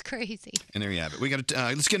ticket. That's crazy. And there you have it. We got to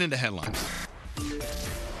let's get into headlines.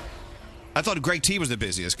 I thought Greg T was the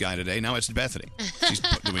busiest guy today. Now it's Bethany. She's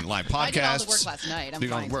doing live podcasts. I did all the work last night. I'm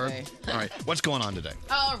Doing all fine the work. today. All right, what's going on today?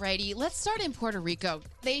 Alrighty, let's start in Puerto Rico.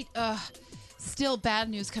 They still bad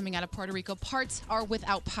news coming out of Puerto Rico. Parts are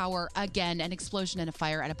without power again. An explosion and a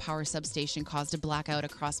fire at a power substation caused a blackout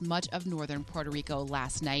across much of northern Puerto Rico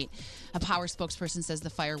last night. A power spokesperson says the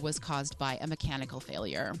fire was caused by a mechanical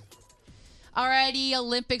failure. Alrighty,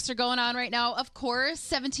 Olympics are going on right now. Of course,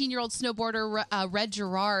 17-year-old snowboarder Red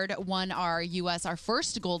Gerard won our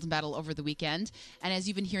first gold medal over the weekend. And as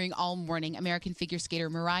you've been hearing all morning, American figure skater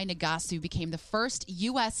Mirai Nagasu became the first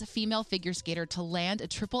U.S. female figure skater to land a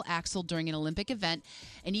triple axel during an Olympic event.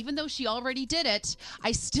 And even though she already did it,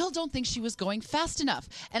 I still don't think she was going fast enough.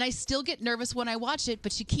 And I still get nervous when I watch it,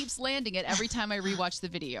 but she keeps landing it every time I rewatch the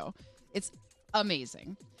video. It's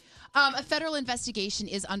amazing. A federal investigation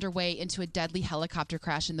is underway into a deadly helicopter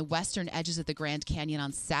crash in the western edges of the Grand Canyon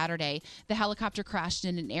on Saturday. The helicopter crashed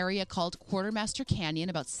in an area called Quartermaster Canyon,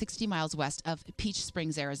 about 60 miles west of Peach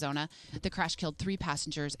Springs, Arizona. The crash killed 3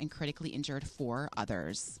 passengers and critically injured 4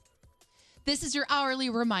 others. This is your hourly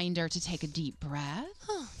reminder to take a deep breath.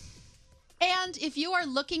 And if you are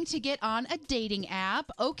looking to get on a dating app,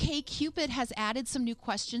 OkCupid has added some new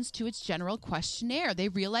questions to its general questionnaire. They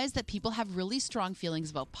realize that people have really strong feelings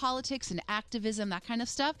about politics and activism, that kind of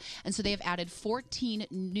stuff. And so they have added 14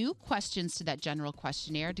 new questions to that general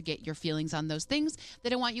questionnaire to get your feelings on those things. They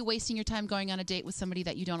don't want you wasting your time going on a date with somebody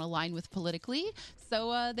that you don't align with politically.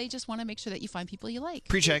 So they just want to make sure that you find people you like.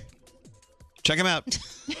 Pre-check. Check them out.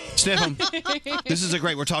 Sniff them. This is a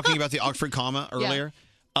great. We're talking about the Oxford comma earlier.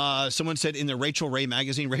 Someone said in the Rachel Ray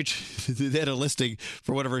magazine, they had a listing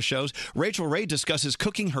for one of her shows. Rachel Ray discusses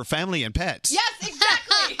cooking her family and pets. Yes,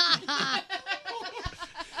 exactly.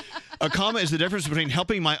 A comma is the difference between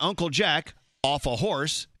helping my Uncle Jack off a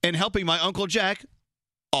horse and helping my Uncle Jack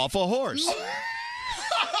off a horse.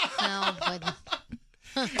 Oh, goodness.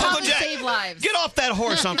 Uncle Jack, save lives. Get off that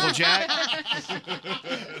horse, Uncle Jack.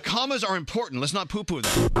 Commas are important. Let's not poo-poo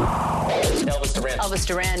them. Elvis Duran. Elvis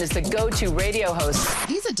Duran is the go-to radio host.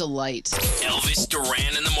 He's a delight. Elvis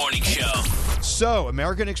Duran in the Morning Show. So,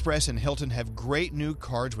 American Express and Hilton have great new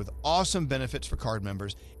cards with awesome benefits for card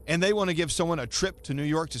members, and they want to give someone a trip to New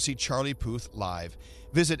York to see Charlie Puth live.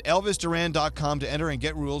 Visit ElvisDuran.com to enter and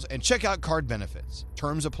get rules, and check out card benefits.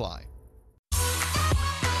 Terms apply.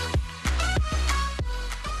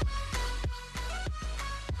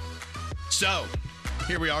 So,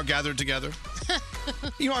 here we are gathered together.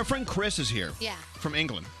 Our friend Chris is here. Yeah. From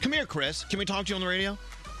England. Come here, Chris. Can we talk to you on the radio?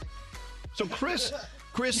 So Chris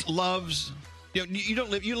loves. You don't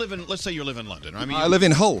live. You live in. Let's say you live in London. I mean, I live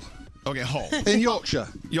in Hull. Okay, Hull. In Yorkshire.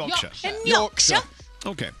 Yorkshire. In Yorkshire.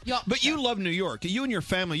 Okay. Yorkshire. But you love New York. You and your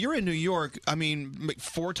family, you're in New York, I mean,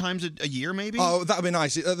 4 times a year maybe? Oh, that would be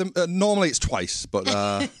nice. Normally it's twice, but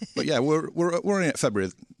yeah, we're in it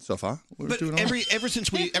February so far. We're doing all right. ever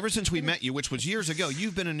since we met you, which was years ago,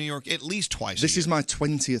 you've been in New York at least twice This is my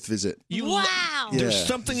 20th visit. Wow. There's Yeah.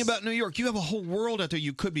 something about New York. You have a whole world out there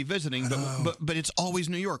you could be visiting, but it's always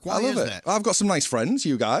New York. Why I love is it. that? I've got some nice friends,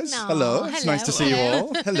 you guys. No, Hello. It's nice to see you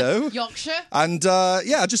all. Hello. Yorkshire. And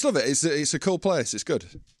yeah, I just love it. It's a cool place. It's good.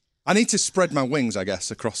 I need to spread my wings, I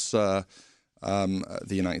guess, across the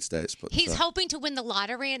United States. But He's hoping to win the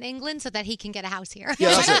lottery in England so that he can get a house here. Yeah,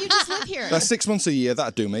 Why that's don't it. you just live here? 6 months a year,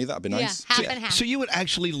 that'd do me. That'd be nice. Yeah, half and half. So you would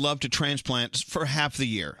actually love to transplant for half the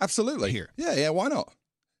year? Absolutely. Here. Yeah, why not?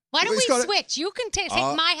 Why don't It's we gotta- switch? You can take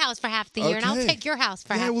my house for half the year, and I'll okay. take your house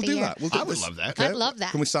for Yeah, half we'll the do year. that. We'll do I would this. love that. I'd love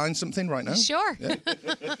that. Can we sign something right now? Sure. Yeah.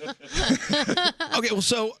 Okay, well,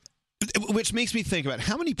 so, which makes me think about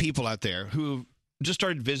how many people out there who just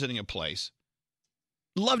started visiting a place,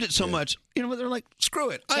 loved it so much, they're like, screw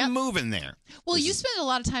it, I'm moving there. Well, you spend a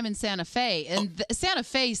lot of time in Santa Fe, and Santa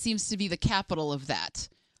Fe seems to be the capital of that.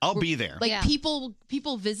 I'll be there. Like people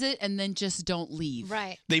visit and then just don't leave.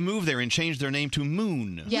 Right. They move there and change their name to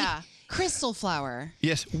Moon. Yeah. Crystal Flower.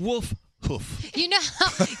 Yes, Wolf Hoof. You know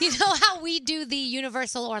how we do the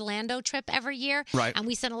Universal Orlando trip every year? Right. And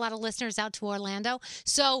we send a lot of listeners out to Orlando.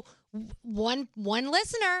 So one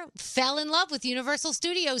listener fell in love with Universal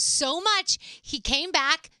Studios so much, he came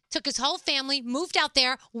back, took his whole family, moved out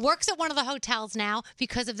there, works at one of the hotels now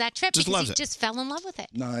because of that trip. Just because loves he it. just fell in love with it.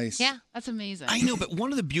 Nice. Yeah. That's amazing. I know, but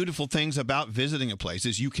one of the beautiful things about visiting a place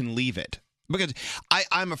is you can leave it. Because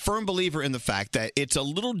I'm a firm believer in the fact that it's a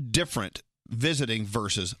little different visiting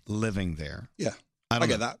versus living there. Yeah. I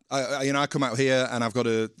get that. I come out here and I've got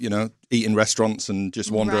to, eat in restaurants and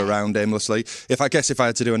just wander around aimlessly. If I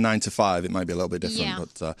had to do a 9 to 5, it might be a little bit different. Yeah.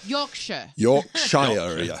 But Yorkshire.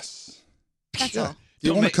 Yorkshire, yes. That's all. Do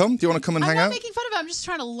you want to come? Do you want to come and I'm hang not out? making fun of it. I'm just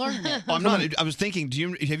trying to learn it. Oh, I'm not. I was thinking.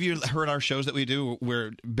 Have you heard our shows that we do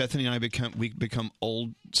where Bethany and I become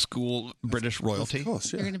old school British royalty? Of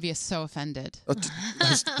course, You're going to be so offended.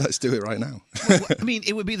 Let's do it right now. I mean,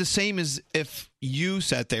 it would be the same as if you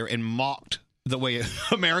sat there and mocked the way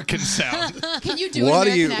Americans sound. Can you do an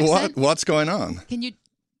American accent? What's going on? Can you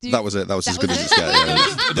do... That was it. That was as good as it's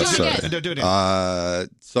getting. Do it.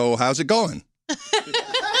 So how's it going?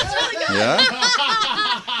 Yeah.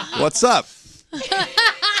 What's up?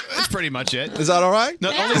 That's pretty much it. Is that all right?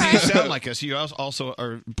 Not only do you sound like us, you also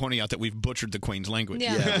are pointing out that we've butchered the Queen's language.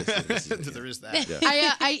 Yeah. There is that.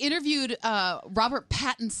 Yeah. I interviewed Robert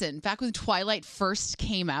Pattinson back when Twilight first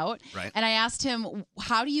came out. Right. And I asked him,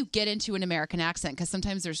 how do you get into an American accent? Because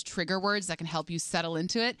sometimes there's trigger words that can help you settle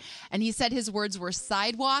into it. And he said his words were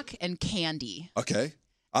sidewalk and candy. Okay.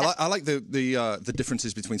 I like the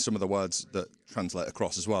differences between some of the words that translate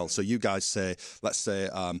across as well. So you guys say, let's say,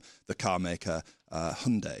 the car maker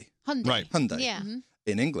Hyundai. Hyundai. Right. Hyundai. Yeah.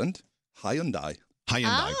 In England, Hyundai.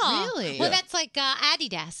 Hyundai. Oh, Really? Well, Yeah. that's like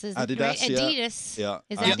Adidas, isn't it? Adidas, Right? yeah. Adidas. Yeah.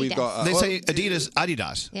 Is And Adidas. we've got, They well, say Adidas,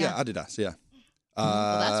 Adidas. Yeah, Adidas, yeah.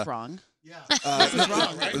 Well, that's wrong.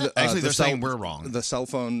 Actually, they're saying we're wrong. The cell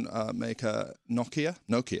phone maker Nokia.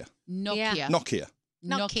 Nokia. Nokia. Nokia.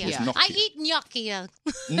 It's Nokia. I eat gnocchi.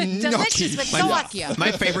 Gnocchi. Delicious with sauce.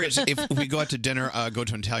 My favorite is if we go out to dinner, go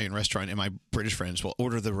to an Italian restaurant, and my British friends will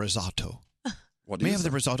order the risotto. What May is have the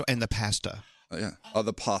that? risotto and the pasta. Oh, yeah. Oh,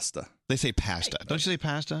 the pasta. They say pasta. Don't you say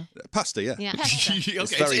pasta? Pasta, yeah. Yeah. Okay,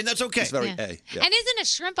 It's very- and that's okay. It's very Yeah. A. Yeah. And isn't a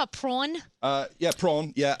shrimp a prawn? Yeah,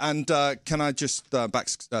 prawn. Yeah, and can I just back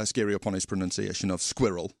Scary up on his pronunciation of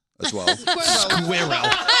squirrel as well? Squirrel.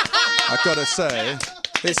 I've got to say,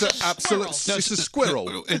 it's an absolute. It's a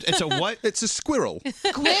squirrel. It's a what? It's a squirrel.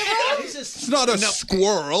 Squirrel? It's not a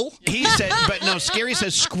squirrel. He said, but no, Scary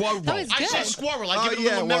says squirrel. I said squirrel. I give it a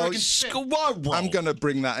little well, American spin. Squirrel. I'm going to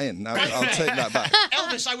bring that in. I'll take that back.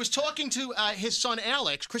 Elvis, I was talking to his son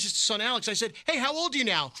Alex, Chris's son Alex. I said, "Hey, how old are you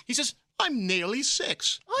now?" He says, "I'm nearly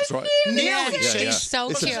 6." That's right. Nearly Yeah, 6. yeah.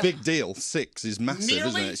 So it's cute. a big deal. 6 is massive, isn't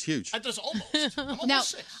Nearly? it? It's huge. That's almost. I'm almost Now,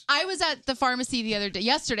 6. I was at the pharmacy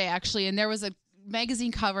yesterday actually, and there was a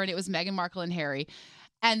magazine cover, and it was Meghan Markle and Harry,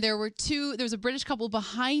 and there was a British couple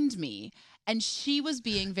behind me, and she was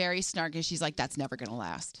being very snarky. She's like, "That's never going to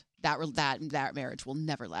last. That marriage will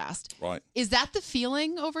never last." Right. Is that the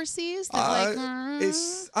feeling overseas?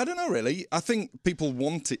 That I don't know really. I think people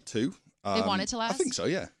want it to. They want it to last? I think so.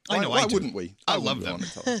 Yeah. I know Why I do. wouldn't we? I Why love wouldn't we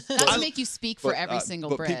them. want it to last? not to make you speak for every But, single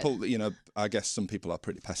but Brit. people, I guess some people are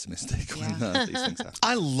pretty pessimistic when these things happen.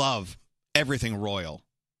 I love everything royal.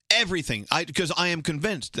 Everything. Because I am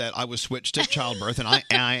convinced that I was switched at childbirth, and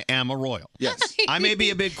I am a royal. Yes. I may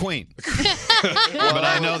be a big queen, but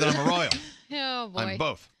I know that I'm a royal. Oh, boy. I'm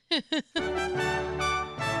both.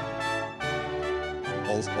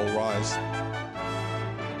 All rise.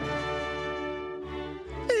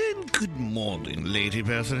 Good morning, Lady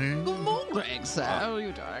Bethany. Good morning, sir. How are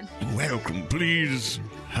you doing? Welcome. Please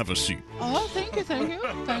have a seat. Oh, thank you, thank you,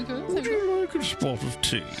 thank you. Would you like a spot of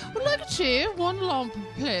tea? Would like a tea, one lump,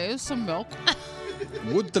 please, some milk.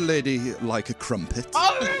 Would the lady like a crumpet?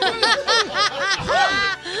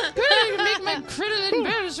 Good, you make my crinoline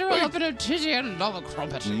bears roll up in a tizzy. I love a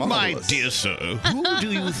crumpet. My Marvelous. dear sir, who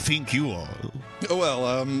do you think you are?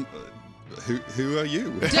 Well, who are you?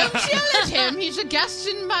 Don't yell at him. He's a guest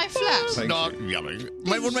in my flat. Thank Not yelling.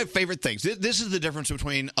 One of my favorite things. This is the difference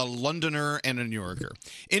between a Londoner and a New Yorker.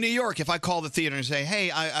 In New York, if I call the theater and say, "Hey,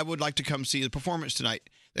 I would like to come see the performance tonight,"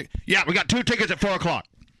 yeah, we got 2 tickets at 4:00.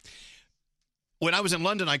 When I was in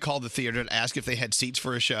London, I called the theater to ask if they had seats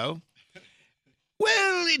for a show.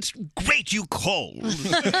 Well, it's great you called.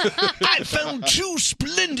 I found 2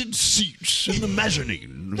 splendid seats in the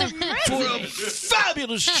mezzanine for a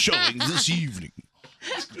fabulous showing this evening.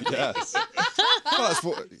 Yes. Well, that's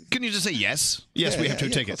what, Can you just say yes? Yes, we have 2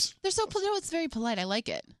 tickets. They're so no, it's very polite. I like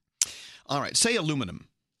it. All right, say aluminum.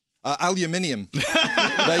 aluminium. There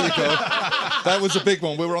you go. That was a big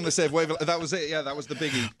one. We were on the same wave. That was it. Yeah, that was the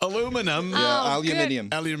biggie. Aluminum. Yeah, aluminium.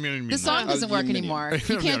 Aluminium. The song doesn't work Aluminium. anymore.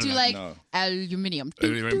 You can't do like No. aluminium.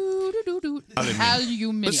 Aluminium.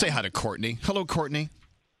 Aluminium. Let's say hi to Courtney. Hello, Courtney.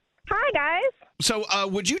 Hi, guys. So,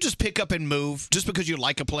 would you just pick up and move just because you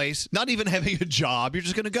like a place? Not even having a job. You're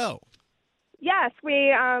just going to go. Yes,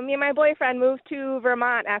 me and my boyfriend moved to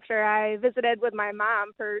Vermont after I visited with my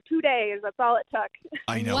mom for 2 days. That's all it took.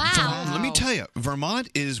 I know. Wow. Let me tell you, Vermont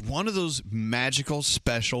is one of those magical,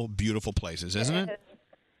 special, beautiful places, isn't it?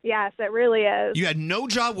 Yes, it really is. You had no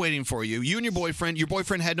job waiting for you. You and your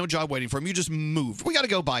boyfriend had no job waiting for him. You just moved. We got to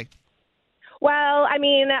go. Bye. Well, I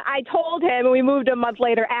mean, I told him, and we moved a month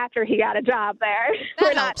later after he got a job there.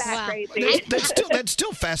 We're not that Wow. crazy. That's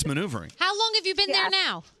still fast maneuvering. How long have you been there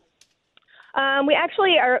now?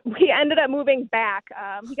 We ended up moving back.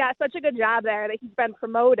 He got such a good job there that he's been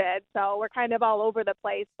promoted, so we're kind of all over the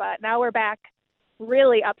place. But now we're back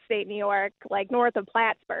really upstate New York, like north of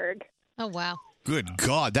Plattsburgh. Oh, wow. Good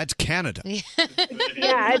God, that's Canada. Yeah,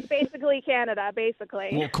 it's basically Canada, basically.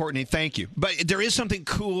 Well, Courtney, thank you. But there is something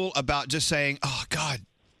cool about just saying, oh, God,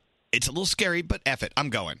 it's a little scary, but F it, I'm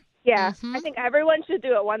going. Yeah, I think everyone should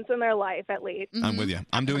do it once in their life, at least. I'm with you.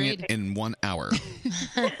 I'm doing it in 1 hour.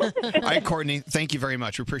 All right, Courtney, thank you very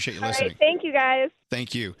much. We appreciate you All listening. right, thank you, guys.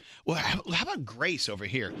 Thank you. Well, how about Grace over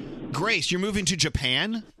here? Grace, you're moving to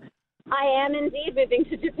Japan? I am indeed moving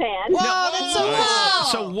to Japan. Whoa, that's so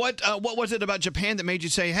cool. So what was it about Japan that made you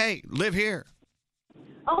say, hey, live here?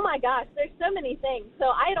 Oh my gosh, there's so many things. So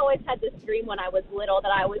I had always had this dream when I was little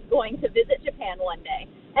that I was going to visit Japan one day.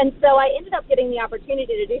 And so I ended up getting the opportunity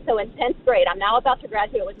to do so in 10th grade. I'm now about to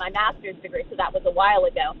graduate with my master's degree, so that was a while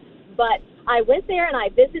ago. But I went there and I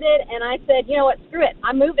visited, and I said, you know what, screw it.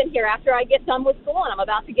 I'm moving here after I get done with school, and I'm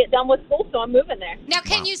about to get done with school, so I'm moving there. Now,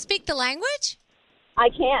 can you speak the language? I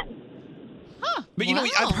can. But you know,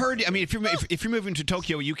 I've heard. I mean, if you're moving to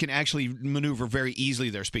Tokyo, you can actually maneuver very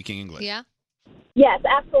easily there speaking English. Yeah. Yes,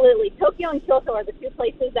 absolutely. Tokyo and Kyoto are the two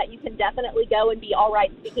places that you can definitely go and be all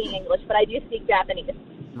right speaking English, but I do speak Japanese.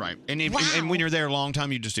 Right. And and when you're there a long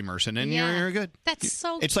time, you just immerse in it, and you're good. That's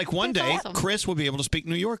so It's like one day, awesome. Chris will be able to speak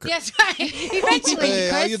New Yorker. Yes, right. Eventually, Hey,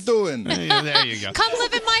 Chris. how you doing? There you go. Come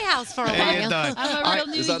live in my house for a There you while. go. I'm a real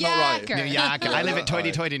New Is that not right? Yorker. New Yorker. I live at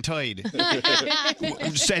Toity Toid and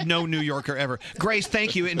Toid. Said no New Yorker ever. Grace,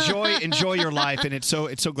 thank you. Enjoy your life, and it's so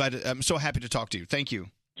glad. I'm so happy to talk to you. Thank you.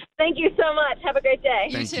 Thank you so much. Have a great day.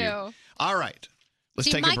 Thank you. All right. Let's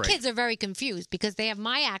See, take my a break. kids are very confused because they have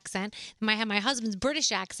my accent, have my husband's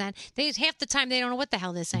British accent. Half the time they don't know what the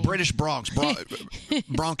hell they're saying. British Bronx,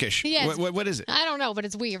 Bronkish. Yes. What is it? I don't know, but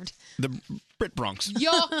it's weird. The Brit Bronx.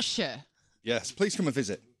 Yorkshire. Yes, please come and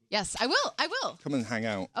visit. Yes, I will. I will. Come and hang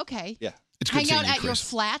out. Okay. Yeah. Hang out at your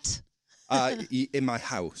flat. In my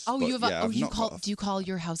house. Oh, but you have yeah, a, I've not got do you call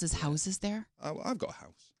your houses houses there? I've got a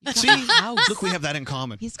house. See, look, we have that in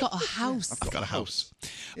common. He's got a house. I've got a house.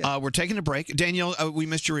 We're taking a break. Danielle, we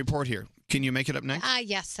missed your report here. Can you make it up next?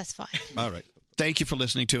 Yes, that's fine. All right. Thank you for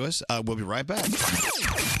listening to us. We'll be right back.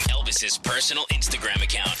 Elvis's personal Instagram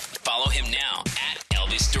account. Follow him now at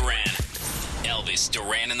Elvis Duran. Elvis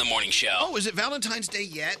Duran in the Morning Show. Oh, is it Valentine's Day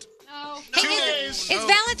yet? Hey, is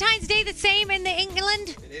Valentine's Day the same in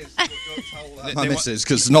England? It is. My missus,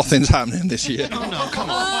 because nothing's happening this year. Oh, no, come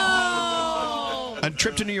on. A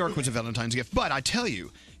trip to New York was a Valentine's gift. But I tell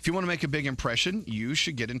you, if you want to make a big impression, you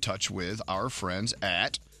should get in touch with our friends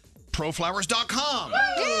at proflowers.com.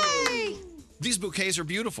 Yay! These bouquets are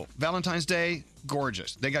beautiful. Valentine's Day,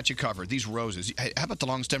 gorgeous. They got you covered. These roses. Hey, how about the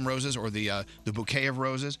long stem roses or the bouquet of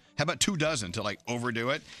roses? How about 2 dozen to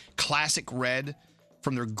overdo it? Classic red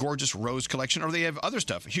from their gorgeous rose collection, or they have other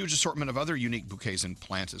stuff, a huge assortment of other unique bouquets and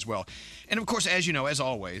plants as well. And of course, as you know, as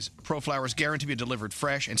always, ProFlowers guarantee to be delivered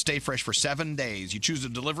fresh and stay fresh for 7 days. You choose a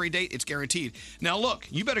delivery date, it's guaranteed. Now look,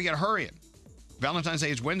 you better get hurrying. Valentine's Day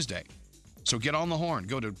is Wednesday, so get on the horn.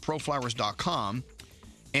 Go to proflowers.com,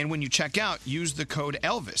 and when you check out, use the code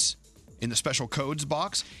Elvis in the special codes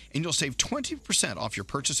box, and you'll save 20% off your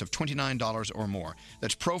purchase of $29 or more.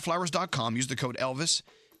 That's proflowers.com. Use the code Elvis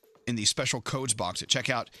in the special codes box at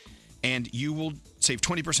checkout, and you will save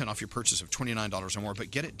 20% off your purchase of $29 or more.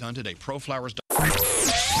 But get it done today. Proflowers.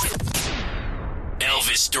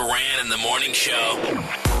 Elvis Duran in the Morning Show.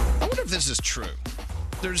 I wonder if this is true.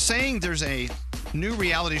 They're saying there's a new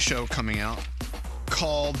reality show coming out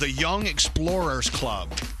called The Young Explorers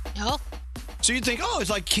Club. Oh. So you'd think,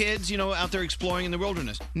 it's like kids, out there exploring in the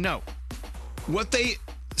wilderness. No. What they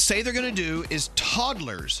say they're going to do is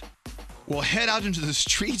toddlers will head out into the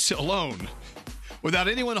streets alone without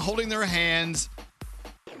anyone holding their hands,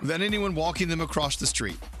 without anyone walking them across the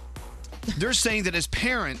street. They're saying that as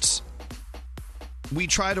parents, we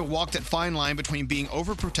try to walk that fine line between being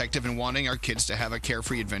overprotective and wanting our kids to have a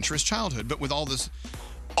carefree, adventurous childhood. But with all this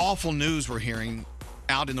awful news we're hearing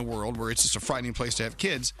out in the world where it's just a frightening place to have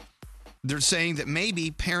kids, they're saying that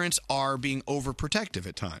maybe parents are being overprotective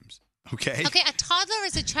at times. Okay? Okay, a toddler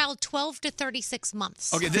is a child 12 to 36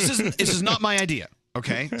 months. Okay, this is not my idea.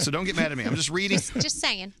 Okay, so don't get mad at me. I'm just reading. Just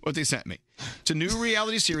saying. What they sent me. It's a new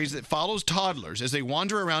reality series that follows toddlers as they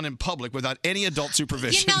wander around in public without any adult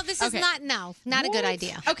supervision. This is not a good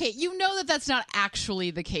idea. Okay, that's not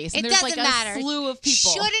actually the case. And It there's doesn't a matter. slew of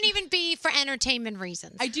people. Shouldn't even be for entertainment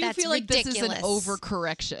reasons. I do That's feel like ridiculous. this is an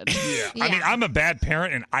overcorrection. Yeah. I mean, I'm a bad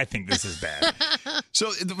parent, and I think this is bad.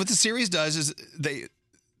 So what the series does is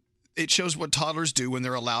it shows what toddlers do when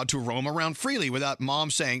they're allowed to roam around freely without mom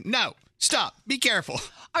saying, no, stop, be careful.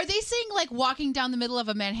 Are they saying walking down the middle of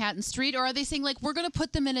a Manhattan street, or are they saying we're going to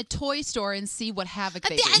put them in a toy store and see what havoc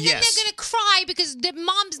they do? And then they're going to cry because the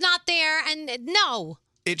mom's not there, and no.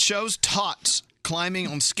 It shows tots climbing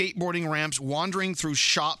on skateboarding ramps, wandering through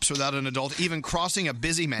shops without an adult, even crossing a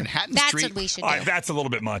busy Manhattan street. That's what we should do. All right, that's a little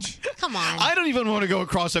bit much. Come on. I don't even want to go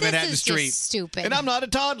across a This Manhattan is street. just stupid. And I'm not a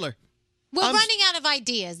toddler. We're running out of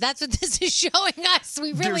ideas. That's what this is showing us.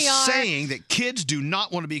 We really They're are. saying that kids do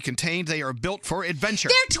not want to be contained. They are built for adventure.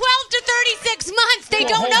 They're 12 to 36 months. They Well,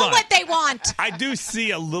 don't hold know on. what they want. I do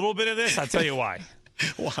see a little bit of this. I'll tell you why.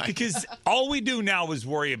 Why? Because all we do now is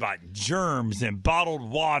worry about germs and bottled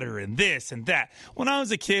water and this and that. When I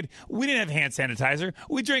was a kid, we didn't have hand sanitizer.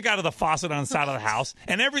 We drank out of the faucet on the side of the house,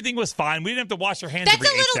 and everything was fine. We didn't have to wash our hands That's every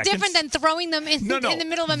a 8 little seconds. different than throwing them in the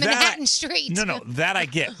middle of a Manhattan street. No, that I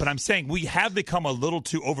get. But I'm saying we have become a little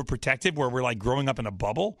too overprotective where we're like growing up in a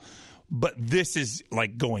bubble. But this is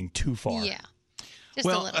like going too far. Yeah. Just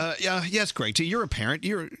a little. Yes, Greg. You're a parent.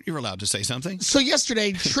 You're allowed to say something. So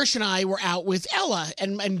yesterday, Trish and I were out with Ella,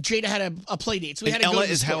 and Jada had a play date. So we And had to go Ella to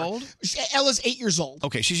the is how store. old? Ella's 8 years old.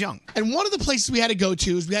 Okay, she's young. And one of the places we had to go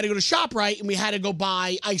to is we had to go to ShopRite, and we had to go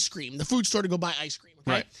buy ice cream, the food store to go buy ice cream.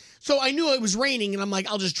 Okay? Right. So I knew it was raining, and I'm like,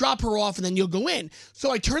 I'll just drop her off, and then you'll go in.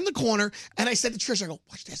 So I turned the corner, and I said to Trish, I go,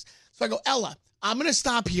 watch this. So I go, Ella, I'm going to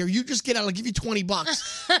stop here. You just get out. I'll give you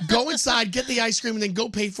 $20. Go inside, get the ice cream, and then go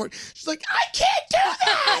pay for it. She's like, I can't do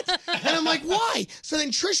that. And I'm like, why? So then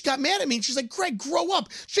Trish got mad at me, and she's like, Greg, grow up.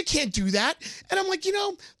 She can't do that. And I'm like,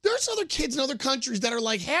 there's other kids in other countries that are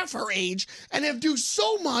like half her age and have do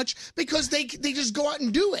so much because they just go out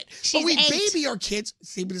and do it. She's but we 8. baby our kids.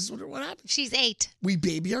 See, but this is what happens. She's 8. We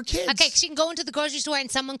baby our kids. Okay, she can go into the grocery store and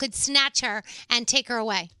someone could snatch her and take her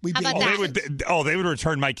away. How about Oh, that? they would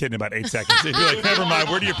return my kid in about 8 seconds. They'd be like, never mind,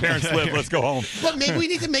 where do your parents live? Let's go home. But maybe we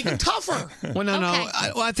need to make them tougher. Well, no.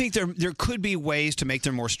 I think there could be ways to make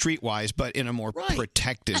them more streetwise, but in a more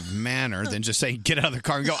protective manner than just say, get out of the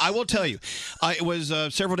car and go. I will tell you, it was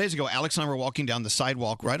several days ago, Alex and I were walking down the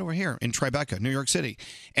sidewalk right over here in Tribeca, New York City,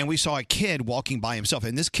 and we saw a kid walking by himself,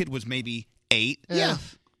 and this kid was maybe 8. Yeah.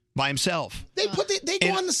 By himself. They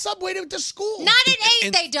go on the subway to school. Not at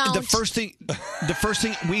 8, they don't. The first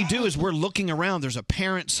thing we do is we're looking around. There's a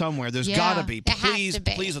parent somewhere. There's Yeah, got to be. there has Please, to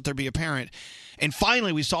be. please let there be a parent. And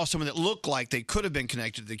finally, we saw someone that looked like they could have been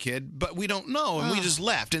connected to the kid, but we don't know, and we just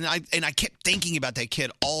left. And I kept thinking about that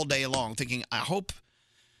kid all day long, thinking, I hope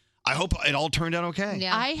it all turned out okay.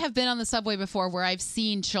 I have been on the subway before where I've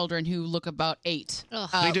seen children who look about 8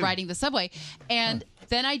 They do. riding the subway. And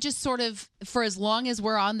then I just sort of, for as long as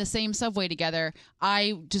we're on the same subway together,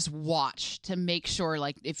 I just watch to make sure,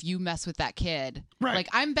 like, if you mess with that kid. Right. Like,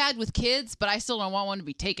 I'm bad with kids, but I still don't want one to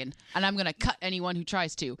be taken. And I'm going to cut anyone who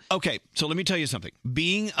tries to. Okay, so let me tell you something.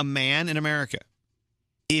 Being a man in America,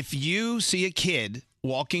 if you see a kid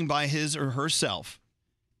walking by his or herself,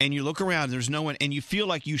 and you look around, there's no one, and you feel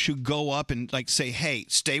like you should go up and like say, hey,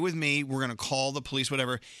 stay with me, we're going to call the police,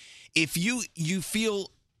 whatever. If you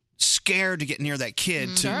feel scared to get near that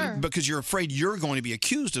kid Sure. because you're afraid you're going to be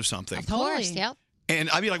accused of something. Of course, yep. And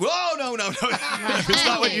I'd be like, whoa, no. It's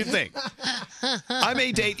not what you think. I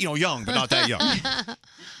may date, young, but not that young.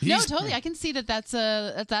 No, totally. I can see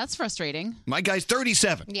that's frustrating. My guy's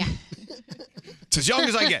 37. Yeah. It's as young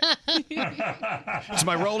as I get. It's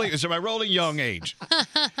my rolling young age.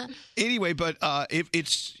 Anyway, but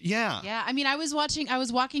it's. Yeah, I mean, I was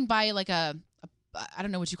walking by like a I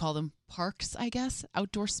don't know what you call them, parks, I guess,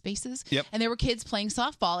 outdoor spaces. Yep. And there were kids playing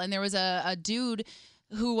softball, and there was a dude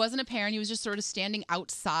who wasn't a parent. He was just sort of standing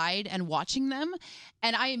outside and watching them.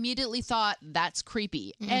 And I immediately thought, that's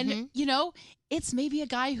creepy. And, it's maybe a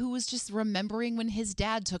guy who was just remembering when his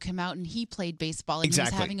dad took him out and he played baseball and he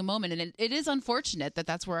Exactly. was having a moment. And it is unfortunate that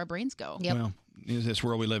that's where our brains go. Well, is this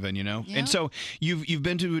world we live in, Yeah. And so you've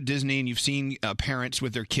been to Disney and you've seen parents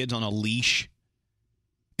with their kids on a leash.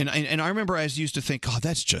 And I remember I used to think, God,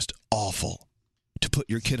 that's just awful to put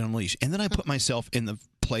your kid on a leash. And then I put myself in the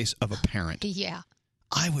place of a parent. Yeah.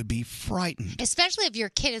 I would be frightened. Especially if your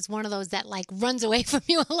kid is one of those that like runs away from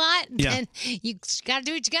you a lot. Yeah. Then you got to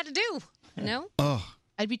do what you got to do. No? Oh.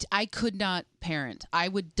 I could not parent. I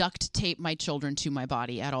would duct tape my children to my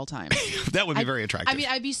body at all times. That would be very attractive. I mean,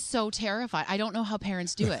 I'd be so terrified. I don't know how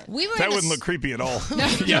parents do it. That wouldn't look creepy at all.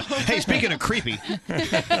 Yeah. Hey, speaking of creepy,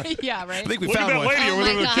 yeah, right. I think we Look at found that one. lady over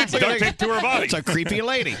there with the kids duct taped to her body. It's a creepy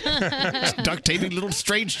lady. Duct taping little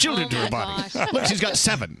strange children to her body. gosh. Look, she's got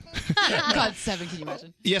 7. God, 7, can you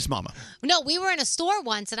imagine? Yes, Mama. No, we were in a store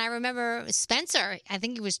once, and I remember Spencer, I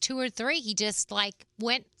think he was 2 or 3, he just like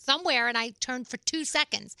went somewhere, and I turned for 2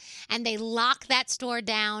 seconds, and they locked that store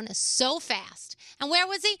down so fast. And where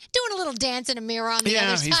was he? Doing a little dance in a mirror on the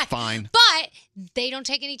other side. Yeah, he's fine. But they don't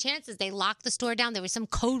take any chances. They locked the store down. There was some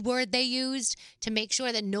code word they used to make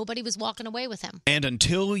sure that nobody was walking away with him. And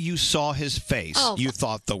until you saw his face, Oh. you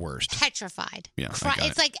thought the worst. Petrified. Yeah, I got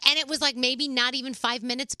It's like, and it was like maybe not even 5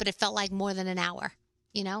 minutes, but it felt like more than an hour.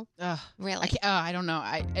 You know? Really? I don't know.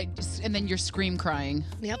 I just, and then you're scream crying.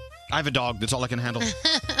 Yep. I have a dog. That's all I can handle,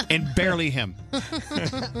 and barely him.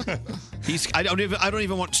 I don't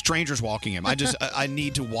even want strangers walking him. I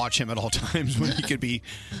need to watch him at all times when he could be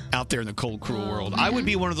out there in the cold, cruel world. I would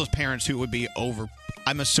be one of those parents who would be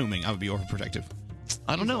I'm assuming I would be overprotective.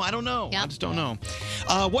 I don't know. Yep. I just don't know.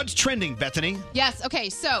 What's trending, Bethany? Yes. Okay.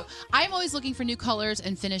 So I'm always looking for new colors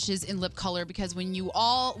and finishes in lip color because when you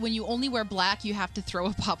only wear black, you have to throw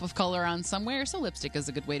a pop of color on somewhere. So lipstick is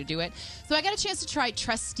a good way to do it. So I got a chance to try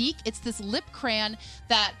Trestique. It's this lip crayon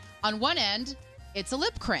that on one end, it's a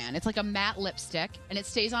lip crayon. It's like a matte lipstick, and it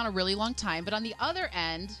stays on a really long time. But on the other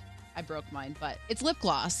end, I broke mine, but it's lip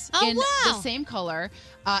gloss in the same color,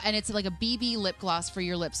 and it's like a BB lip gloss for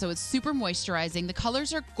your lips. So it's super moisturizing. The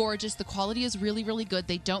colors are gorgeous. The quality is really, really good.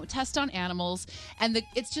 They don't test on animals, and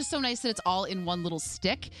it's just so nice that it's all in one little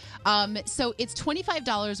stick. So it's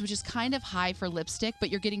 $25, which is kind of high for lipstick, but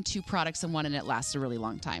you're getting 2 products in one, and it lasts a really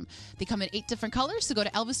long time. They come in 8 different colors, so go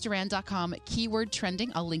to elvisduran.com, keyword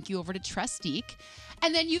trending. I'll link you over to Trestique.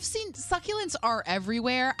 And then you've seen succulents are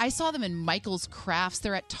everywhere. I saw them in Michael's Crafts.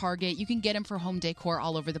 They're at Target. You can get them for home decor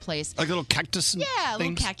all over the place. Like little cactus and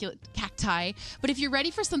things? Little cacti. But if you're ready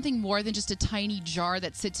for something more than just a tiny jar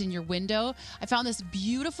that sits in your window, I found this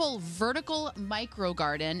beautiful vertical micro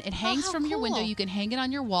garden. It hangs from your window. You can hang it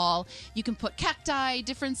on your wall. You can put cacti,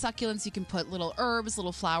 different succulents. You can put little herbs,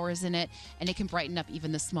 little flowers in it, and it can brighten up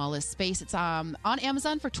even the smallest space. It's on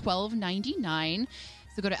Amazon for $12.99.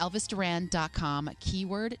 So go to elvisduran.com,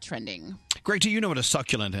 keyword trending. Greg, do you know what a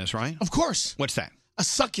succulent is, right? Of course. What's that? A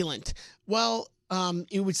succulent. Well,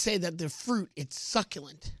 you would say that the fruit, it's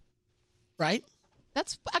succulent, right?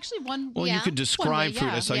 That's actually one. Well, you could describe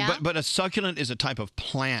fruit as succulent, but a succulent is a type of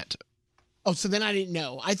plant. Oh, so then I didn't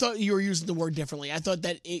know. I thought you were using the word differently. I thought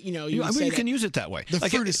that, you can use it that way. The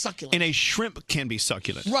fruit is succulent. And a shrimp can be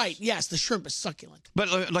succulent. Right, yes, the shrimp is succulent.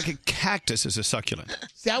 But like a cactus is a succulent.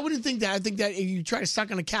 See, I wouldn't think that. I think that if you try to suck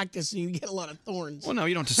on a cactus, you get a lot of thorns. Well, no,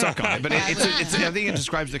 you don't have to suck on it, but I think it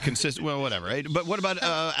describes the consist. Well, whatever. Right? But what about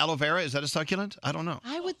aloe vera? Is that a succulent? I don't know.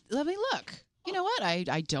 Let me look. You know what?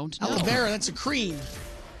 I don't know. Aloe vera, that's a cream.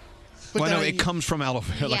 Well, no, it comes from aloe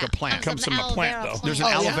vera, like a plant. It comes from a plant, though. There's an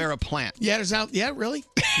aloe vera plant. Yeah, really?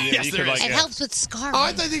 Yes, there is. It helps with scar. Oh,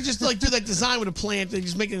 I thought they just do that design with a plant. They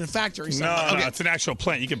just make it in a factory. No, it's an actual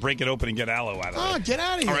plant. You can break it open and get aloe out of it. Oh, get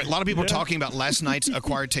out of here. All right, a lot of people are talking about last night's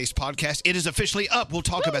Acquired Taste podcast. It is officially up. We'll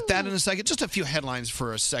talk about that in a second. Just a few headlines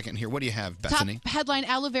for a second here. What do you have, Bethany? Top headline,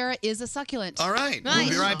 aloe vera is a succulent. All right, we'll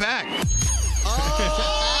be right back.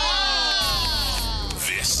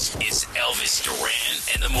 This is Elvis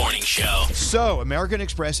Duran and the Morning Show. So, American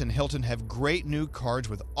Express and Hilton have great new cards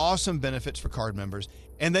with awesome benefits for card members,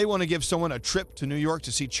 and they want to give someone a trip to New York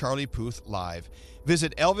to see Charlie Puth live.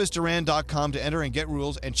 Visit elvisduran.com to enter and get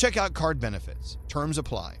rules, and check out card benefits. Terms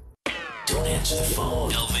apply. Don't answer the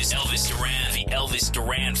phone. Elvis Duran, the Elvis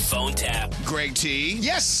Duran phone tap. Greg T.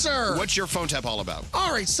 Yes, sir. What's your phone tap all about?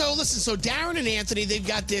 All right, so listen, Darren and Anthony, they've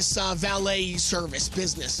got this valet service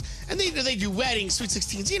business. And they do weddings, sweet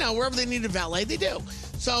 16s, wherever they need a valet, they do.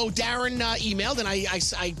 So Darren emailed, and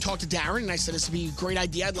I talked to Darren, and I said, this would be a great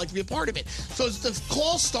idea. I'd like to be a part of it. So the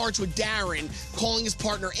call starts with Darren calling his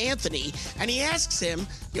partner, Anthony, and he asks him,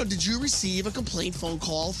 did you receive a complaint phone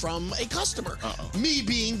call from a customer? Uh-oh. Me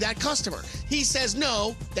being that customer. He says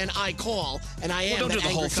no, then I call, and I am don't that do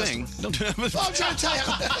the whole angry thing. customer. Don't do that. Well, I'm trying to tell you.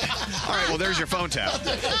 All right, well, there's your phone tap.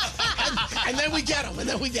 and then we get him,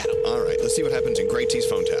 All right, let's see what happens in Greg T's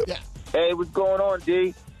phone tap. Yeah. Hey, what's going on,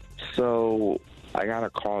 D? So I got a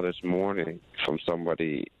call this morning from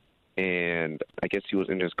somebody, and I guess he was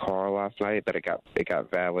in his car last night, but it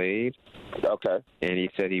got valeted. Okay. And he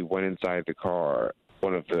said he went inside the car.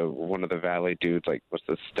 One of the valet dudes must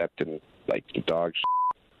have stepped in the dog.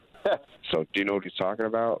 So do you know what he's talking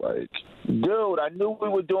about? Dude, I knew we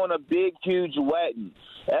were doing a big, huge wedding.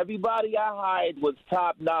 Everybody I hired was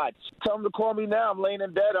top notch. Tell him to call me now. I'm laying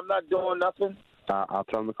in bed. I'm not doing nothing. I'll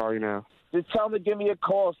tell him to call you now. Just tell him to give me a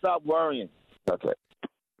call. Stop worrying. Okay.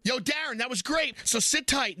 Yo, Darren, that was great. So sit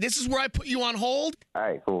tight. This is where I put you on hold. All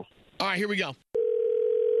right, cool. All right, here we go.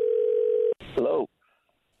 Hello.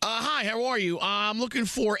 Hi, how are you? I'm looking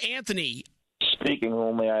for Anthony. Speaking,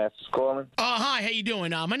 who may I ask is calling? Hi, how you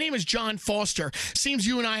doing? My name is John Foster. Seems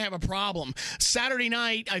you and I have a problem. Saturday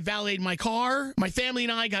night, I valeted my car. My family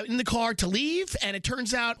and I got in the car to leave, and it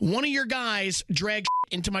turns out one of your guys dragged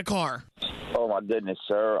into my car. Oh, my goodness,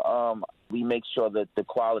 sir. We make sure that the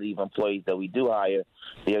quality of employees that we do hire,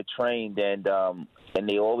 they're trained and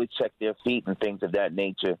they always check their feet and things of that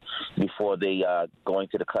nature before they go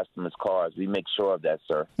into the customers' cars. We make sure of that,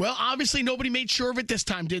 sir. Well, obviously nobody made sure of it this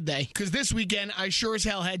time, did they? Because this weekend, I sure as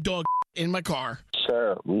hell had dog in my car.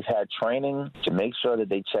 Sir, we've had training to make sure that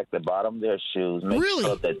they check the bottom of their shoes. Make Really?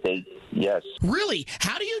 sure that they, yes. Really?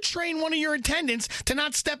 How do you train one of your attendants to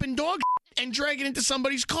not step in dog? and drag it into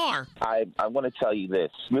somebody's car. I want to tell you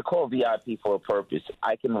this. We're called VIP for a purpose.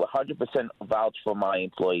 I can 100% vouch for my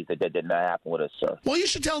employees that did not happen with us, sir. Well, you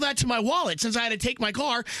should tell that to my wallet, since I had to take my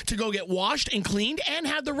car to go get washed and cleaned and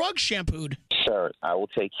have the rug shampooed. Sir, I will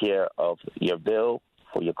take care of your bill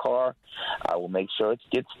for your car. I will make sure it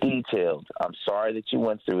gets detailed. I'm sorry that you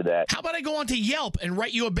went through that. How about I go onto Yelp and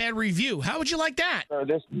write you a bad review? How would you like that? Sir,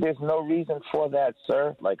 there's no reason for that,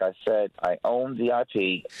 sir. Like I said, I own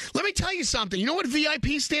VIP. Let me tell you something. You know what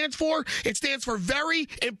VIP stands for? It stands for very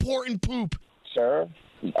important poop. Sir?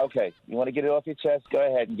 Okay, you want to get it off your chest? Go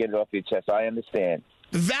ahead and get it off your chest. I understand.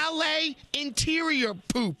 Valet interior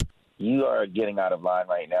poop. You are getting out of line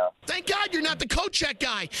right now. Thank God you're not the coat check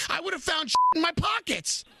guy. I would have found in my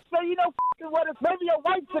pockets. So you know what? If maybe your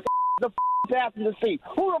wife took the passenger seat.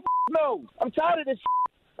 Who the knows? I'm tired of this.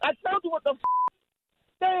 I told you what the.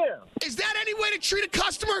 Damn. Is that any way to treat a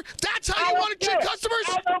customer? That's how you want to treat customers?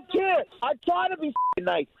 I don't care. I try to be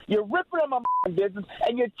nice. You're ripping on my business,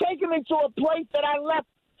 and you're taking me to a place that I left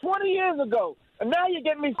 20 years ago, and now you're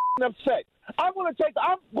getting me upset. I'm going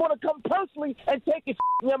to come personally and take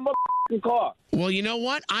your car. Well, you know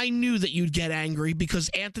what? I knew that you'd get angry because,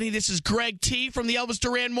 Anthony, this is Greg T from the Elvis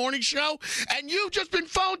Duran Morning Show, and you've just been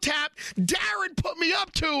phone tapped. Darren put me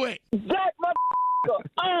up to it. That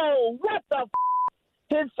oh, what the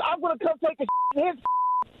I'm going to come take his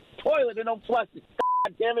toilet and don't flush it.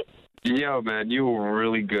 God damn it. Yo, man, you were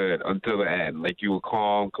really good until the end. Like, you were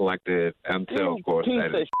calm, collected, until, of course,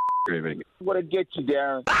 that screaming. What to get you,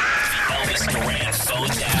 Darren? Elvis Duran phone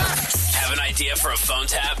tap. Have an idea for a phone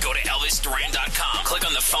tap? Go to ElvisDuran.com. Click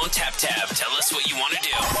on the phone tap tab. Tell us what you want to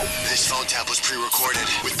do. This phone tap was pre-recorded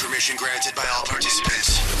with permission granted by all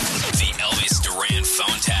participants. The Elvis Duran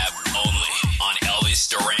phone tap only on Elvis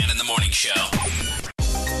Duran in the Morning Show.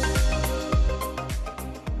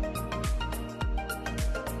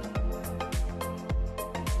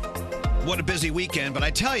 What a busy weekend, but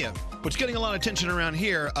I tell you, what's getting a lot of attention around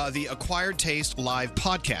here, the Acquired Taste Live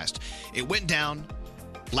podcast. It went down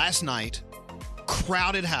last night,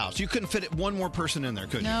 crowded house. You couldn't fit one more person in there,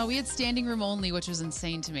 could you? No, we had standing room only, which was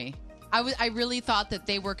insane to me. I really thought that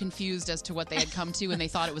they were confused as to what they had come to, and they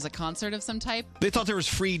thought it was a concert of some type. They thought there was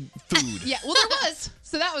free food. Yeah, well, there was,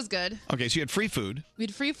 so that was good. Okay, so you had free food. We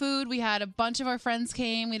had free food. We had a bunch of our friends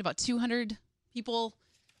came. We had about 200 people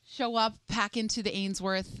show up, pack into the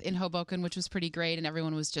Ainsworth in Hoboken, which was pretty great, and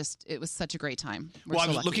everyone was it was such a great time. I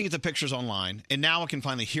was looking at the pictures online, and now I can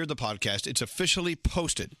finally hear the podcast. It's officially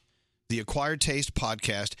posted. The Acquired Taste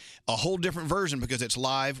podcast, a whole different version because it's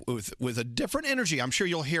live with a different energy. I'm sure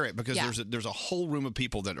you'll hear it because there's a whole room of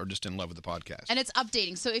people that are just in love with the podcast. And it's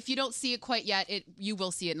updating. So if you don't see it quite yet, you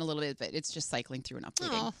will see it in a little bit, but it's just cycling through and updating.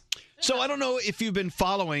 Oh. So I don't know if you've been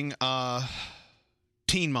following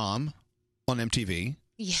Teen Mom on MTV.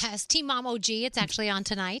 Yes, Teen Mom OG. It's actually on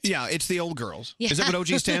tonight. Yeah, it's the old girls. Yeah. Is that what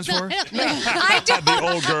OG stands for? I don't, The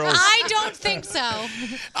old girls. I don't think so.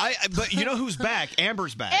 But you know who's back?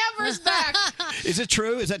 Amber's back. Amber's back. Is it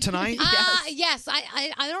true? Is that tonight? Yes.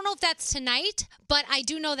 I don't know if that's tonight, but I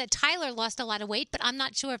do know that Tyler lost a lot of weight, but I'm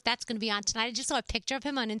not sure if that's going to be on tonight. I just saw a picture of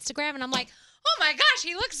him on Instagram, and I'm like, oh my gosh,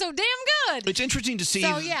 he looks so damn good. It's interesting to see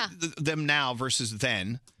So, yeah. them now versus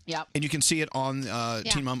then. Yep. And you can see it on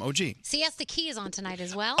Teen Mom OG. Siesta Key is on tonight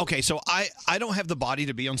as well. Okay, so I don't have the body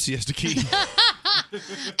to be on Siesta Key.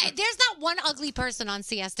 There's not one ugly person on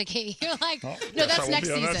Siesta Key. You're like, no, that's next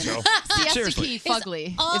season. Siesta Seriously. Key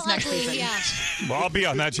Fugly all is next ugly, season. yeah. Well, I'll be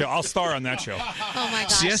on that show. I'll star on that show. Oh my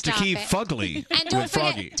gosh, Siesta stop Key it. Fugly And don't with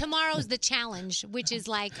forget, Froggy. tomorrow's the challenge, which is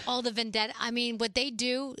like all the vendetta. I mean, what they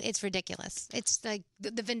do, it's ridiculous. It's like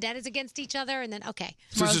the vendettas against each other, and then okay,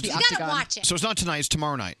 So this is- you gotta watch it. So it's not tonight, it's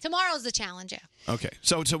tomorrow night. Tomorrow's the challenge, yeah. Okay,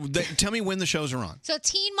 so tell me when the shows are on. So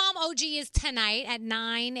Teen Mom OG is tonight at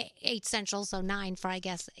 9, 8 Central, so 9 for, I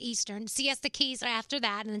guess, Eastern. Siesta Keys are after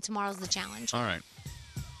that, and then tomorrow's the challenge. All right.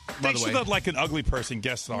 They By the should way, have like an ugly person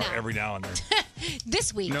guest star every now and then.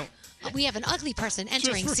 This week, No. we have an ugly person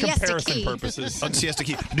entering for Siesta comparison Key. purposes. on Siesta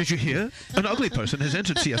Key. Did you hear? An ugly person has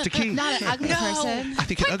entered Siesta Key. Not an ugly person. I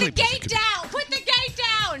think an Put ugly the person gate could- down! Put the gate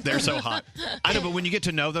down! They're so hot. I know, but when you get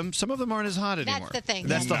to know them, some of them aren't as hot anymore. That's the thing.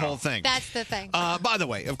 That's the No. whole thing. That's the thing. By the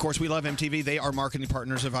way, of course, we love MTV. They are marketing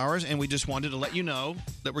partners of ours, and we just wanted to let you know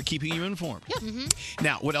that we're keeping you informed.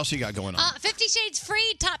 Now, what else you got going on? 50 Shades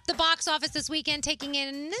Free topped the box office this weekend, taking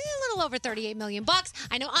in a little over $38 million.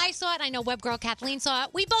 I know I saw it. I know web girl Kathleen saw it.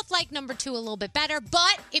 We both like number 2 a little bit better,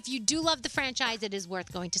 but if you do love the franchise, it is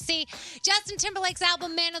worth going to see. Justin Timberlake's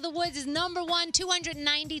album Man of the Woods is number 1,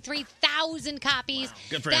 293,000 copies.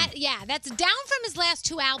 Good Good for him. That's down from his last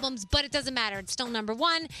 2 albums, but it doesn't matter. It's still number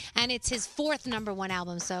 1, and it's his 4th number 1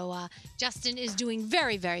 album. So Justin is doing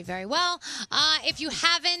very, very, very well. If you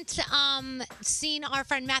haven't seen our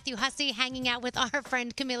friend Matthew Hussey hanging out with our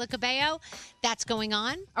friend Camila Cabello, that's going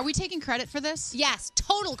on. Are we taking credit for this? Yes,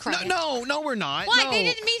 total credit. No, we're not. Why? No. They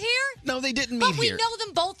didn't meet here? No, they didn't meet But we here. know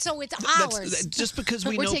them both, so it's ours. Just because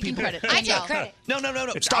we We're know taking people. credit. I take credit. No.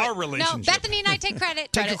 It's Stop. our relationship. No, Bethany and I take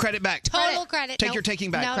credit. Take your credit back. Total credit. Take No. your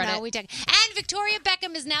taking back. No, Credit. we take. And Victoria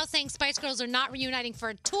Beckham is now saying Spice Girls are not reuniting for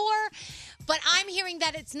a tour. But I'm hearing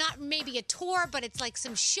that it's not maybe a tour, but it's like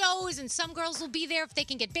some shows, and some girls will be there if they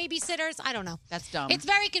can get babysitters. I don't know. That's dumb. It's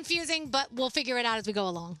very confusing, but we'll figure it out as we go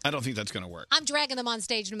along. I don't think that's going to work. I'm dragging them on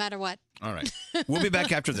stage no matter what. All right. We'll be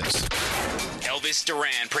back after this. Elvis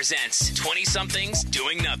Duran presents 20-somethings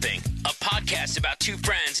doing nothing, a podcast about 2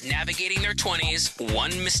 friends navigating their 20s,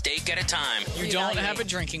 one mistake at a time. You don't have a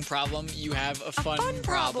drinking problem. You have a fun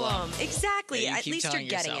problem. Exactly. that you At keep least you're telling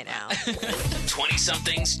getting it now. yourself.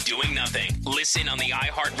 20-somethings doing nothing. Listen on the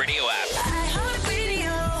iHeartRadio app.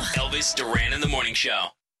 Elvis Duran in the Morning Show.